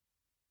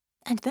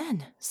 And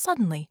then,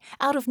 suddenly,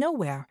 out of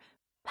nowhere,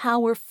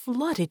 power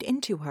flooded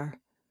into her.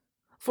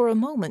 For a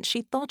moment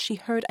she thought she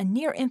heard a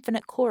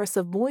near-infinite chorus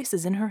of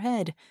voices in her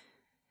head.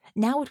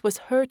 Now it was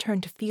her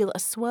turn to feel a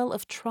swell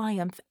of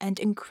triumph and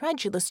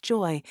incredulous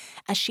joy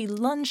as she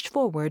lunged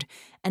forward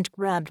and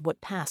grabbed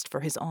what passed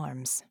for his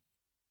arms.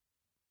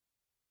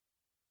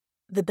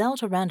 The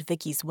belt around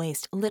Vicky's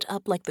waist lit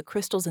up like the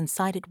crystals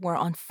inside it were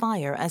on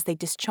fire as they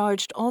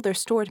discharged all their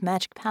stored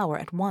magic power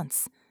at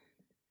once.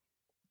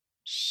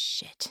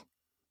 Shit.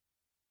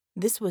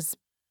 This was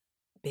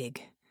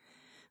big.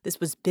 This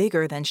was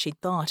bigger than she'd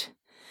thought.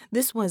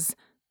 This was...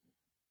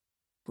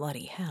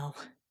 bloody hell.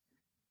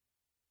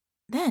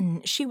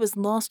 Then she was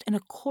lost in a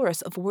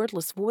chorus of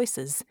wordless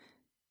voices.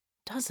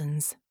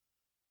 Dozens.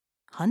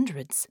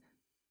 Hundreds.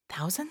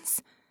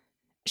 Thousands?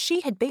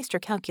 She had based her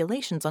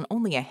calculations on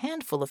only a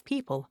handful of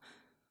people,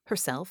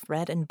 herself,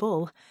 Red, and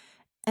Bull,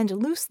 and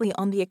loosely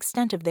on the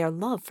extent of their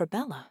love for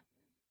Bella.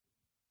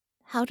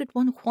 How did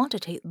one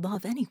quantitate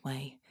love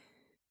anyway?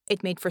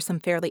 It made for some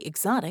fairly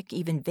exotic,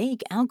 even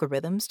vague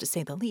algorithms, to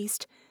say the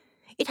least.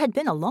 It had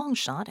been a long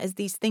shot, as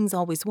these things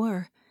always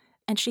were,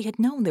 and she had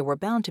known there were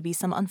bound to be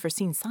some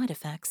unforeseen side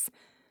effects.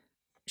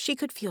 She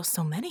could feel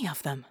so many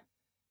of them.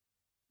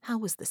 How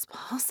was this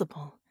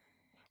possible?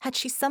 Had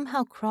she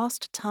somehow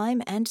crossed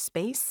time and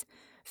space,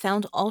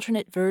 found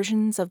alternate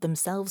versions of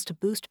themselves to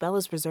boost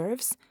Bella's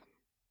reserves?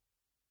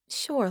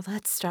 Sure,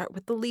 let's start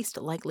with the least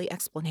likely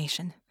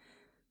explanation.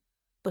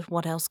 But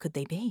what else could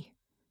they be?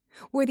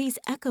 Were these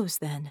echoes,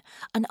 then,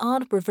 an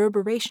odd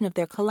reverberation of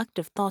their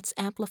collective thoughts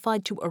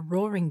amplified to a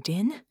roaring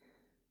din?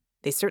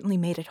 They certainly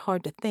made it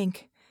hard to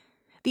think.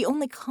 The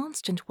only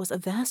constant was a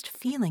vast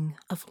feeling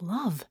of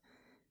love.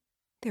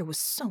 There was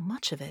so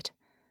much of it.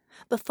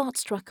 The thought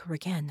struck her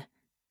again.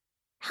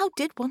 How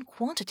did one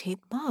quantitate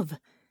love?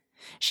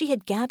 She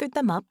had gathered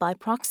them up by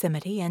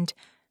proximity and...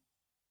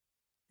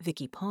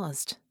 Vicky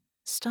paused,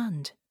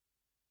 stunned.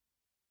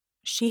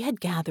 She had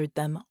gathered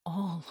them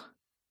all.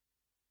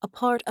 A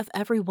part of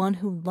everyone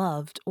who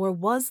loved or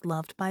was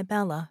loved by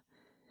Bella.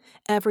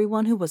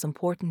 Everyone who was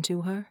important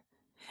to her.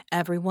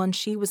 Everyone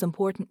she was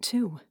important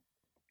to.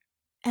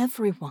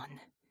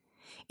 Everyone.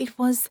 It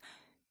was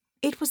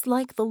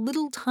like the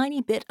little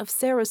tiny bit of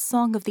Sarah's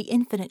song of the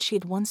infinite she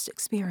had once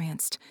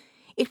experienced.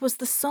 It was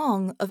the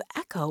song of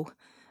echo,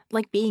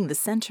 like being the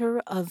center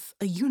of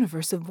a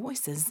universe of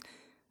voices.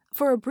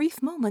 For a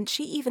brief moment,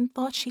 she even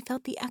thought she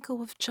felt the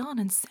echo of John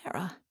and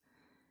Sarah.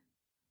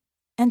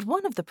 And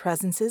one of the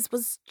presences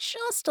was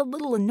just a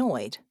little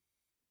annoyed.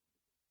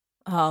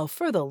 Oh,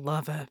 for the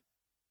love of...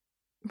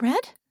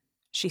 Red?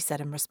 She said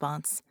in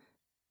response.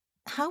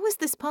 How is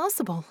this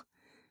possible?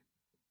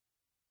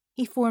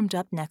 He formed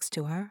up next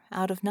to her,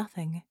 out of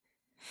nothing.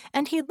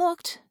 And he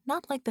looked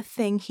not like the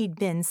thing he'd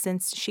been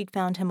since she'd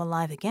found him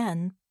alive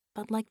again,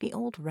 but like the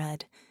old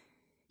Red.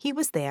 He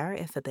was there,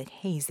 if a bit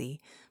hazy,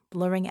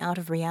 blurring out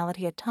of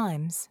reality at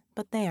times,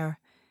 but there.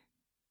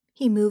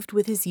 He moved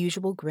with his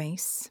usual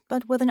grace,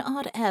 but with an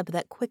odd ebb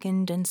that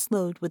quickened and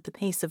slowed with the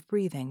pace of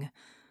breathing.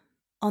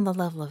 On the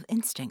level of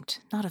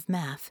instinct, not of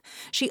math,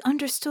 she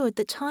understood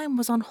that time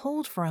was on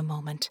hold for a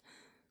moment.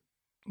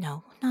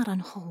 No, not on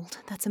hold.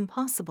 That's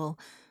impossible.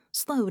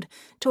 Slowed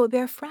to a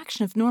bare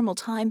fraction of normal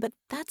time, but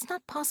that's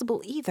not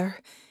possible either.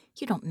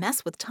 You don't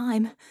mess with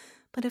time.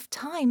 But if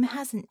time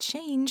hasn't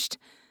changed...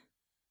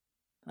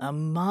 A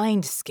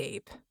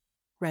mindscape,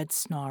 Red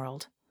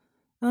snarled.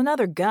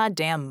 Another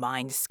goddamn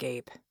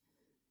mindscape.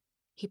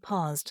 He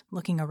paused,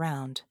 looking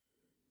around.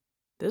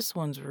 This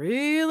one's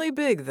really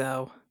big,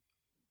 though.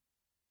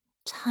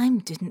 Time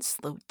didn't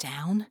slow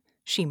down,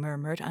 she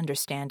murmured,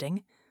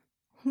 understanding.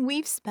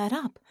 We've sped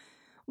up.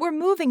 We're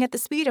moving at the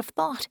speed of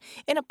thought,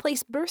 in a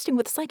place bursting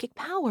with psychic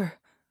power.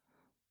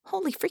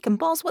 Holy freaking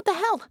balls, what the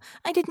hell?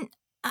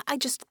 I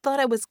just thought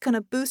I was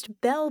gonna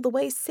boost Belle the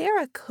way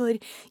Sarah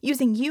could,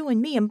 using you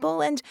and me and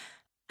Bull, and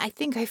I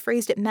think I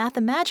phrased it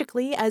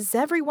mathematically as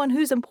everyone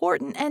who's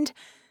important, and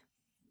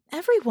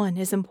everyone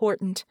is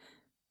important.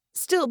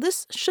 Still,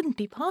 this shouldn't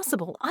be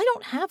possible. I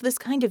don't have this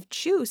kind of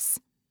juice.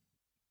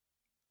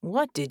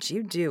 What did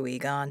you do,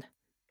 Egon?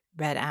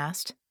 Red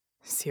asked.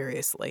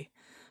 Seriously,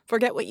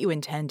 forget what you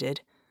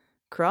intended.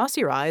 Cross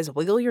your eyes,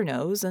 wiggle your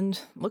nose, and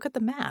look at the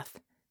math.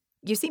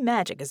 You see,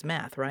 magic is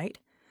math, right?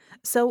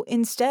 So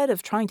instead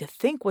of trying to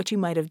think what you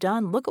might have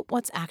done, look at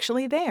what's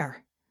actually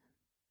there.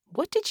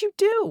 What did you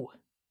do?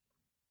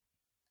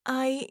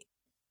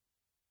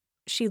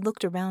 She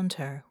looked around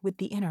her with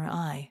the inner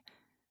eye.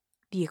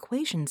 The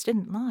equations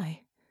didn't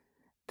lie.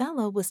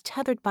 Bella was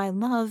tethered by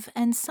love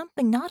and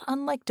something not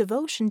unlike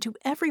devotion to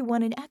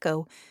everyone in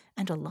Echo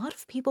and a lot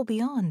of people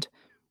beyond.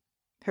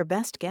 Her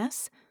best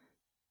guess?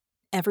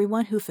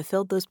 Everyone who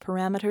fulfilled those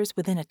parameters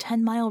within a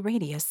 10-mile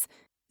radius,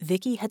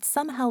 Vicky had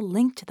somehow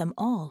linked them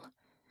all.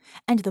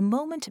 And the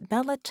moment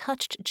Bella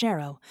touched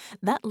Jero,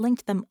 that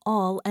linked them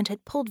all and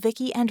had pulled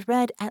Vicky and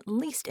Red at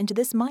least into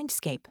this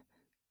mindscape.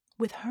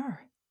 With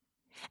her.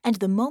 And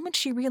the moment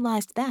she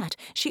realized that,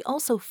 she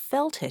also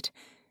felt it,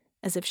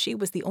 as if she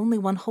was the only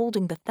one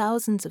holding the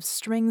thousands of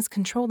strings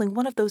controlling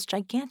one of those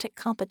gigantic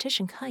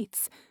competition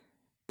kites.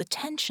 The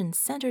tension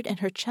centered in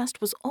her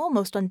chest was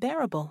almost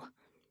unbearable.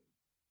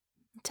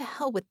 To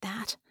hell with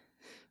that.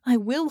 I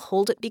will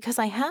hold it because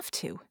I have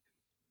to.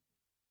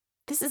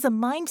 This is a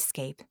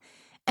mindscape,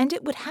 and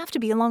it would have to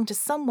belong to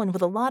someone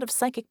with a lot of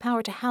psychic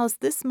power to house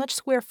this much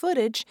square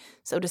footage,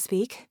 so to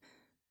speak,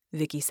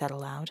 Vicky said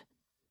aloud.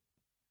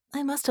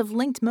 I must have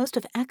linked most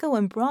of Echo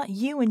and brought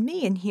you and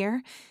me in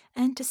here,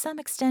 and to some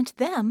extent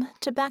them,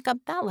 to back up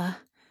Bella.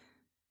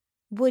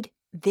 Would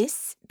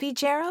this be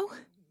Jero?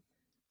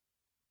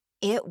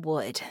 It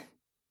would,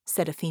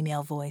 said a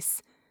female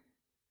voice.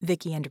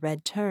 Vicky and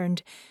Red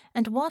turned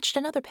and watched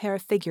another pair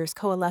of figures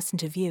coalesce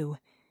into view.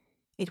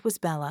 It was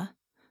Bella,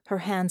 her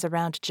hands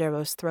around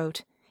Jero's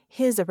throat,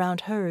 his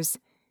around hers.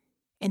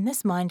 In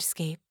this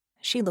mindscape,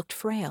 she looked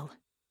frail,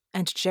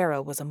 and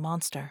Jero was a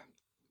monster.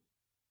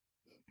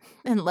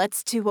 And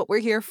let's do what we're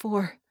here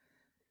for.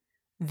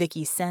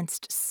 Vicky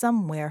sensed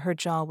somewhere her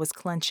jaw was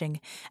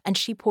clenching, and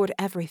she poured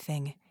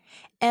everything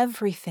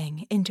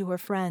into her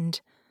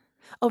friend.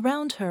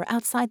 Around her,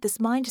 outside this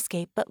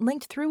mindscape, but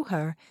linked through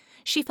her,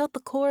 she felt the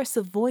chorus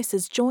of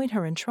voices join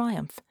her in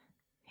triumph.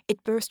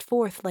 It burst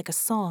forth like a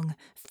song,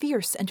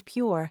 fierce and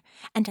pure,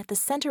 and at the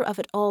center of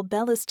it all,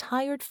 Bella's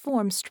tired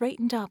form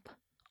straightened up,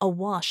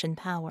 awash in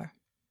power.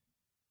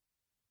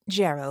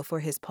 Jero,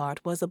 for his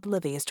part, was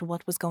oblivious to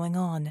what was going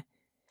on.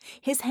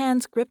 His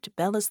hands gripped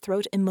Bella's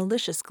throat in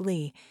malicious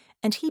glee,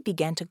 and he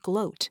began to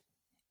gloat,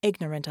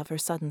 ignorant of her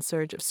sudden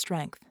surge of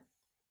strength.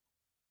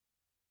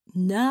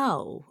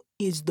 Now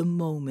is the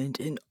moment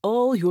in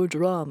all your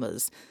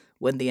dramas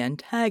when the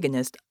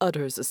antagonist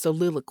utters a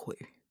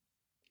soliloquy,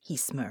 he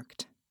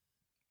smirked.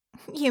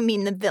 You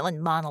mean the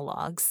villain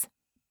monologues,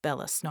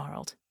 Bella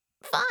snarled.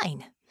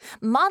 Fine.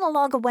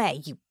 Monologue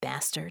away, you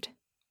bastard.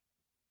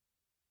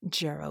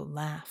 Jero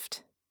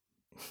laughed.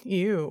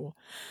 You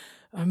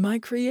are my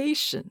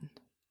creation.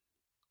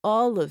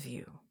 All of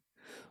you.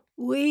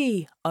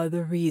 We are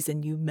the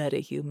reason you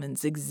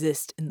metahumans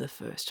exist in the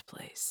first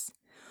place.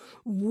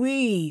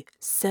 We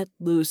set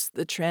loose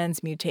the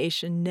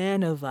transmutation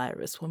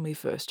nanovirus when we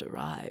first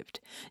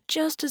arrived,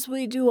 just as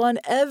we do on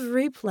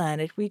every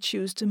planet we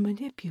choose to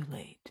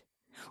manipulate.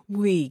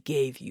 We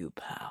gave you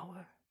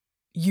power.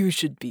 You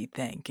should be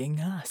thanking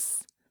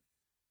us.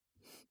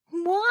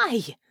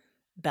 Why?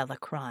 Bella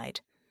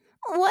cried.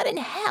 What in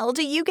hell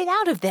do you get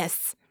out of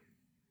this?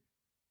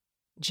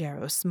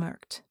 Jero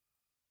smirked.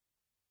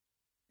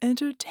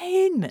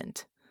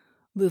 Entertainment,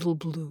 little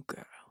blue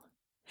girl.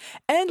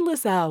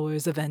 Endless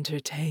hours of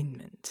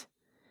entertainment.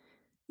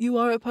 You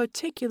are a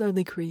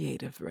particularly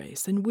creative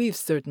race, and we've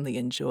certainly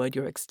enjoyed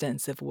your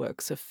extensive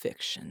works of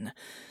fiction.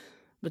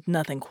 But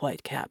nothing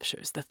quite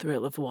captures the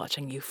thrill of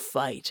watching you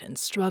fight and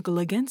struggle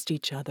against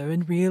each other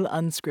in real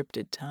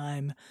unscripted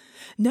time,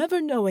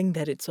 never knowing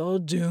that it's all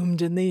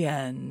doomed in the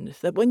end,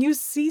 that when you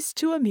cease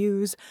to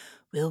amuse,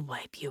 we'll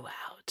wipe you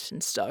out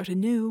and start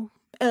anew,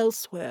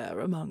 elsewhere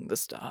among the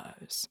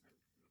stars.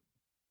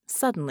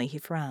 Suddenly he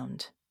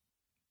frowned.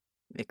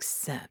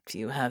 Except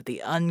you have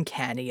the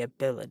uncanny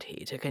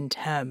ability to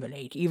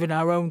contaminate even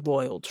our own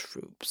loyal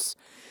troops.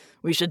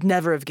 We should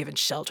never have given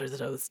shelter to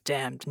those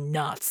damned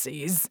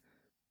Nazis.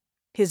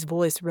 His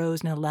voice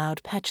rose in a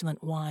loud,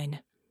 petulant whine.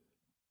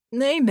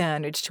 They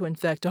managed to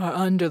infect our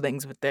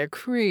underlings with their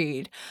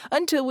creed,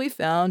 until we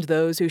found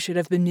those who should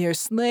have been mere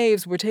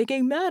slaves were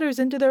taking matters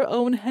into their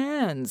own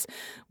hands,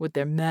 with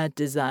their mad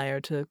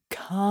desire to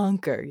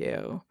conquer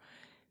you.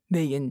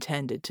 They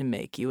intended to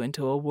make you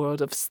into a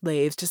world of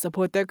slaves to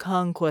support their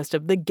conquest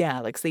of the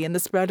galaxy and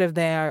the spread of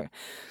their,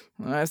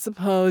 I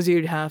suppose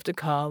you'd have to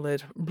call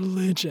it,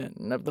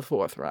 religion of the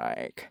Fourth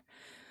Reich.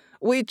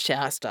 We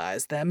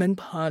chastised them and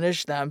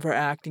punished them for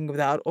acting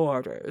without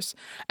orders,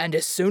 and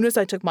as soon as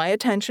I took my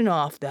attention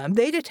off them,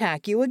 they'd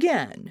attack you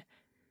again.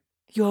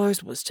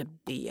 Yours was to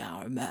be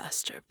our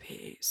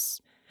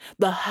masterpiece,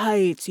 the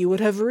heights you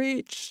would have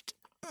reached.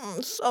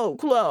 So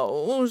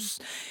close.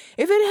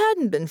 If it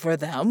hadn't been for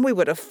them, we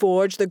would have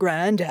forged the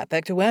grand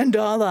epic to end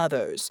all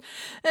others.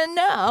 And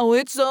now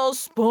it's all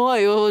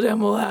spoiled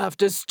and we'll have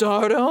to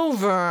start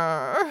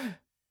over.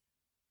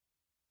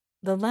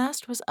 The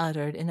last was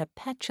uttered in a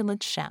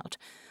petulant shout,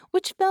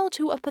 which fell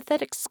to a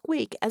pathetic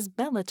squeak as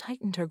Bella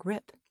tightened her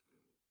grip.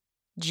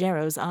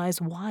 Jero's eyes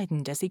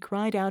widened as he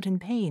cried out in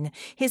pain,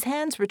 his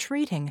hands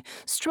retreating,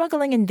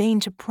 struggling in vain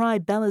to pry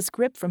Bella's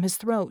grip from his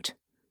throat.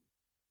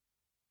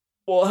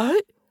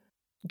 What?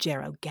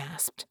 Jero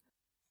gasped.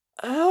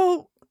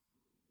 Help!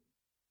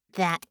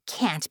 That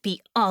can't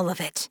be all of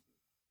it,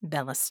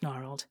 Bella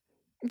snarled.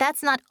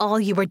 That's not all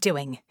you were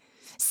doing.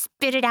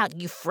 Spit it out,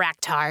 you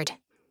fractard.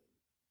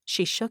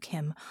 She shook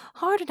him,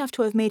 hard enough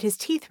to have made his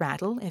teeth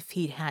rattle, if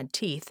he'd had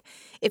teeth,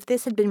 if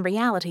this had been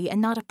reality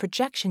and not a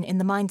projection in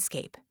the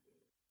mindscape.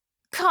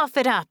 Cough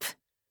it up!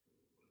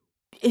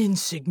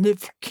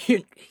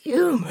 Insignificant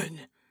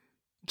human,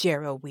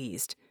 Jero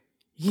wheezed.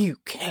 You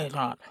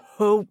cannot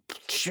hope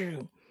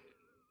to.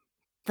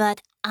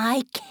 But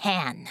I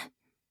can,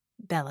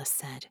 Bella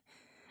said,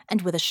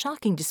 and with a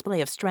shocking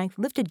display of strength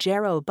lifted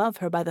Jero above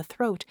her by the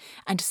throat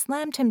and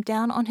slammed him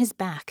down on his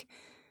back.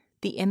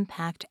 The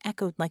impact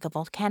echoed like a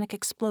volcanic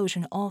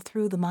explosion all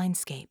through the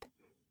mindscape.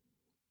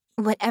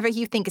 Whatever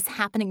you think is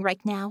happening right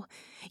now,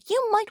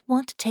 you might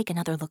want to take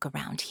another look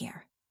around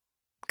here.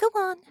 Go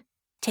on,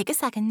 take a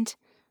second.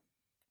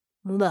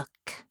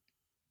 Look.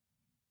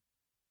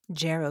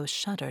 Jero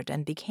shuddered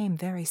and became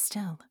very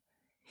still.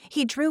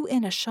 He drew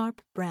in a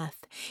sharp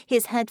breath,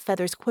 his head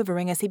feathers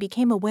quivering as he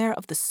became aware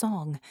of the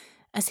song,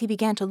 as he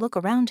began to look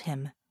around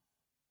him.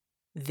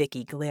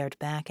 Vicky glared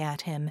back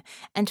at him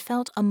and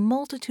felt a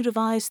multitude of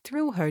eyes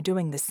through her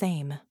doing the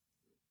same.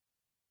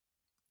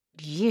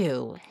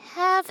 You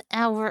have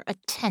our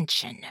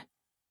attention,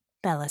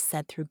 Bella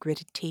said through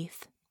gritted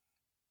teeth.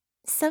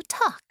 So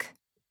talk.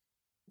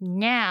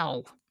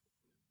 Now.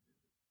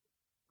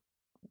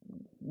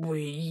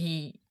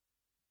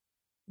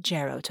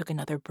 Jero took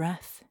another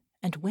breath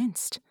and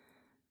winced.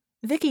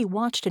 Vicky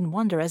watched in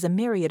wonder as a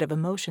myriad of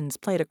emotions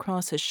played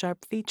across his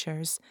sharp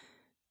features.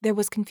 There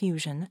was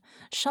confusion,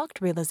 shocked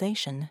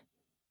realization,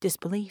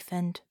 disbelief,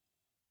 and,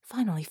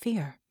 finally,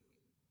 fear.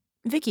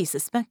 Vicky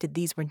suspected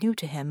these were new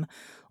to him,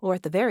 or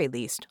at the very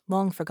least,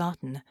 long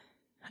forgotten.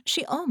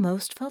 She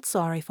almost felt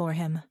sorry for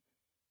him.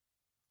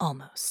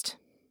 Almost.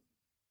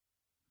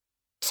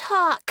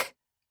 Talk!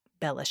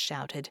 Bella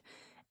shouted,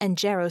 and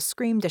Jero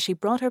screamed as she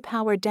brought her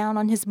power down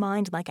on his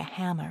mind like a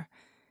hammer.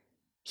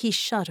 He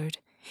shuddered,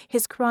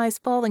 his cries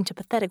falling to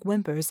pathetic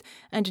whimpers,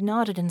 and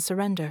nodded in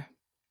surrender.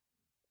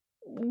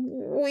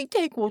 We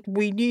take what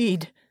we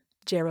need,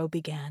 Jero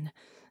began,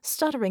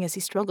 stuttering as he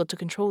struggled to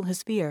control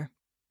his fear.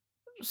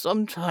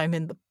 Sometime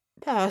in the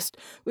past,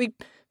 we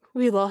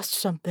lost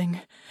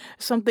something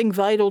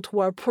vital to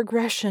our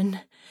progression.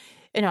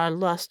 In our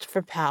lust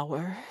for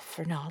power,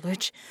 for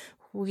knowledge,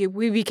 we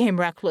became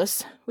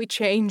reckless. We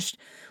changed.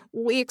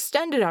 We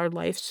extended our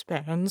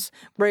lifespans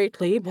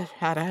greatly, but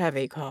at a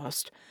heavy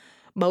cost.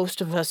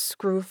 Most of us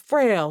grew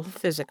frail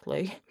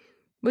physically.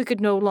 We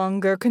could no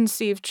longer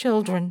conceive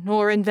children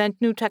or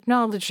invent new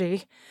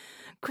technology.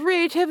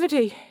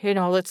 Creativity in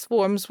all its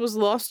forms was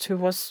lost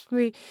to us.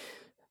 We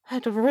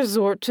had to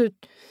resort to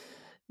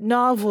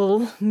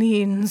novel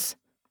means.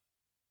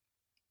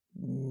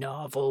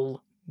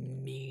 Novel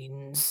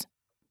means?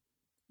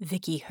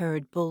 Vicky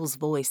heard Bull's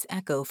voice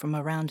echo from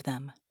around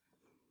them.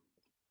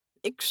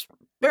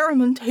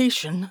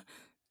 Experimentation,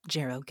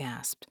 Jero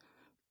gasped.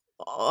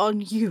 On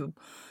you.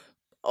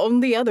 On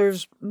the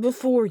others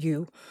before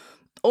you.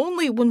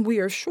 Only when we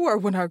are sure,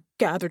 when our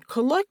gathered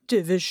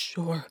collective is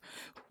sure,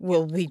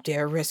 will we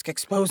dare risk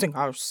exposing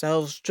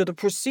ourselves to the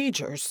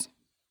procedures.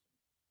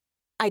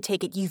 I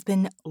take it you've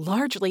been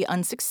largely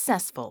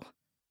unsuccessful,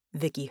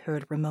 Vicky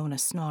heard Ramona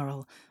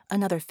snarl,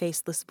 another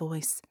faceless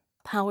voice,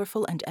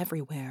 powerful and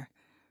everywhere.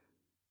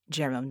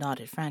 Jero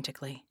nodded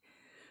frantically.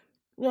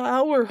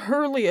 Our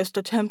earliest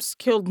attempts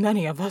killed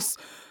many of us.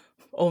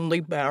 Only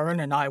Baron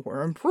and I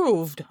were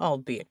improved,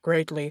 albeit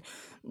greatly,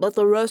 but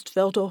the rest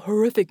fell to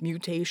horrific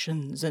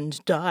mutations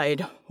and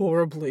died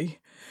horribly.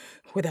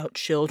 Without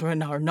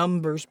children, our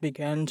numbers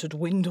began to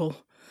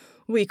dwindle.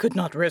 We could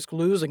not risk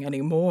losing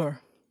any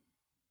more.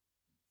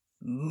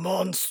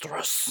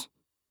 Monstrous!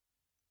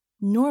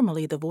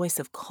 Normally the voice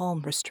of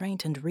calm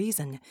restraint and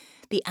reason,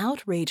 the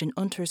outrage in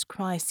Unter's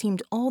cry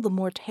seemed all the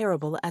more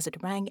terrible as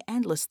it rang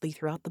endlessly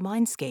throughout the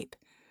mindscape.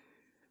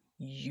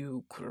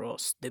 You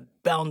crossed the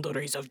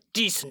boundaries of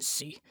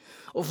decency,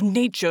 of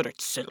nature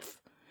itself.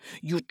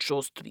 You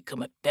chose to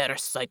become a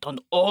parasite on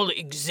all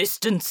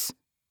existence.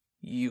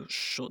 You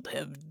should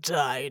have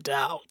died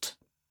out.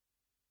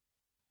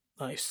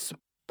 I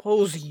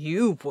suppose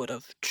you would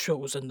have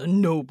chosen the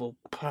noble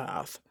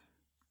path,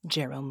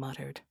 Jero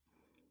muttered.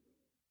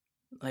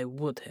 I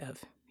would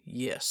have,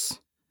 yes.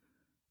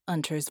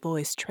 Unter's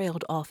voice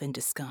trailed off in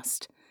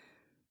disgust.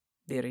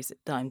 There is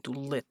a time to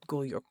let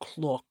go your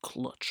claw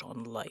clutch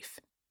on life.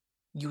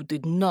 You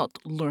did not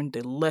learn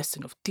the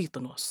lesson of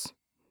Titanos.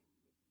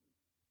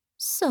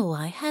 So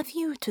I have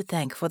you to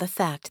thank for the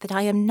fact that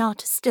I am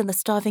not still a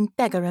starving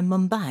beggar in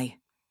Mumbai,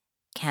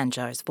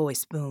 Kanjar's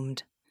voice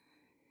boomed.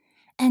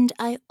 And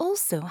I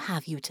also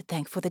have you to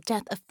thank for the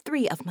death of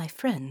 3 of my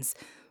friends,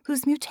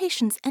 whose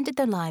mutations ended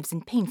their lives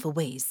in painful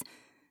ways.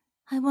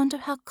 I wonder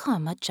how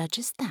karma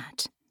judges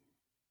that.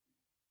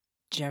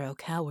 Jero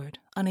cowered,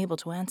 unable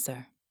to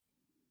answer.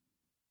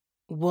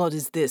 What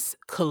is this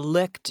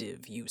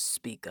collective you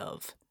speak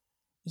of?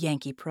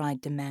 Yankee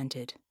Pride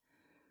demanded.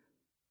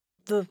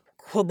 The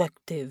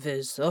collective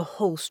is a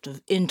host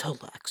of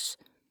intellects,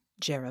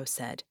 Jero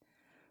said.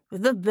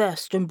 The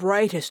best and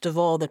brightest of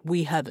all that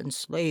we have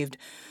enslaved.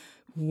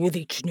 With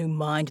each new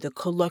mind, the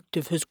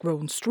collective has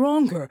grown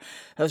stronger,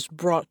 has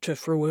brought to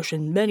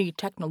fruition many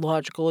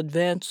technological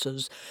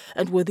advances,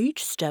 and with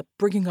each step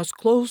bringing us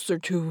closer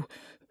to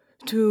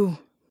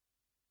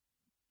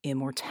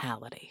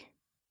Immortality,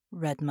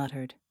 Red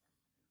muttered.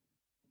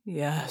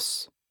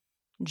 Yes,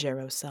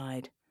 Jero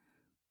sighed.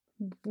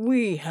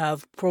 we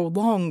have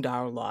prolonged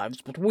our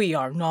lives, but we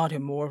are not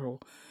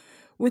immortal.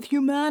 With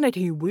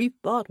humanity, we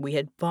thought we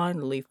had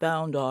finally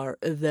found our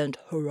event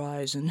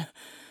horizon.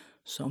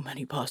 So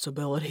many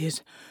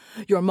possibilities.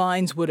 Your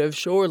minds would have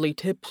surely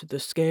tipped the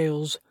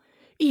scales.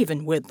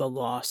 Even with the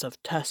loss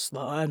of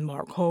Tesla and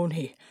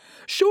Marconi,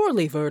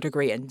 surely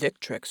Verdigris and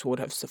Victrix would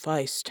have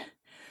sufficed.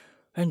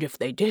 And if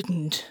they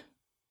didn't...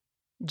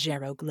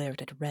 Jero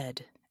glared at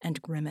Red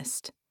and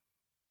grimaced.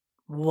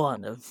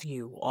 One of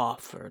you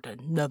offered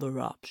another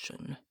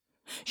option.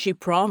 She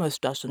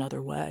promised us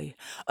another way,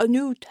 a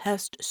new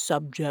test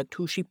subject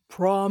who she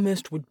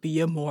promised would be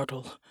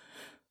immortal.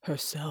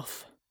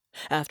 Herself,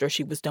 after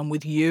she was done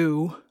with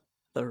you,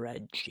 the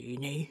Red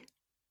Genie.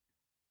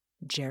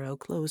 Jero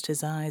closed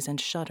his eyes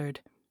and shuddered.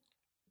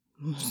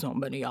 So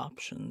many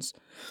options,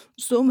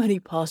 so many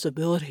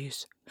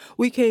possibilities.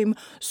 We came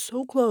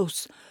so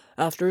close,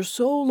 after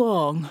so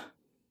long.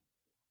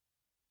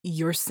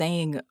 You're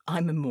saying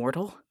I'm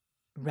immortal?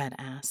 Red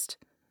asked.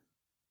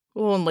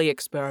 Only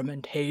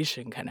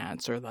experimentation can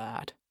answer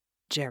that,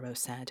 Jero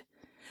said.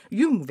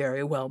 You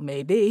very well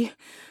may be.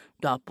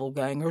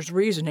 Doppelganger's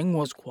reasoning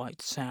was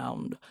quite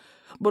sound.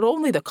 But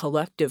only the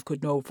collective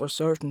could know for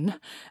certain,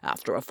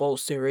 after a full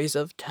series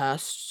of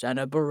tests and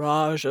a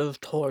barrage of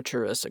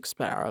torturous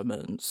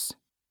experiments.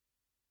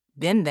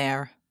 Been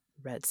there,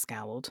 Red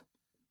scowled.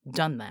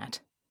 Done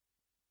that.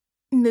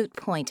 Moot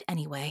point,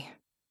 anyway,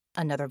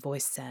 another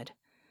voice said.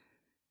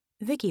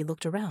 Vicky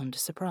looked around,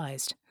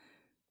 surprised.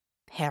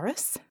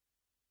 Paris?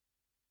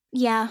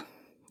 Yeah,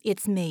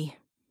 it's me,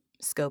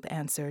 Scope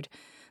answered,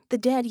 the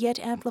dead yet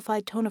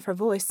amplified tone of her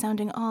voice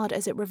sounding odd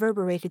as it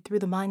reverberated through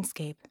the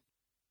mindscape.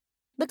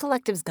 The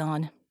collective's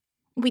gone.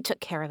 We took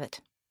care of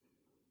it.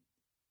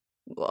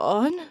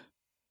 Gone?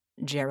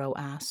 Jero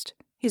asked,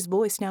 his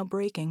voice now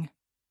breaking.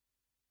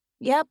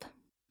 Yep,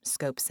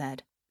 Scope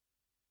said.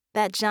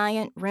 That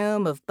giant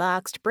room of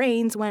boxed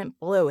brains went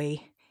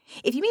bluey.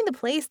 If you mean the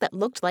place that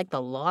looked like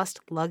the lost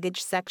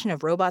luggage section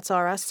of Robots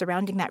R Us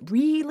surrounding that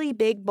really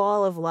big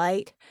ball of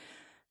light,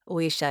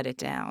 we shut it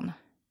down.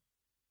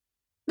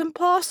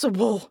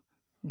 Impossible,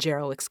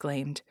 Jero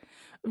exclaimed.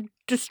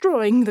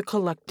 Destroying the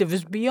collective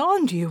is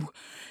beyond you.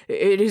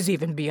 It is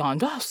even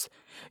beyond us.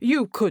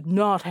 You could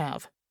not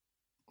have.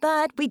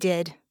 But we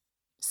did,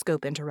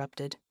 Scope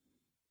interrupted.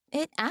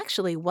 It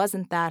actually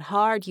wasn't that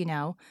hard, you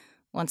know,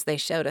 once they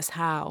showed us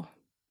how.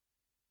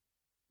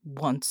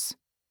 Once?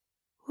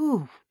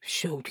 Who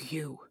showed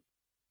you?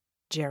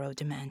 Jero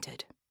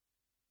demanded.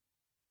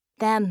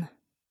 Them,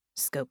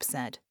 Scope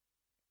said.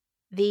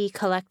 The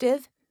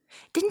collective?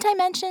 Didn't I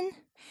mention?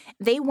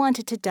 They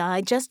wanted to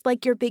die just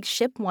like your big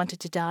ship wanted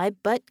to die,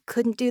 but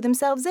couldn't do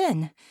themselves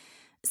in.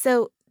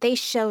 So they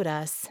showed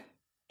us.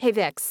 Hey,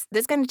 Vix,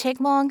 this gonna take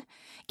long?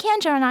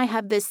 Kanjar and I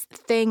have this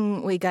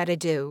thing we gotta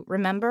do,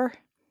 remember?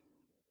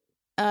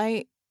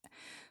 I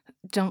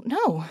don't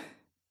know,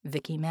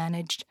 Vicky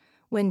managed,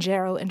 when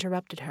Jero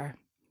interrupted her.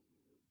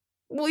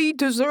 We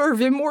deserve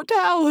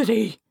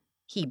immortality,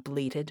 he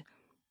bleated.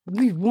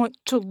 We want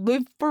to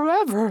live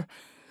forever.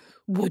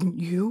 Wouldn't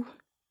you?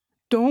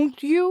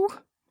 Don't you?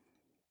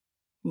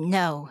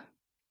 No,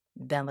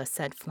 Bella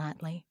said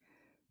flatly.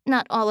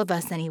 Not all of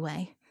us,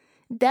 anyway.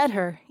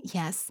 Better,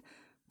 yes,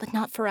 but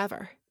not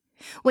forever.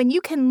 When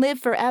you can live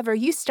forever,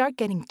 you start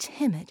getting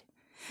timid.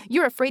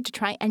 You're afraid to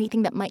try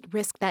anything that might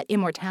risk that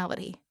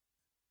immortality.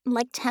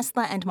 Like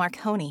Tesla and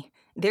Marconi,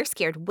 they're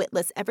scared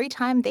witless every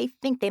time they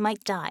think they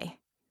might die.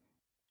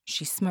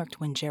 She smirked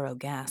when Jero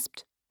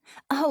gasped.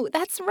 Oh,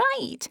 that's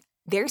right.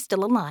 They're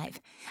still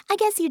alive. I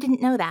guess you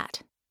didn't know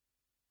that.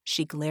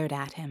 She glared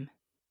at him.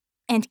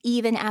 And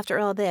even after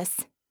all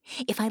this,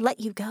 if I let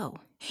you go,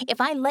 if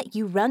I let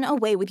you run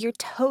away with your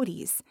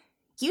toadies,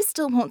 you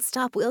still won't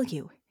stop, will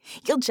you?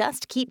 You'll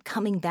just keep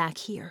coming back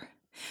here.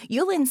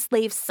 You'll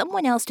enslave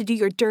someone else to do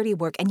your dirty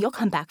work and you'll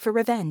come back for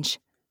revenge.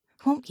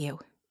 Won't you?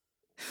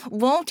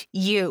 Won't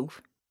you?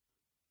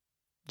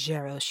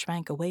 Jero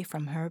shrank away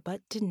from her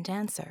but didn't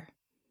answer.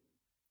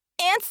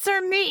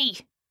 Answer me!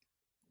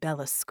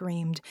 Bella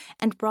screamed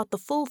and brought the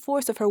full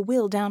force of her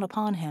will down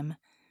upon him.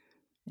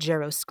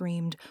 Jero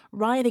screamed,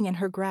 writhing in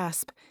her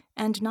grasp,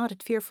 and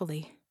nodded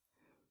fearfully.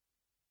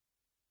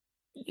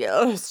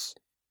 Yes,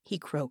 he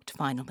croaked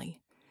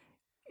finally.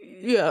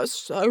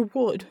 Yes, I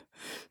would.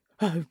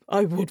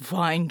 I would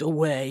find a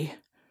way.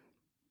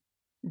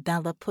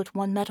 Bella put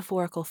one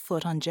metaphorical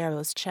foot on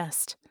Jero's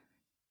chest.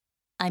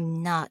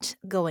 I'm not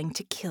going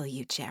to kill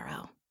you,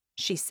 Jero,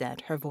 she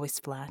said, her voice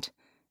flat.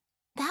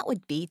 That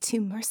would be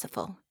too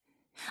merciful.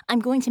 I'm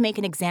going to make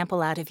an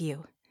example out of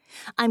you.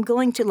 I'm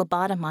going to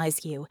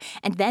lobotomize you,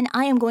 and then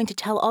I am going to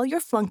tell all your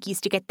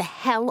flunkies to get the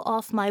hell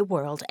off my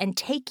world and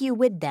take you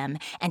with them,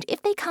 and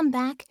if they come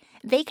back,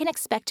 they can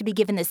expect to be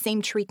given the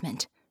same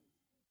treatment.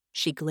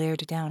 She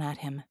glared down at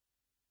him.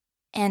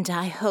 And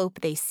I hope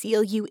they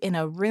seal you in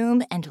a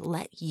room and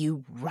let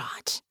you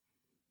rot.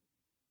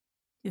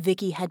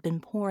 Vicky had been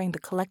pouring the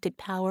collected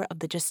power of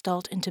the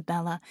Gestalt into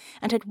Bella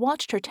and had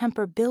watched her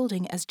temper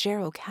building as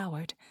Jero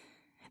cowered.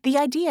 The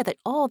idea that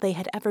all they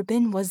had ever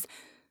been was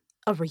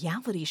a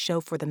reality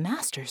show for the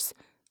Masters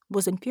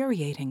was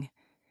infuriating.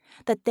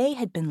 That they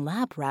had been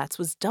lab rats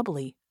was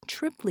doubly,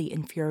 triply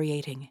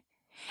infuriating.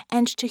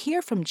 And to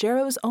hear from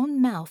Jero's own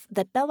mouth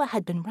that Bella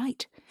had been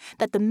right,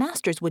 that the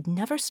Masters would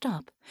never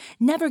stop,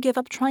 never give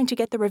up trying to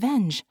get the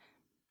revenge.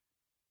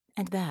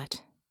 And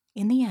that,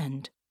 in the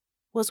end,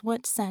 was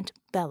what sent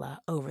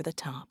Bella over the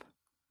top.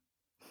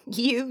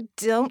 You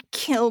don't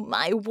kill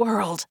my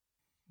world,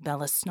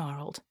 Bella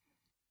snarled.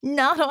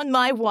 Not on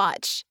my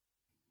watch.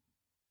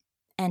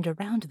 And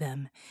around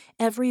them,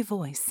 every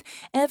voice,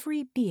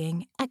 every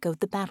being echoed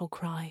the battle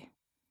cry.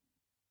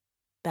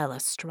 Bella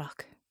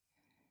struck.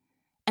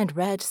 And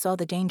Red saw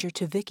the danger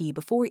to Vicky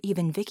before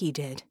even Vicky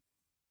did.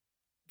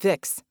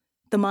 Vix,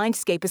 the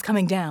mindscape is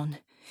coming down.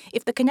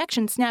 If the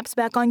connection snaps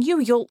back on you,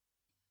 you'll...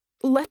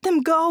 let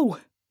them go!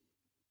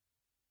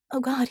 Oh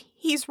God,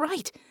 he's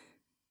right.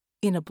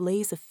 In a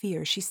blaze of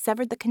fear, she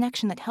severed the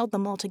connection that held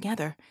them all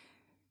together,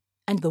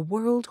 and the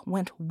world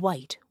went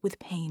white with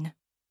pain.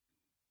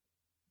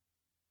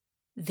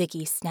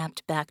 Vicky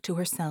snapped back to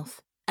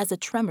herself as a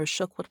tremor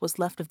shook what was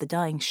left of the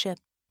dying ship,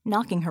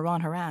 knocking her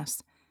on her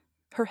ass.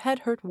 Her head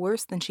hurt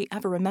worse than she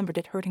ever remembered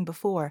it hurting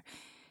before.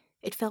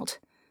 It felt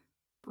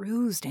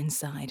bruised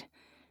inside,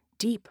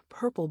 deep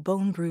purple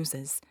bone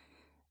bruises,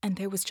 and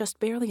there was just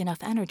barely enough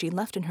energy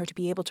left in her to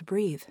be able to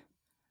breathe.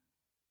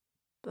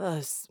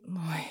 "Buzz,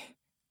 boy,"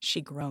 she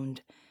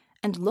groaned,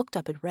 and looked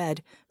up at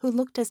Red, who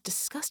looked as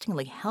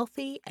disgustingly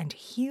healthy and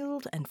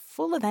healed and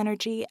full of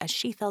energy as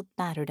she felt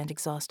battered and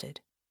exhausted.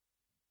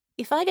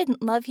 "If I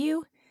didn't love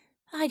you,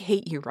 I'd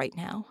hate you right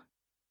now."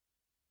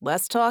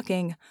 "Less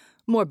talking,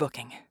 more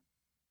booking."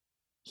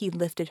 He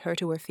lifted her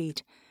to her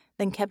feet,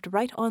 then kept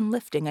right on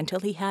lifting until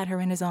he had her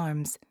in his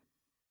arms.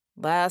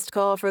 "Last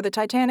call for the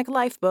Titanic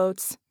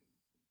lifeboats."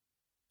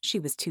 She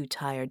was too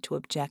tired to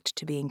object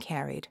to being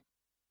carried.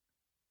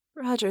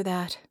 "Roger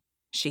that,"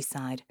 she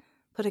sighed,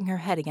 putting her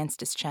head against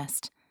his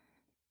chest.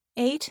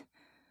 8,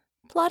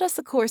 plot us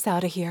a course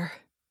out of here.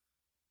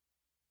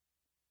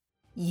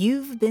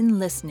 You've been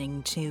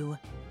listening to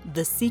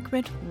The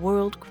Secret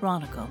World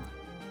Chronicle,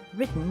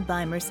 written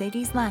by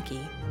Mercedes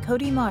Lackey,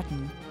 Cody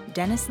Martin,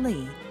 Dennis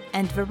Lee,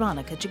 and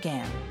Veronica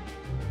Giguere.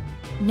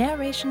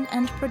 Narration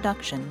and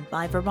production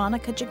by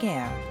Veronica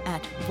Giguere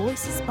at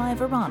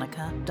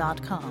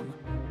voicesbyveronica.com.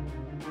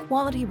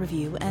 Quality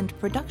review and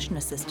production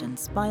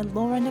assistance by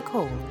Laura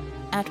Nicole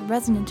at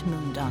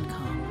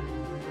resonantmoon.com.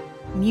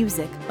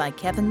 Music by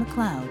Kevin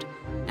MacLeod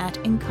at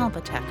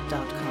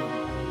incompetech.com.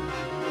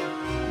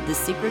 The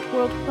Secret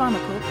World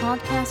Chronicle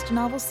podcast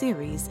novel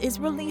series is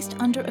released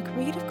under a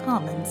Creative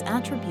Commons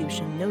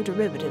Attribution No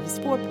Derivatives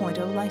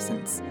 4.0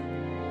 license.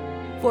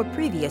 For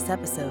previous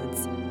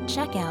episodes,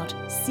 check out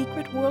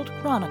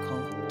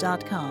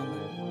secretworldchronicle.com.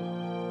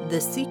 The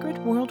Secret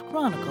World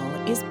Chronicle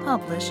is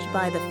published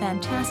by the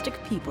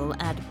fantastic people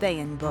at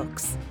Baen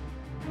Books.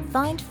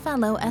 Find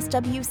fellow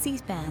SWC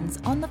fans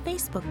on the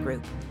Facebook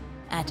group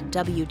at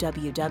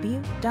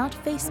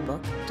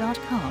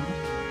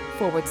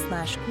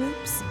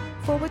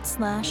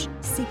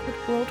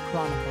www.facebook.com/groups/Secret World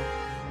Chronicle.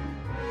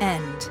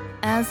 And,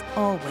 as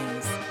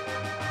always,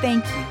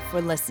 thank you for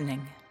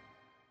listening.